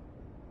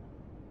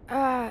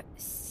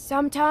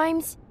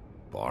 Sometimes.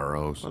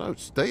 Borrows? I don't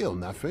steal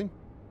nothing.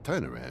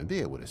 Turn around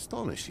here would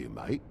astonish you,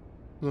 mate.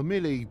 I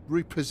merely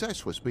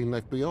repossess what's been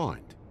left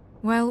behind.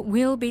 Well,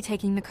 we'll be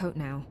taking the coat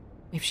now.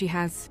 If she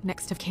has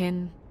next of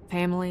kin,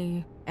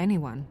 family,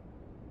 anyone.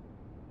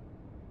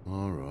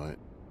 All right.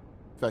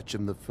 Fetch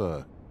him the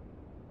fur.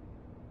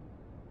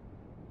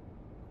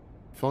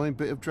 Fine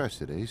bit of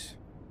dress it is.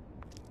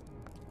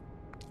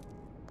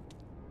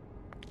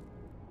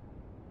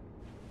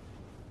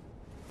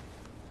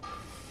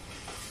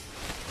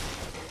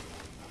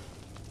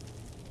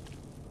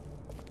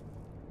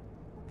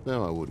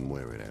 Though I wouldn't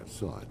wear it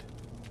outside.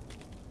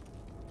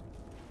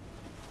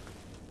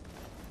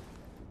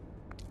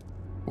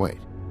 Wait.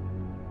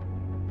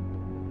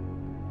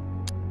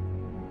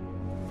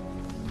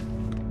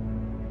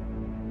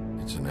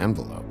 It's an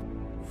envelope.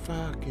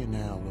 Fucking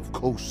hell, of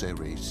course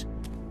there is.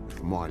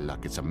 For my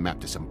luck, it's a map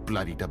to some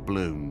bloody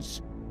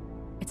doubloons.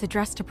 It's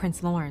addressed to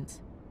Prince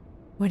Lawrence.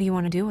 What do you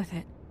want to do with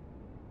it?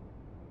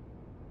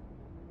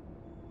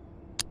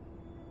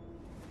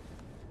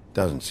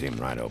 Doesn't seem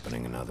right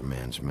opening another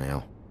man's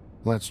mail.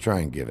 Let's try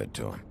and give it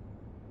to him.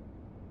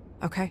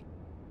 Okay.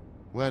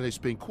 Well, it's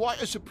been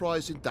quite a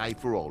surprising day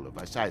for all of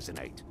us, hasn't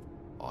it?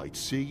 I'd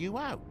see you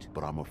out,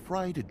 but I'm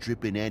afraid of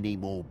dripping any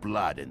more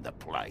blood in the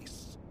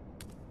place.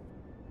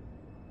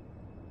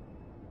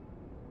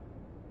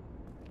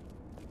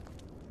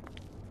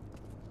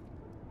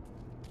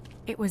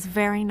 It was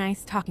very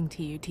nice talking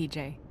to you,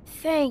 TJ.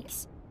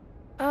 Thanks.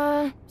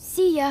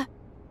 See ya.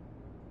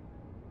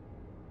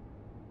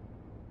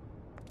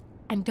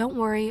 And don't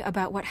worry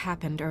about what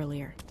happened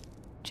earlier.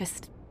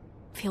 Just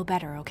feel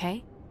better,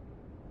 okay?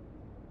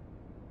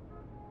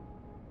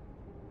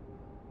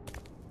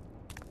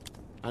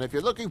 And if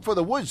you're looking for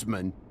the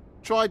woodsman,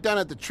 try down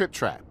at the Trip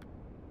Trap.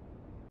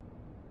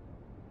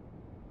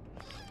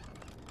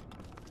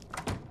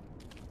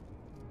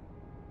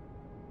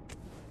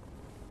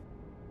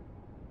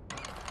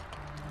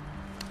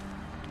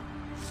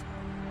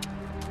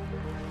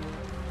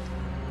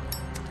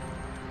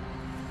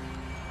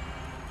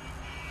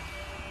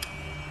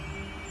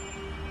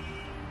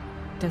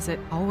 Does it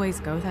always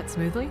go that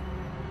smoothly?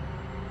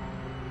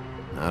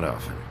 Not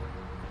often.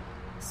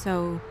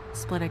 So,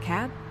 split a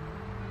cab?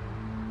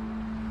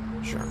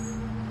 Sure.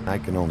 I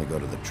can only go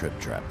to the Trip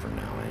Trap for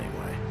now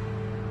anyway.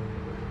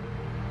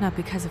 Not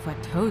because of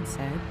what Toad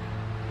said.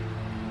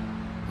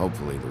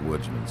 Hopefully the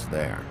woodsman's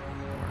there.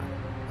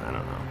 Or, I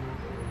don't know.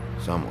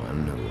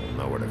 Someone who will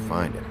know where to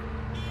find him.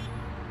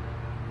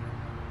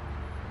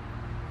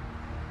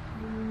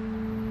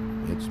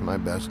 It's my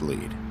best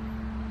lead.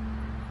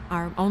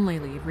 Our only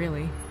lead,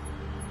 really.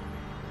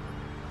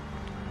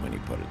 When you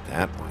put it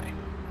that way.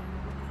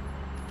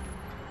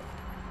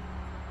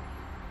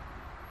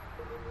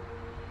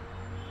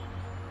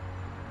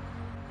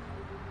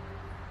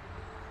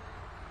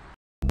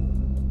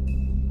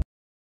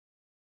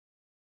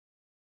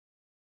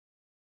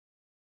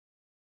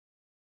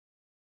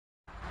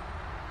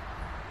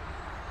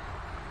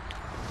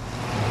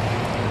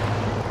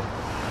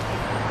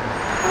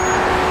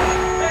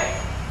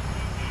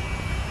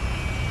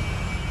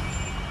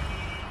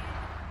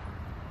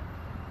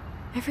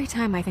 Every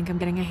time I think I'm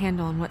getting a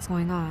handle on what's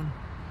going on,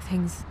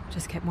 things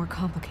just get more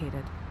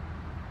complicated.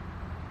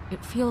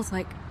 It feels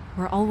like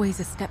we're always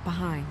a step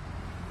behind.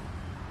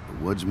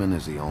 The woodsman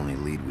is the only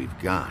lead we've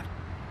got,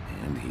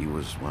 and he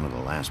was one of the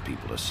last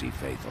people to see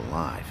Faith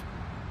alive.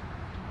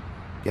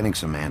 Getting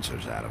some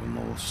answers out of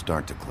him will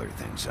start to clear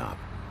things up.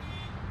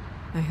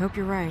 I hope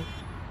you're right.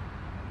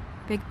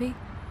 Bigby,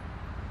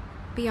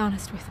 be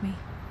honest with me.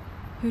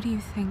 Who do you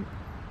think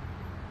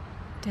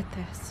did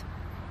this?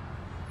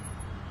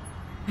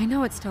 I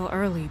know it's still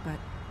early, but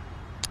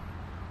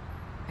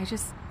I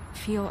just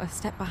feel a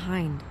step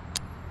behind.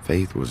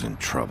 Faith was in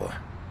trouble,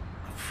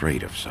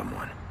 afraid of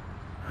someone.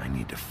 I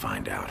need to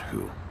find out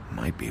who.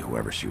 Might be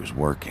whoever she was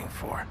working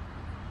for.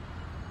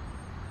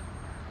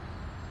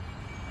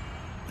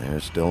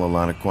 There's still a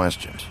lot of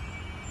questions.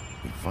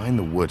 We find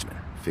the woodsman,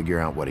 figure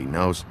out what he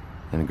knows,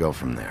 and go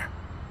from there.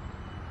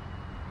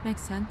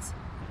 Makes sense.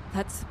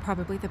 That's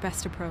probably the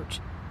best approach.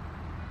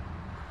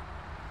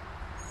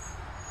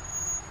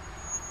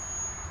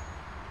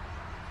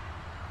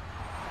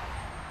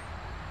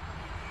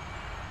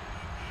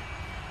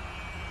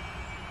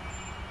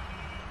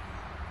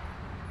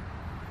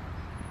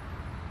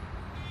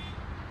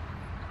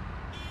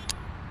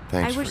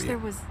 Thanks I wish for you. there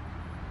was...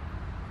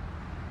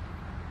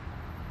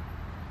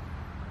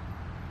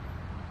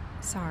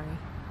 Sorry.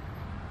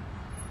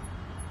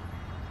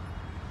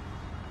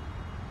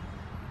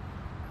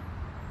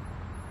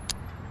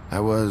 I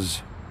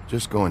was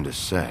just going to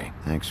say,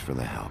 thanks for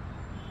the help.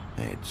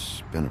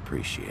 It's been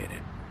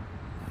appreciated.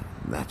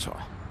 That's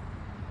all.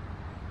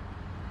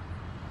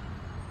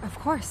 Of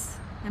course.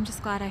 I'm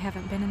just glad I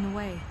haven't been in the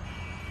way.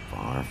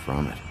 Far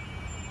from it.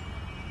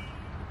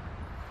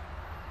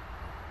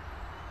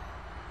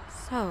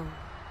 So...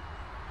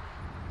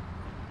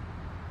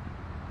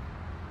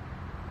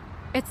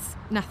 It's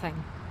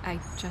nothing.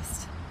 I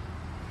just...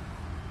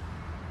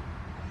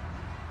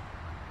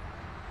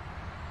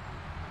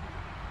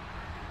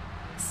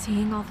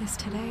 Seeing all this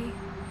today,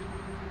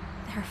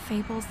 there are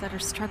fables that are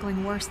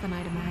struggling worse than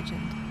I'd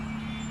imagined.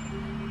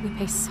 We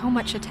pay so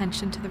much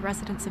attention to the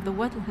residents of the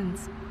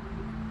woodlands.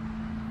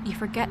 You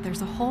forget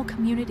there's a whole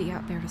community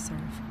out there to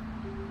serve.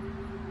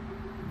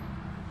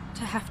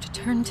 To have to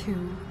turn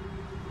to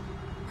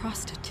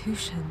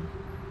prostitution.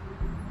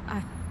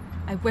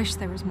 I wish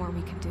there was more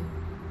we could do.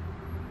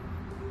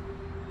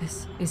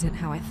 This isn't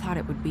how I thought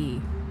it would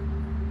be.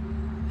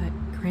 But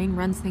Crane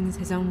runs things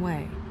his own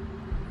way.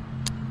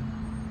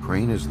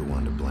 Crane is the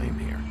one to blame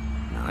here,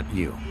 not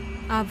you.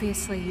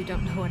 Obviously, you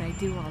don't know what I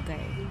do all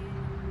day.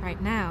 Right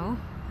now,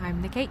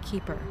 I'm the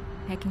gatekeeper,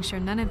 making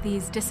sure none of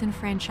these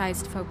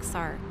disenfranchised folks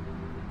are,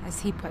 as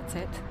he puts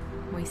it,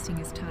 wasting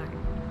his time.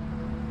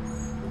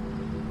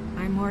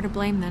 I'm more to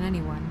blame than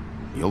anyone.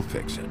 You'll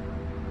fix it.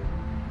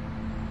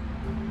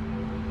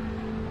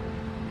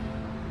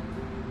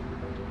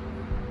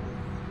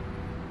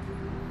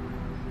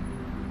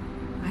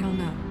 I don't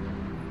know.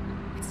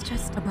 It's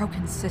just a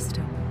broken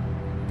system.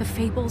 The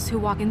fables who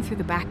walk in through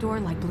the back door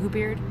like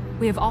Bluebeard,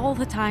 we have all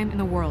the time in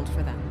the world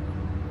for them.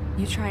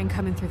 You try and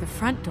come in through the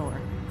front door,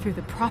 through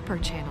the proper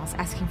channels,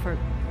 asking for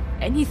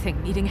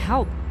anything, needing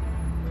help.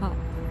 Well,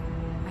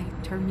 I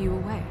turn you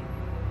away.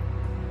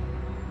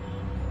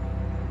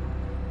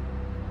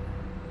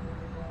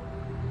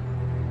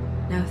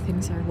 Now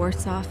things are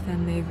worse off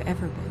than they've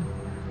ever been.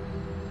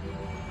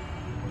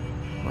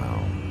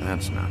 Well,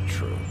 that's not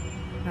true.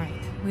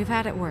 Right. We've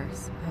had it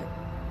worse, but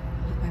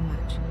not by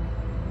much.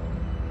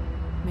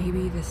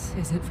 Maybe this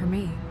isn't for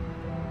me.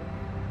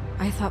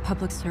 I thought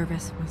public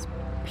service was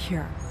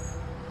pure.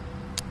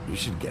 You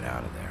should get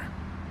out of there.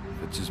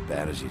 If it's as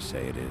bad as you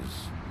say it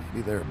is,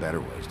 maybe there are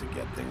better ways to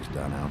get things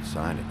done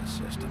outside of the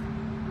system.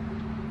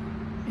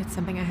 It's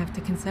something I have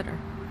to consider.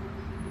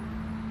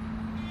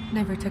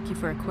 Never took you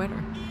for a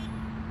quitter.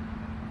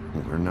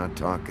 We're not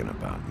talking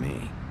about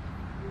me.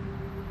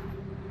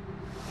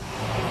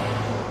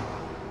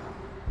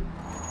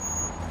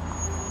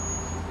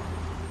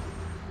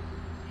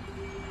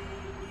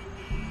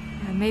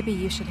 Maybe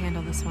you should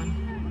handle this one.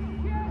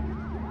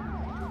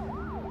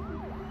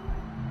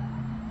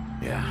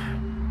 Yeah,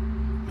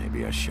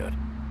 maybe I should.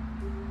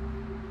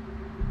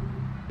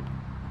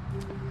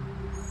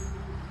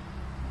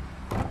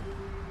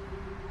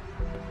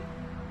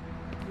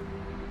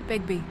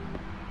 Bigby.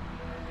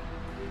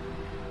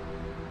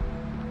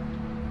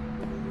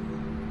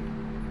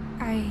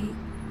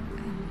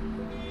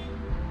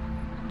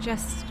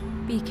 Just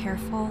be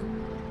careful,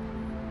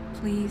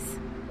 please.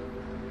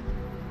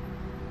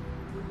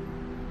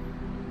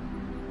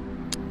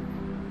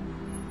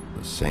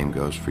 The same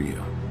goes for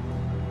you.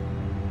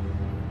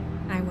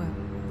 I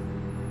will.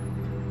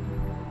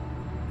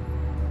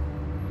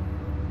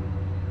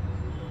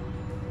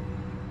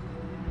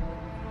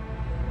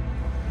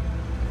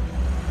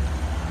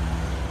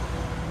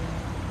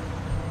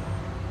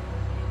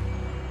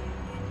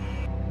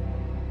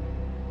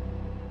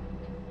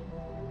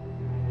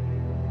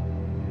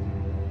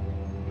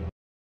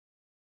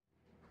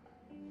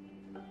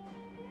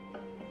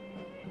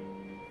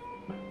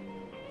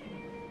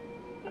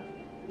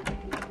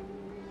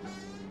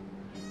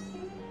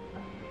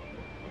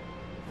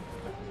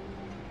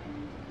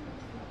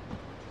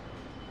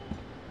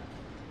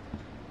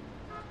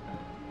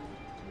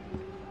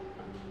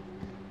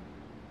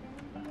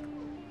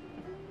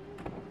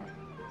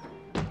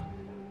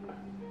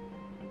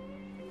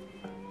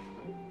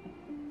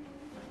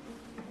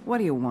 What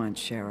do you want,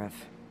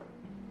 Sheriff?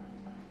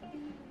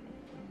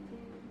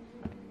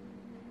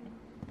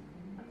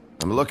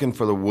 I'm looking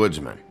for the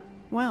woodsman.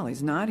 Well,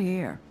 he's not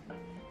here.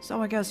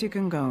 So I guess you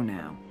can go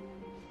now.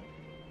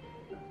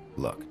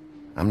 Look,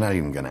 I'm not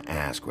even gonna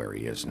ask where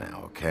he is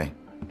now, okay?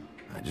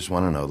 I just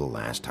want to know the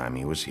last time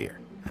he was here.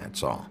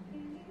 That's all.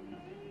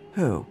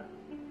 Who?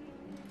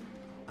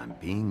 I'm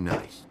being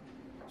nice,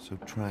 so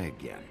try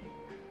again.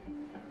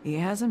 He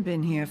hasn't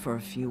been here for a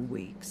few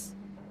weeks.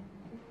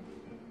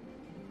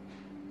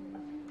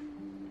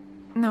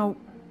 No,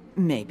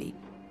 maybe.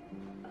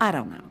 I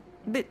don't know.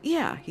 But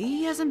yeah,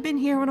 he hasn't been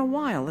here in a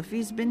while, if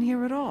he's been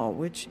here at all,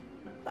 which...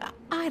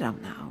 I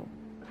don't know.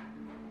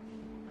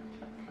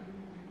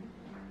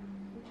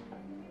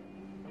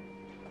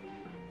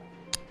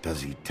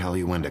 Does he tell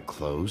you when to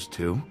close,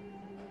 too?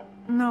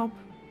 Nope.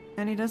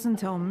 And he doesn't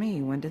tell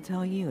me when to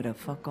tell you to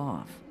fuck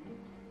off.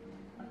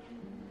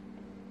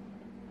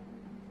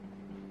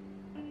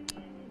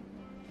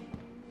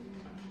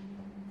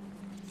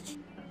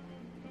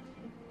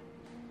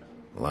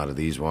 A lot of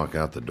these walk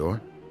out the door?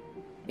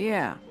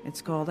 Yeah,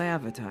 it's called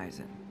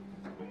advertising.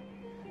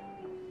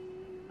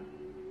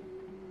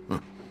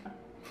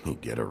 You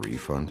get a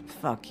refund?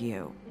 Fuck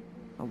you.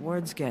 The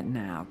word's getting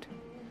out.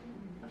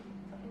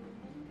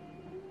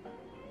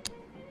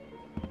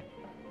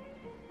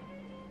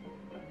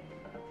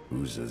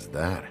 Whose is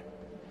that?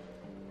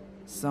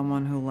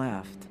 Someone who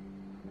left.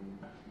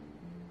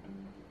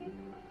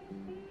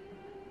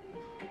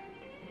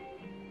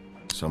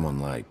 Someone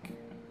like...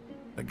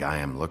 the guy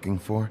I'm looking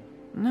for?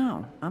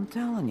 No, I'm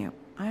telling you.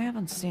 I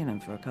haven't seen him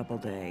for a couple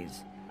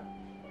days.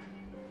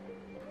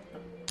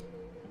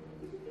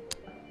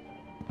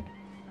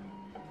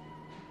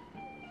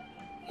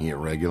 He a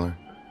regular?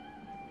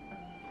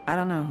 I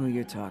don't know who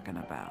you're talking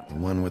about. The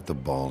one with the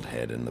bald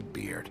head and the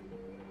beard.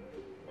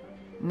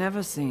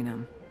 Never seen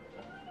him.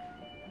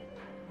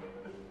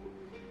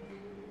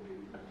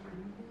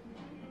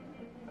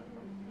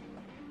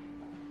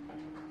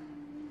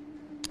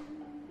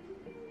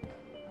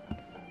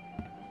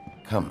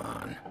 Come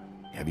on.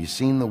 Have you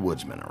seen the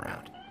woodsman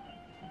around?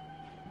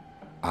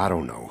 I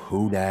don't know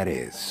who that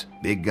is.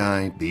 Big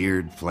guy,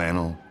 beard,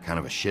 flannel, kind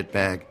of a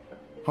shitbag.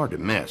 Hard to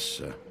miss.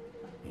 You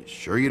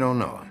sure you don't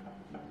know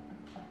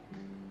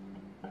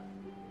him?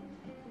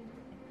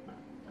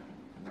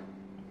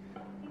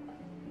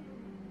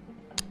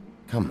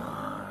 Come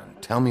on,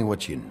 tell me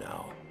what you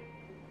know.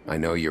 I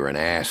know you're an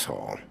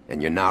asshole,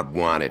 and you're not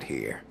wanted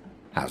here.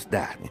 How's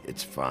that?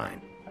 It's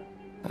fine.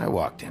 I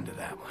walked into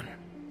that one.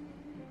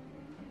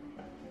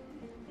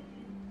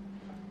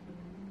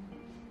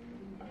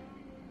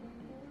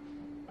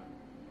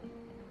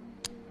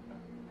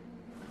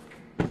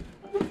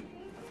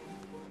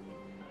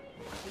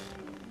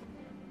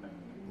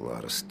 A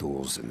lot of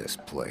stools in this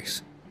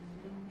place.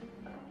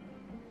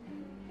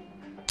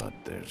 But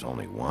there's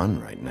only one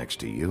right next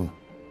to you.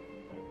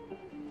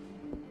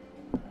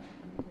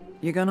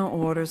 You gonna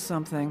order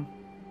something?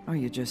 Or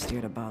you just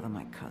here to bother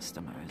my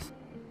customers?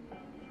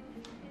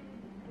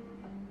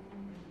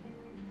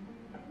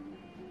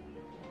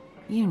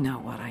 You know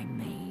what I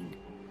mean.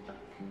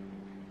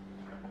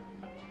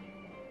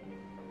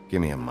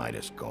 Give me a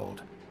Midas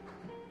Gold.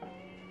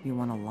 You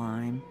want a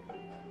lime?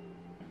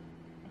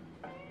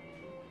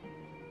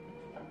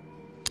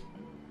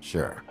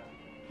 Sure.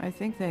 I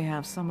think they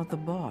have some at the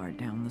bar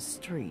down the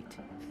street.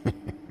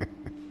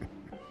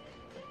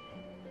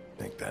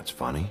 Think that's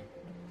funny?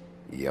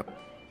 Yep.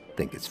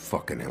 Think it's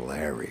fucking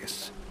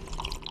hilarious.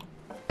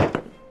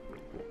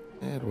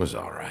 It was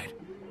all right.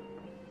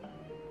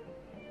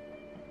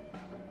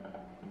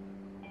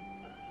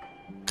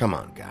 Come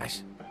on,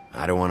 guys.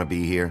 I don't want to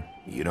be here.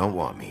 You don't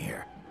want me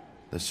here.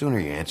 The sooner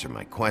you answer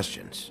my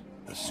questions,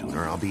 the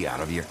sooner I'll be out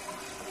of here.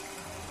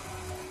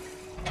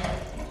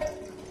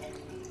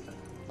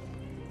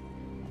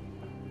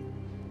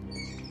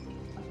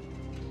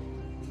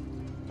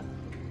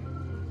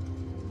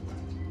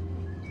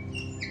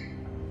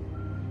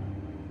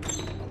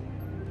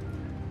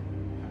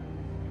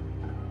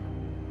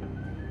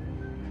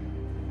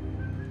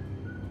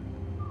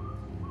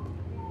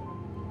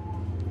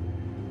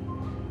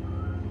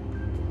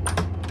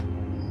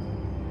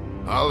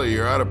 Ollie,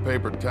 you're out of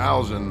paper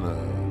towels and,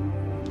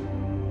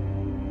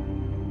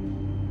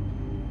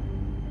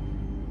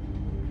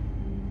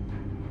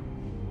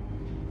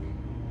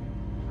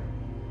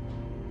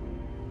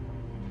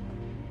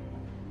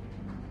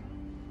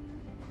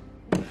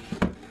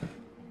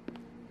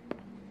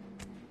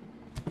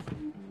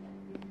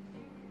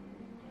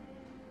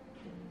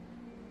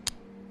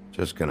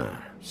 Just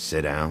gonna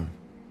sit down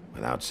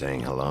without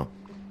saying hello?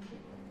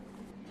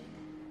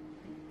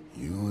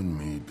 You and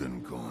me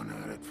been going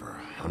at it for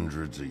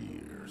hundreds of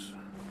years.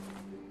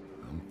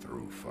 I'm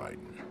through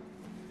fighting.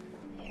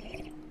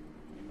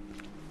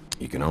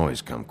 You can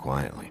always come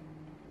quietly.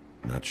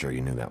 Not sure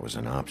you knew that was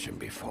an option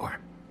before.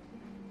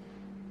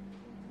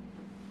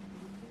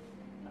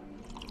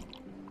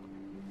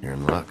 You're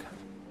in luck.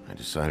 I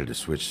decided to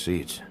switch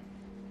seats.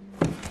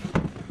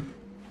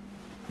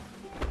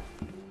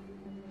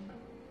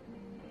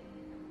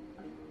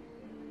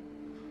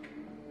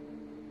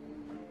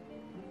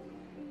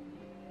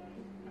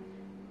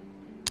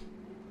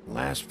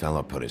 last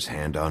fella put his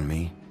hand on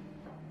me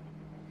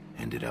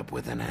ended up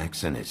with an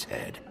axe in his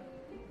head.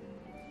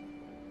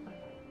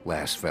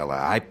 Last fella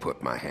I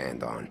put my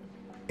hand on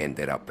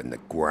ended up in the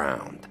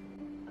ground.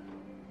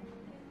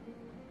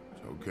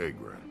 It's okay,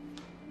 Gren.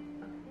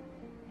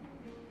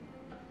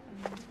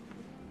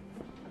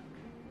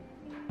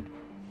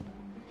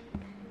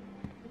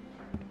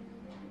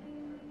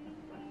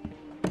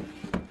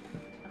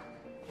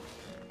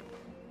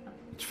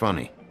 It's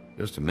funny.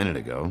 Just a minute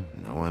ago,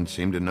 no one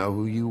seemed to know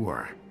who you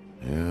were.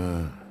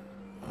 Yeah,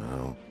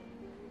 well,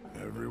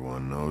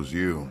 everyone knows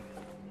you.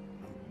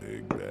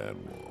 Big Bad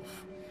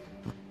Wolf.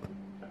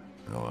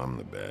 Now I'm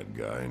the bad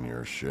guy and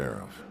you're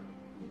sheriff.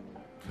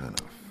 What kind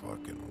of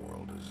fucking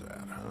world is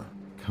that, huh?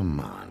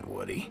 Come on,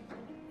 Woody.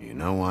 You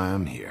know why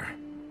I'm here.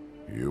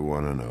 You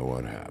want to know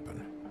what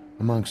happened?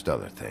 Amongst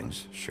other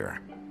things, sure.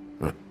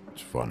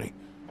 It's funny.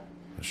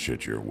 The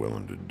shit you're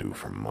willing to do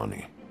for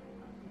money.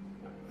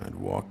 I'd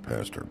walked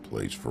past her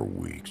place for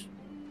weeks.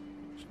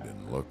 She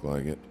didn't look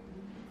like it,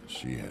 but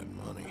she had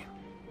money.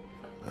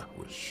 I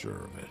was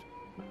sure of it.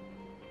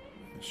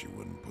 And she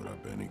wouldn't put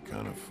up any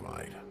kind of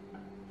fight.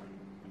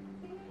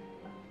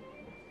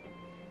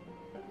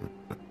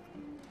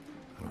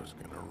 I was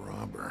gonna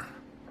rob her.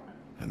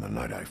 And the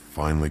night I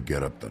finally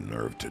get up the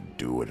nerve to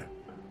do it,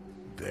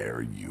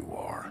 there you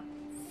are,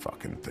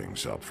 fucking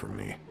things up for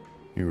me.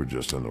 You were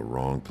just in the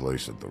wrong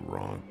place at the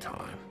wrong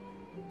time.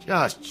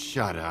 Just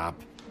shut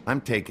up. I'm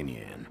taking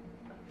you in.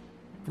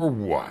 For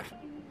what?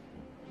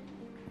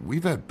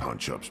 We've had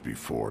punch-ups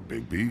before,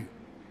 Bigby.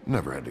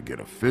 Never had to get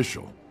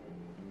official.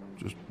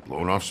 Just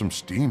blowing off some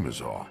steam is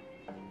all.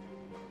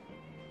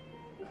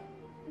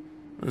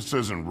 This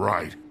isn't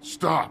right.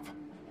 Stop!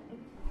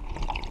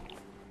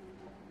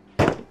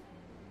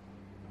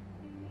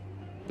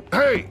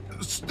 Hey!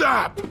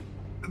 Stop!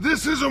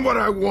 This isn't what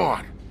I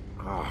want!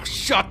 Oh,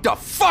 shut the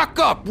fuck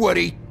up,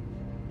 Woody!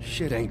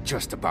 Shit ain't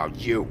just about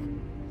you.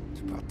 It's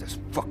about this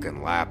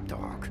fucking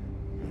lapdog.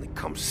 Only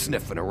comes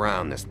sniffing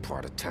around this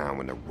part of town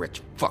when the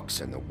rich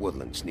fucks in the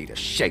woodlands need a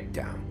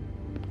shakedown.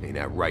 Ain't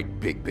that right,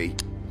 Bigby?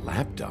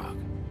 Lapdog?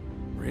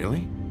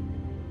 Really?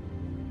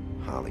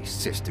 Holly's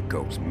sister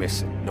goes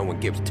missing. No one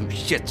gives two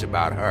shits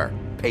about her.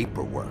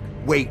 Paperwork,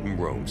 waiting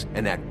rooms,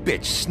 and that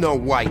bitch Snow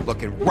White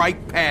looking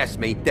right past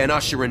me, then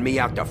ushering me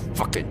out the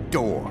fucking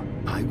door.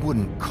 I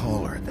wouldn't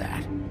call her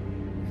that.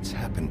 It's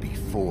happened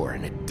before,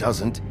 and it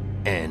doesn't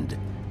end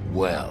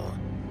well.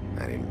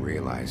 I didn't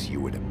realize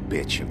you were the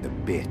bitch of the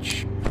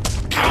bitch.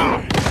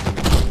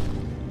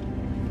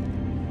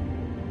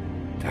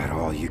 That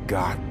all you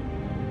got?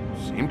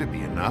 Seemed to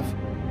be enough.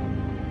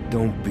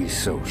 Don't be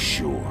so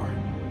sure.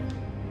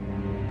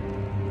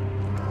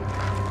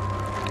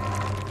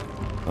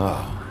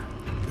 Oh,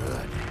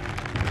 good.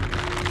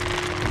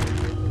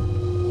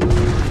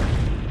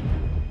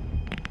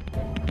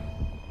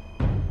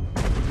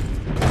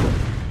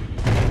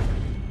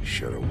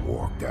 Should have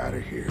walked out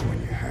of here when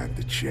you had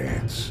the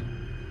chance.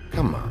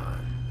 Come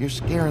on, you're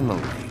scaring the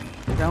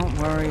lady. Don't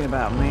worry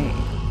about me.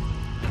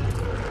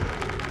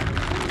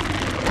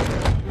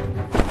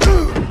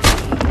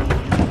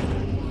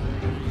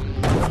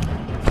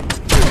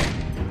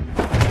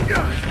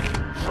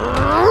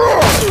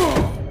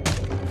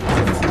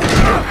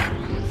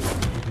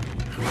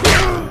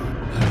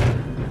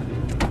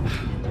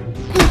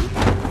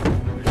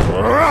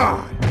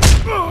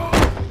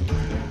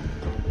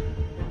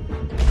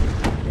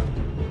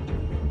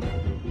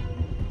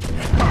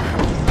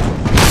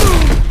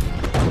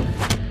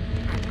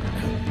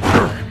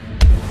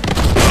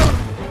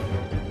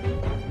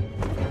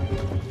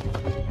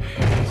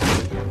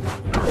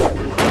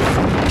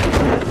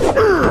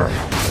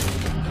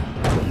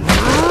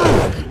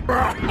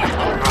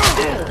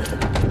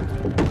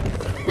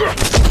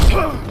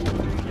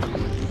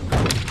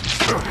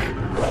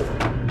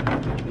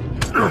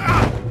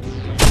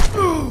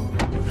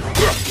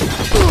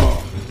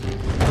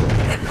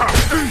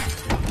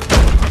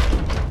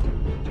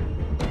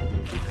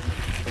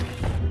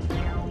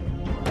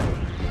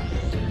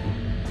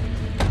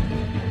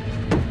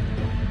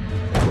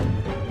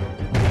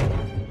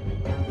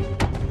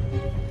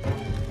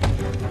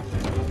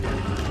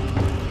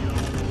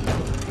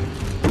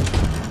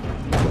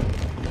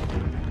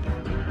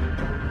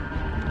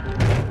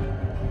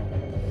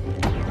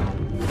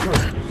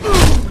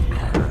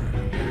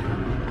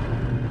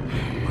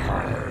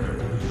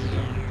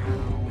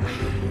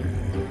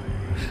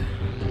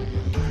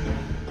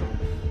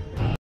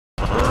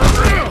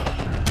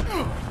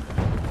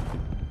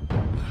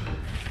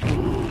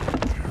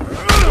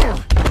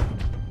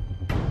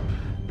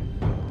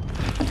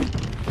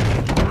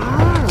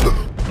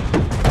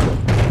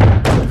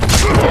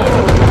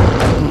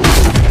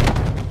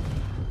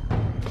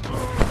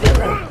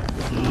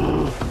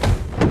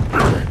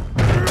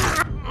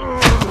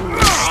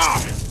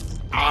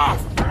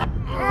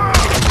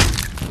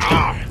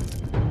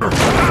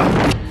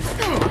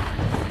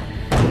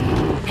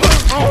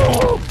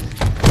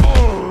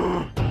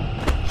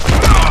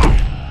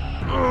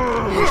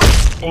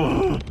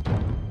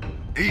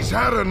 He's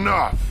had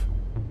enough.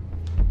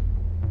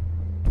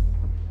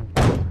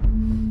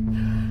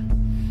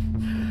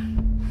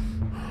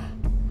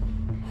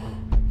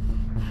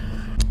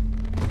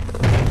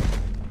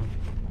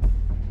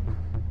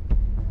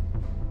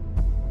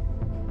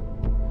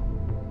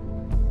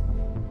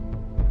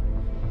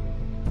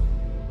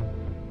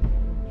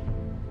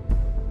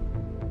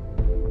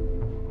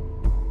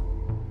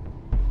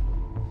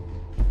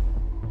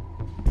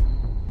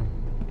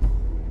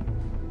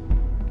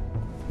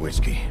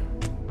 whiskey.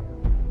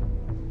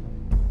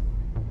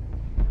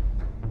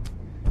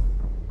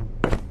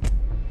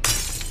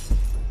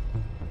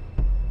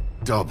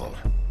 Double.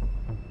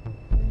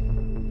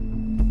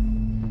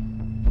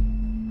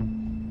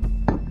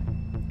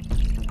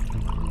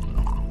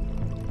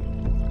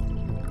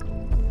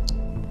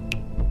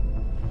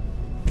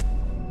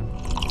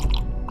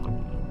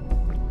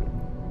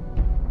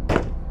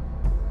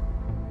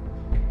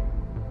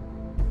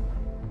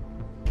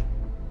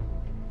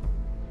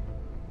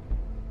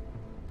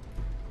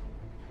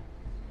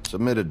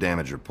 Submit a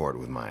damage report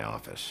with my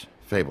office.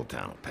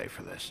 Fabletown will pay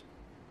for this.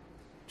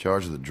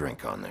 Charge the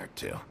drink on there,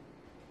 too.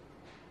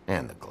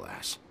 And the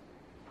glass.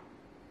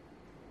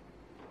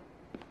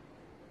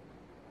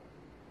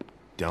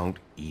 Don't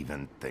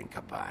even think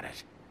about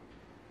it.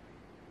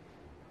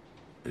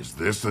 Is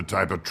this the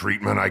type of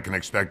treatment I can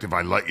expect if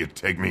I let you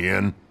take me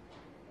in?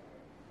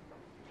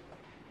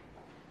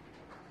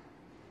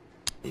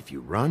 If you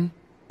run,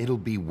 it'll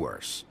be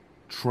worse.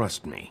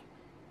 Trust me.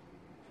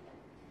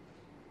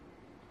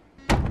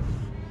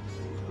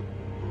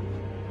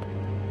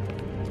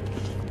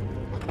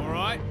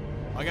 Alright,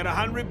 I got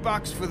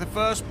 $100 for the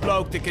first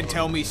bloke that can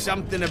tell me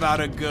something about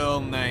a girl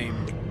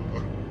named...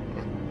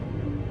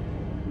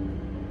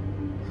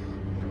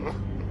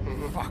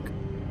 Fuck.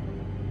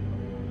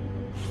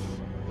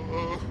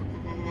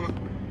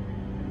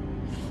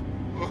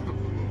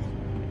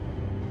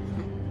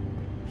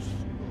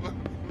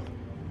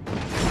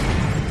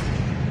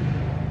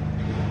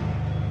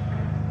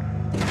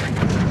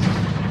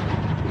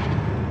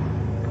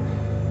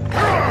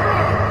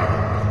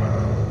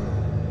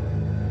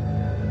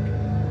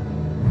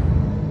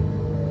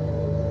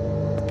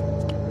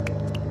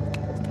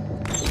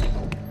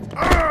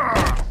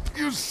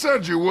 You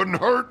said you wouldn't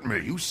hurt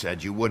me. You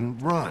said you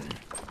wouldn't run.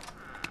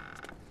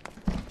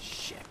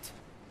 Shit.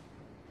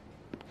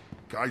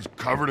 Guy's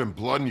covered in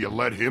blood and you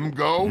let him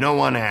go? No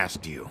one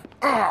asked you.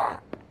 Ah!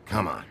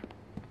 Come on.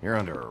 You're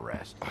under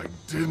arrest. I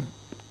didn't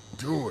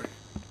do it.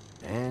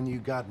 And you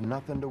got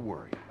nothing to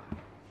worry about.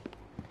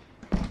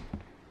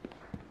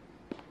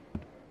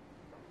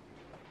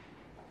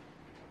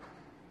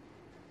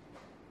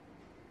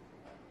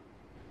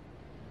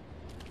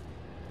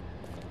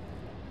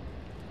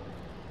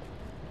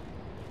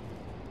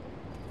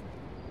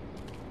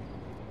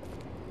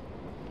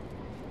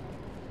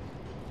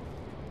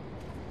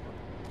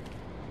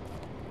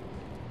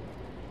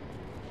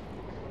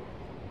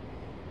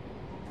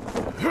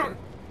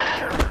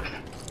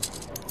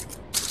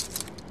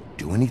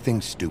 Do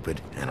anything stupid,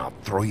 and I'll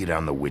throw you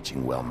down the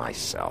witching well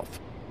myself.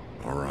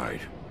 All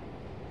right.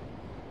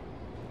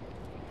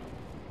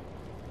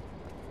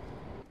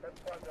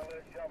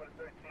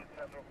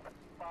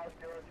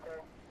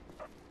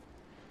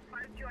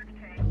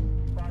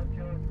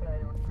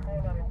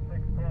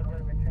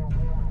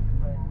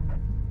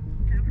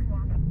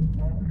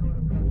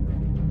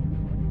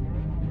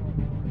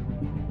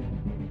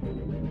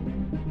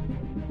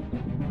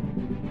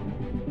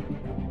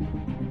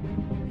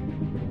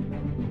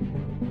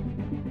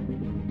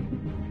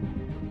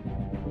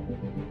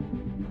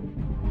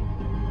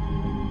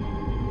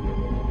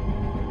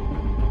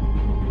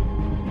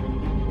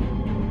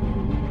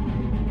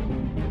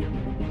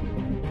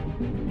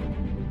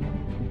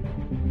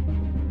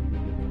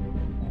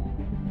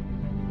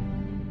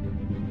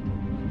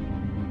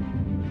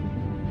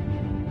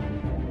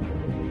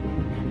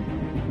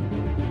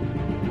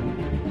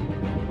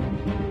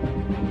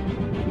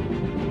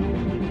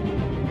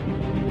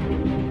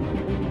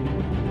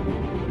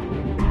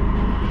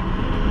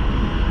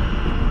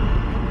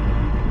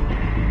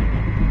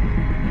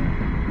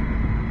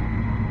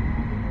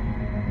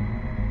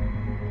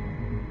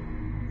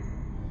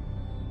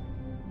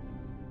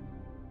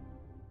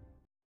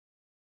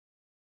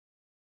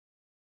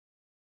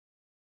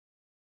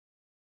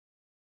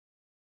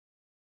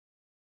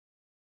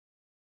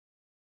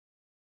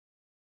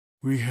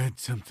 We had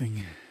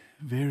something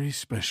very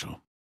special.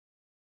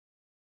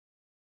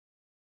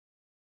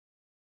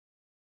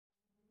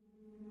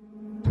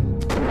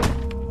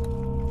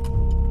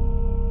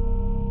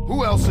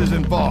 Who else is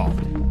involved?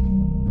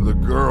 The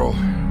girl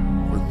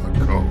with the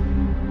coat.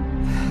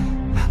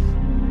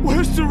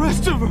 Where's the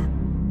rest of her?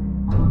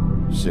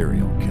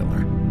 Serial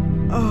killer.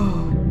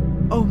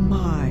 Oh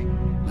my.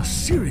 A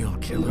serial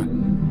killer?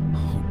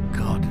 Oh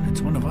God,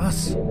 it's one of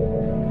us.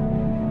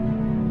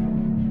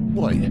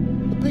 Wait,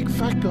 the big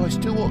fat guy's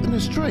still walking the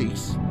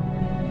streets?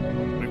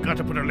 We've got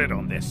to put a lid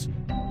on this.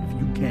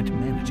 If you can't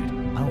manage it,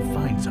 I'll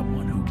find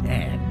someone who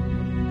can.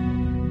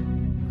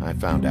 I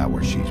found out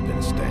where she's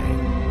been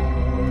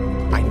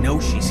staying. I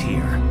know she's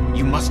here.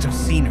 You must have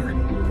seen her.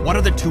 What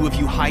are the two of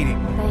you hiding?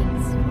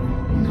 Thanks for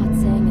not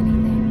saying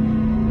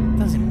anything.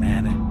 Doesn't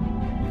matter.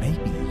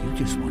 Maybe you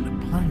just want to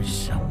punish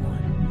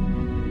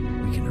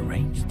someone. We can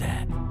arrange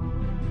that.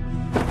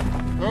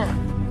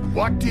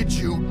 What did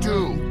you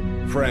do?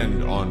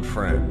 Friend on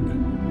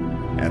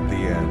friend, at the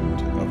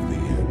end of the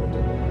end.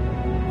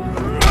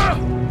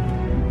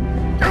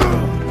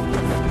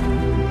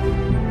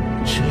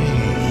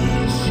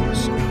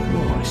 Jesus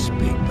Christ,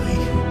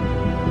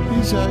 Bigby.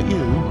 Is that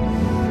you?